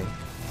smoking.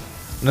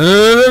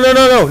 No,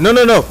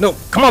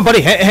 come on,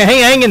 buddy,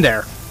 hang in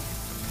there!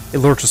 It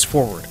lurches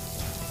forward.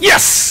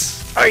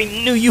 Yes! I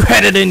knew you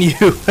had it in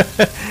you!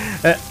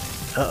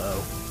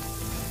 Uh-oh.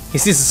 He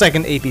sees the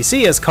second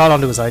APC has caught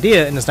onto his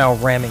idea and is now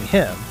ramming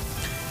him.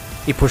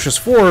 He pushes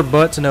forward,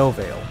 but to no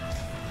avail.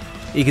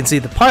 You can see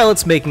the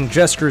pilots making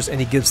gestures and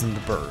he gives them the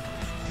bird.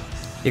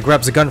 He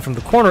grabs a gun from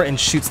the corner and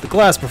shoots the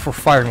glass before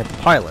firing at the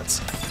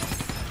pilots.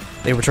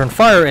 They return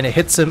fire and it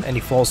hits him and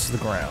he falls to the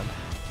ground.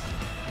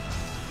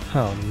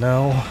 Oh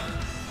no.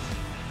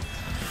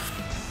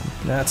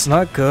 That's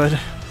not good.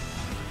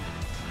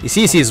 He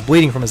sees he is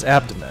bleeding from his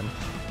abdomen.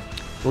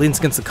 He leans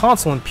against the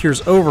console and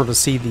peers over to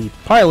see the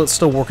pilot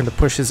still working to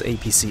push his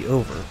APC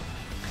over.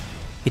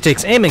 He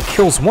takes aim and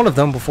kills one of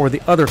them before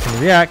the other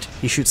can react.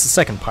 He shoots the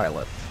second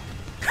pilot.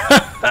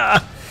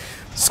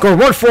 Score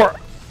 1-4!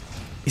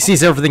 He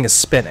sees everything is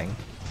spinning.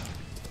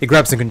 He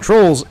grabs the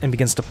controls and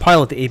begins to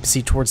pilot the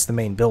APC towards the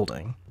main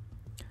building.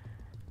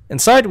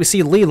 Inside, we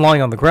see Lee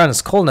lying on the ground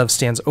as Kolonev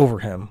stands over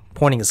him,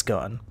 pointing his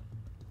gun.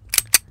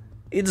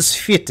 It is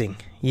fitting,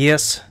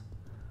 yes.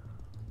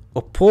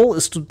 A Pole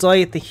is to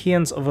die at the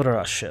hands of a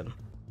Russian.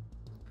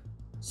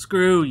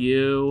 Screw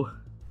you.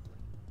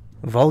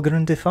 Vulgar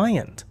and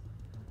defiant.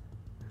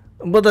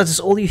 But that is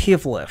all you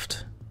have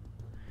left.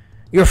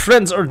 Your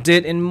friends are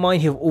dead and mine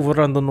have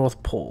overrun the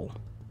North Pole.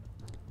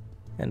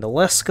 And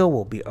Alaska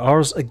will be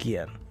ours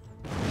again.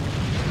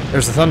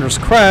 There's a thunderous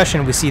crash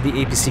and we see the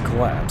APC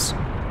collapse.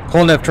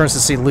 Kolonev turns to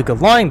see Luca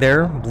lying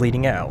there,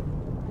 bleeding out.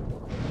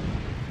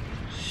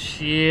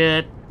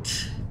 Shit.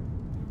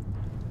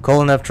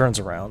 Kolonev turns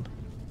around.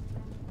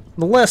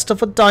 The last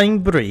of a dying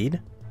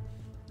breed?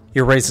 He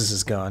raises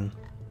his gun.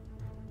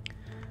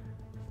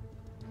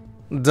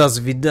 Das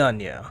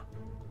vidanya.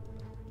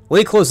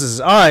 Lee closes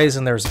his eyes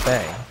and there's a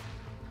bang.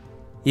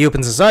 He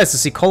opens his eyes to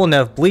see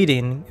Kolonev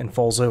bleeding and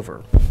falls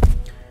over.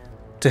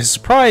 To his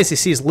surprise, he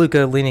sees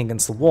Luka leaning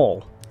against the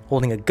wall,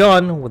 holding a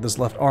gun with his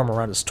left arm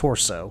around his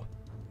torso.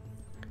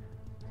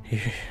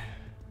 He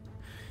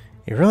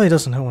really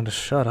doesn't know when to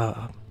shut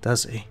up,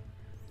 does he?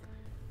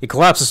 He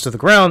collapses to the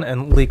ground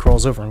and Lee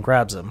crawls over and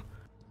grabs him.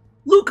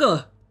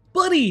 Luka!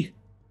 Buddy!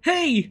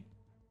 Hey!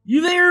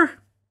 You there?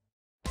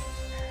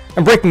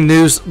 And breaking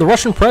news, the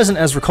Russian president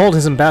has recalled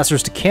his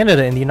ambassadors to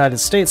Canada and the United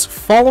States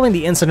following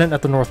the incident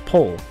at the North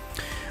Pole.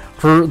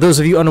 For those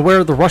of you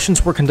unaware, the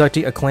Russians were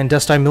conducting a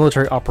clandestine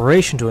military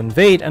operation to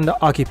invade and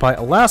to occupy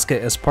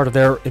Alaska as part of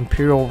their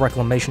Imperial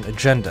Reclamation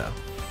agenda.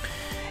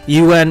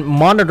 UN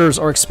monitors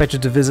are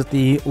expected to visit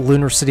the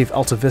lunar city of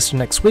Alta Vista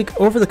next week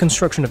over the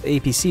construction of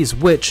APCs,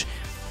 which,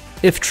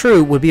 if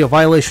true, would be a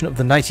violation of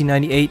the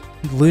 1998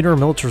 Lunar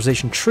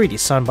Militarization Treaty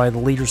signed by the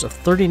leaders of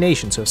 30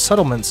 nations who have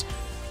settlements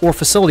or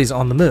facilities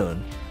on the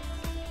moon.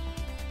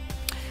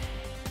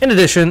 In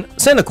addition,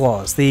 Santa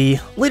Claus, the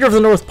leader of the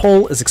North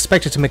Pole, is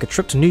expected to make a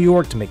trip to New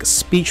York to make a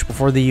speech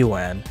before the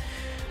UN.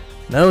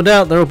 No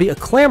doubt there will be a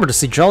clamor to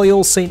see jolly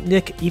old St.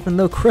 Nick, even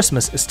though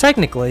Christmas is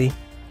technically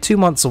 2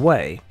 months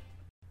away.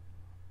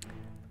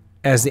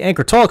 As the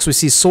anchor talks, we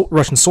see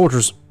Russian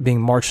soldiers being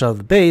marched out of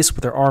the base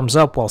with their arms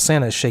up while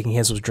Santa is shaking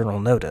hands with General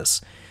Notice.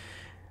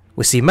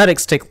 We see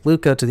medics take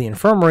Luka to the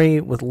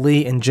infirmary with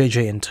Lee and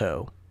JJ in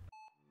tow.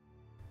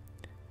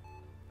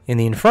 In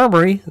the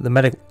infirmary, the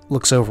medic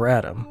looks over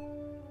at him.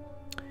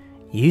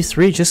 You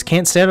three just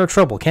can't stay out of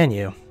trouble, can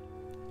you?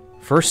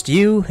 First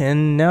you,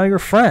 and now your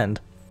friend.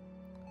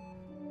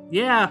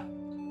 Yeah,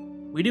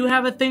 we do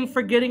have a thing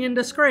for getting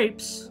into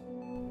scrapes.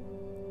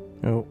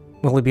 Oh,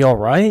 will he be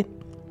alright?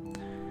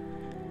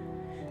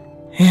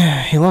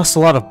 Yeah, he lost a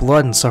lot of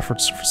blood and suffered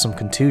some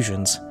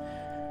contusions.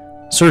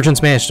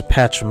 Surgeons managed to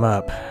patch him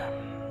up.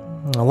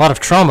 A lot of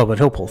trauma, but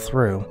he'll pull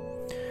through.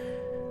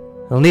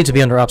 He'll need to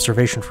be under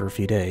observation for a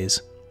few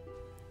days.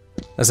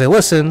 As they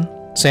listen,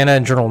 Santa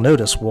and General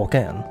Notice walk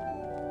in.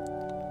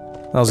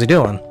 How's he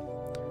doing?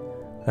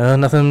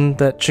 Nothing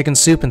that chicken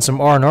soup and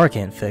some R&R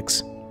can't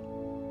fix.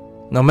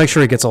 I'll make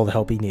sure he gets all the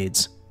help he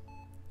needs.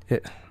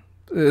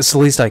 It's the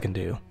least I can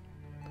do.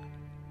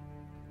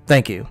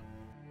 Thank you.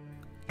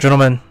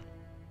 Gentlemen,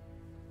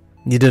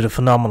 you did a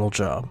phenomenal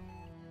job.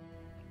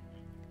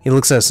 He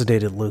looks at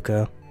sedated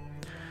Luka.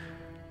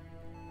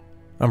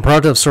 I'm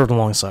proud to have served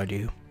alongside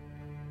you.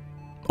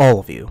 All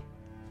of you.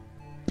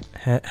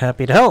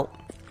 Happy to help.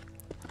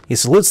 He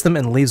salutes them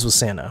and leaves with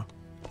Santa.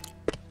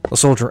 A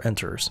soldier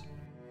enters.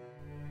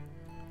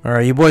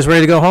 Alright, you boys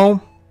ready to go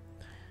home?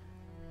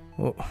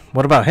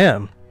 What about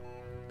him?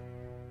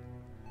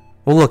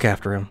 We'll look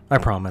after him, I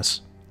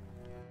promise.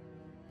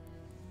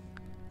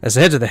 As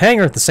they head to the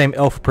hangar, the same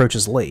elf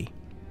approaches Lee.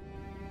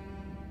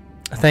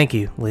 Thank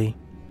you, Lee.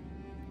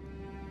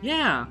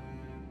 Yeah,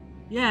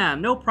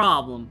 no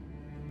problem.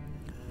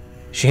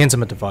 She hands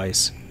him a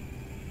device.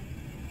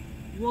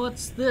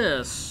 What's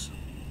this?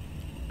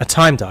 A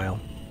time dial.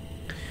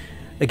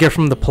 A gift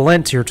from the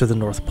Palantir to the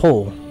North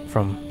Pole,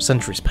 from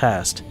centuries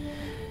past.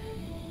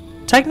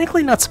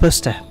 Technically not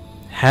supposed to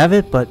have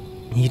it, but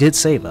he did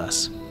save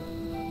us.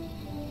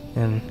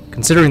 And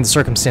considering the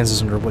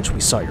circumstances under which we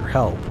sought your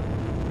help.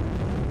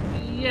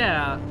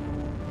 Yeah.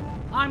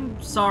 I'm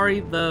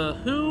sorry, the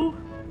who?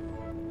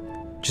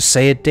 Just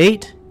say a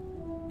date,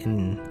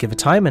 and give a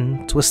time,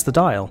 and twist the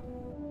dial.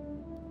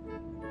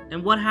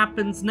 And what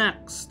happens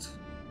next?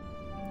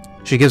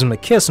 She gives him a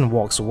kiss and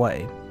walks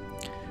away.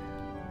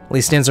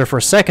 Lee stands there for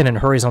a second and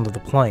hurries onto the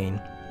plane.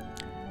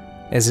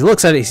 As he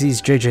looks at it, he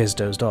sees JJ has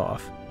dozed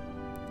off.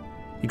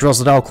 He draws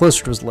the dial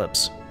closer to his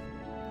lips.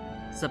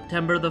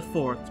 September the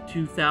 4th,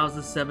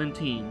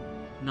 2017,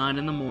 9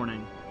 in the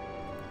morning.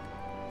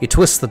 He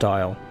twists the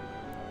dial.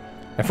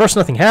 At first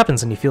nothing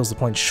happens and he feels the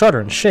plane shudder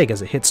and shake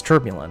as it hits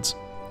turbulence.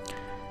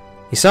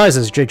 He sighs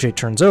as JJ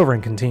turns over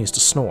and continues to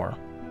snore.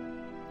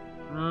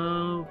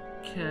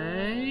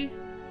 Okay.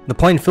 The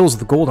plane fills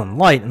with golden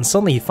light and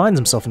suddenly he finds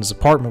himself in his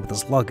apartment with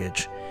his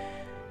luggage.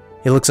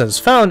 He looks at his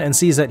phone and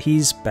sees that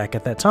he's back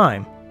at that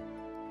time.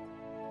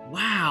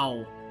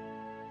 Wow.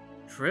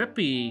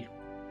 Trippy.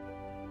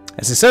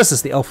 As he says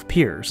this, the elf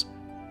appears.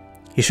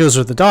 He shows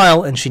her the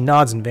dial and she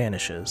nods and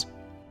vanishes.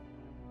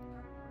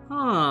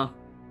 Huh.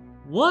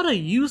 What a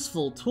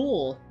useful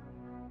tool.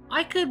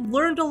 I could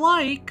learn to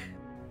like.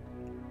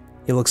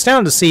 He looks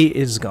down to see it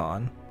is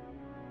gone.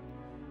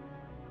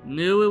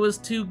 Knew it was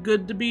too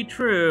good to be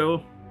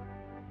true.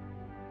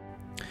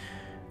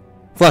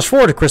 Flash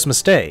forward to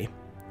Christmas Day.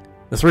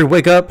 The three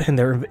wake up in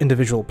their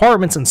individual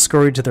apartments and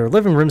scurry to their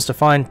living rooms to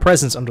find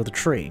presents under the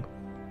tree.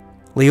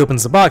 Lee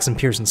opens the box and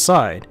peers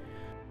inside.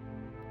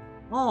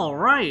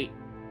 Alright.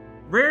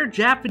 Rare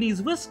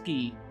Japanese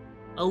whiskey.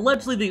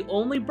 Allegedly the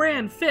only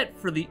brand fit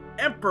for the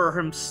Emperor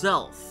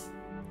himself.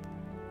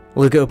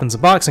 Luka opens the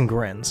box and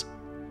grins.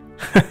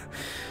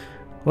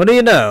 What do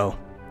you know?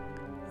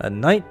 A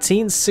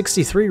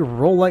 1963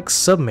 Rolex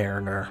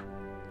Submariner.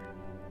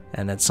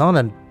 And it's on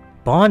a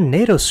Bond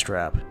NATO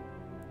strap.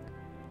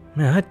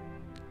 Man,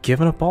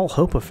 given up all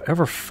hope of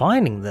ever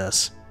finding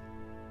this.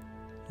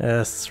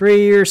 A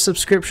 3-year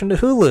subscription to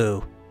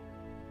Hulu.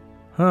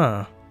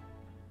 Huh.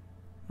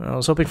 I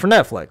was hoping for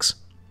Netflix.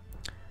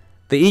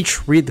 They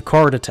each read the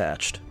card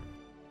attached.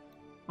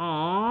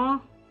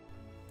 Aww.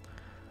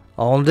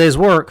 All in a day's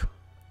work.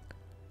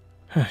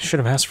 Should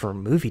have asked for a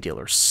movie deal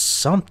or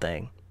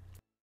something.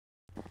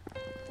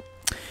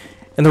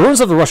 In the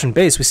ruins of the Russian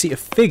base, we see a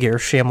figure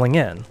shambling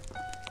in.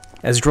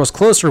 As he draws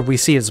closer, we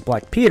see it's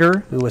Black Peter,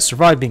 who has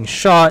survived being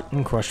shot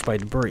and crushed by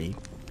debris.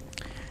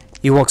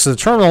 He walks to the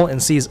terminal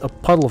and sees a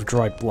puddle of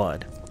dried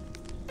blood.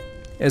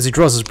 As he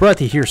draws his breath,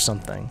 he hears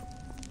something.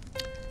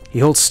 He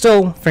holds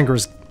still,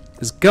 fingers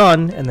his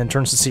gun, and then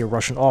turns to see a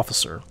Russian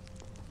officer.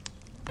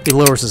 He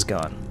lowers his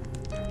gun.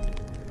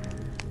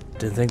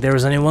 Didn't think there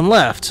was anyone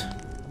left.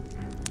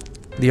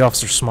 The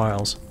officer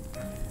smiles.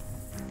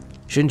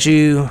 Shouldn't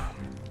you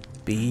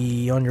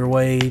be on your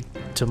way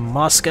to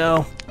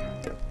Moscow?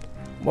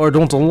 I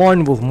don't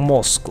align with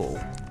Moscow.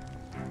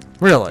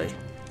 Really?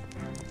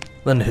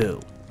 Then who?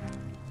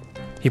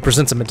 He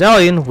presents a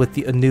medallion with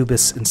the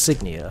Anubis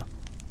insignia.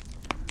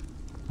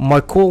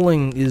 My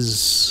calling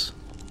is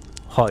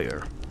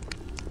higher.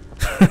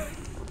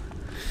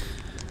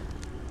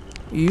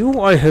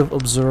 You, I have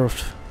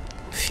observed,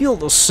 feel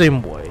the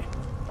same way.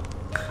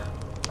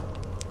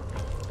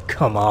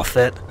 Come off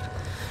it.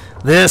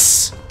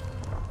 This...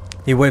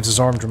 He waves his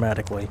arm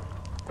dramatically.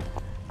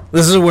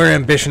 This is where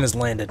ambition has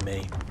landed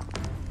me.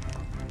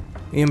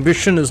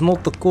 Ambition is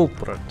not the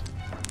culprit.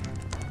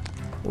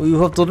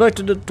 You have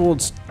directed it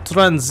towards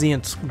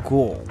transient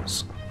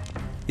goals.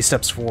 He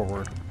steps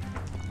forward.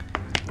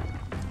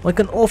 I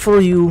can offer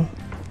you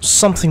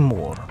something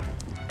more.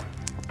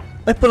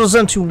 I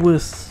present you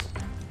with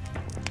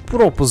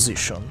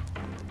proposition.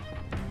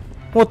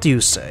 What do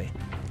you say?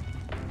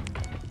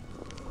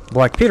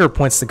 Black Peter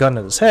points the gun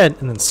at his head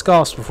and then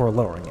scoffs before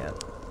lowering it.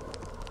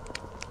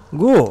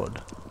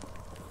 Good.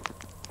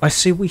 I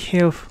say we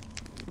have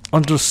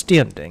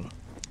understanding.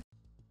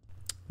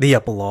 The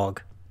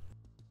epilogue.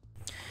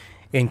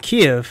 In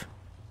Kiev,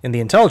 in the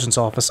intelligence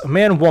office, a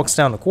man walks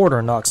down the corridor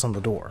and knocks on the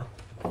door.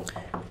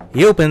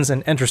 He opens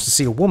and enters to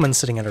see a woman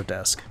sitting at her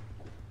desk.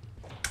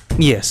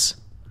 Yes.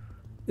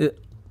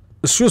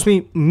 Excuse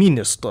me,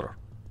 Minister.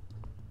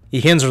 He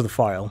hands her the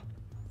file.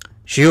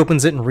 She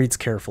opens it and reads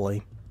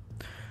carefully.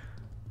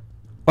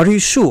 Are you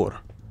sure?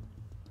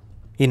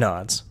 He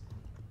nods.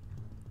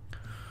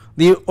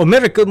 The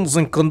Americans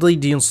and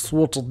Canadians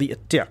thwarted the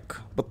attack,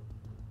 but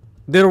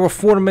there were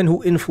 4 men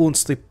who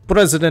influenced the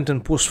president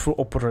and pushed for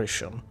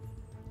operation.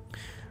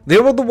 They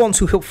were the ones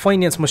who helped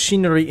finance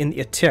machinery in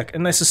the attack,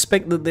 and I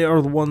suspect that they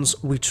are the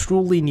ones we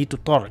truly need to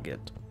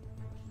target.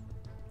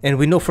 And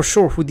we know for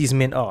sure who these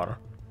men are.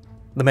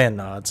 The man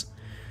nods.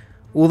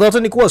 Without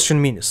any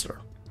question, Minister.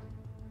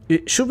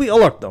 Should we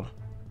alert them?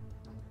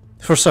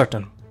 For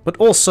certain. But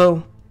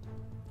also...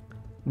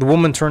 The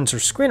woman turns her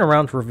screen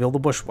around to reveal the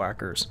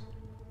Bushwackers.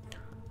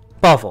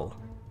 Pavel,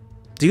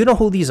 do you know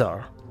who these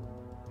are?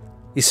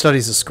 He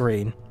studies the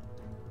screen.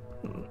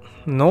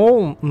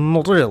 No,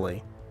 not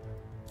really.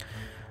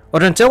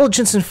 Our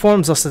intelligence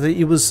informs us that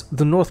it was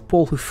the North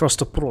Pole who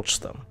first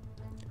approached them.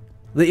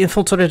 They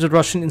infiltrated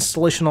Russian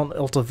installation on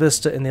Alta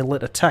Vista and they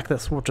led attack that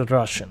thwarted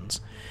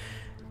Russians.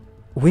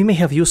 We may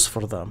have use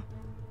for them.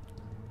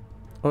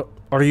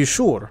 Are you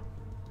sure?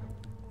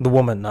 The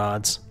woman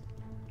nods.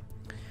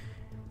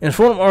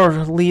 Inform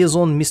our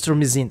liaison, Mr.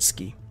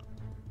 Mizinski.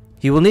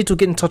 He will need to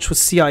get in touch with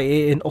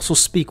CIA and also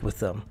speak with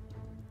them.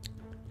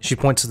 She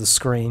points to the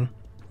screen.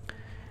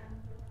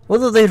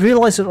 Whether they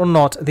realize it or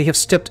not, they have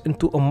stepped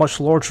into a much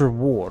larger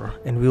war,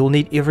 and we will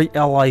need every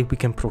ally we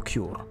can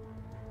procure.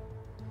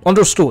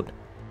 Understood.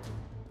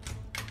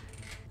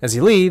 As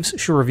he leaves,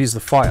 she reviews the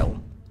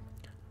file.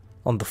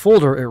 On the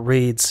folder, it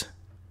reads,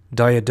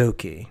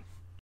 Diadochi.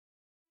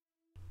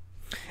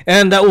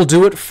 And that will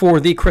do it for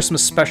the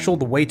Christmas special,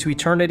 The Way to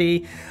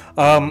Eternity.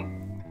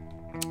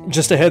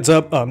 Just a heads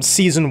up,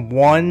 Season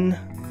 1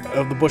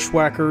 of the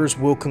Bushwackers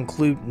will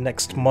conclude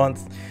next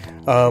month.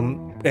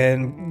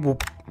 And we'll,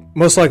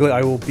 most likely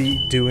I will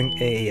be doing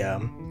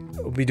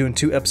we'll be doing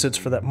 2 episodes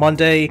for that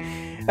Monday.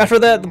 After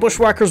that, the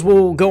Bushwackers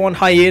will go on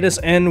hiatus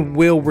and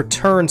will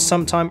return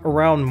sometime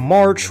around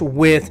March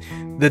with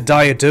the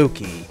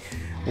Diadochi,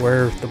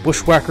 where the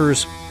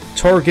Bushwackers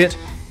target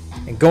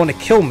and go on a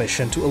kill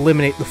mission to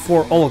eliminate the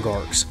 4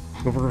 oligarchs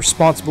who were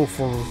responsible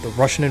for the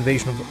Russian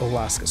invasion of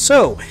Alaska.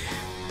 So,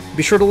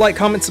 be sure to like,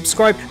 comment,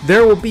 subscribe.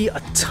 There will be a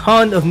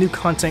ton of new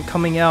content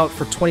coming out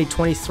for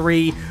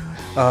 2023.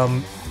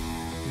 There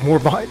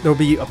will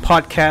be a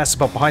podcast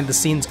about behind the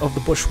scenes of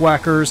the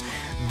Bushwackers.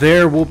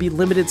 There will be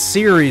limited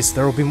series.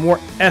 There will be more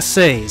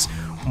essays,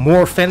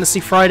 more Fantasy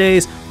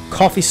Fridays.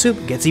 Coffee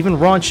Soup gets even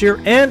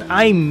raunchier, and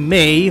I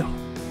may,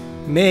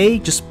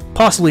 just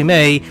possibly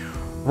may,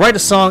 write a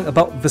song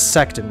about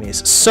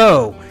vasectomies.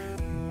 So,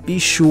 be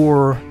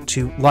sure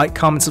to like,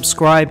 comment,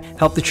 subscribe,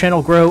 help the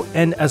channel grow,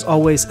 and as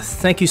always,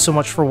 thank you so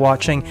much for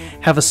watching.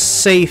 Have a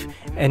safe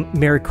and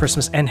Merry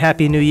Christmas and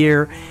Happy New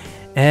Year,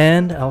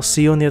 and I'll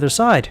see you on the other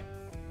side.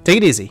 Take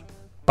it easy.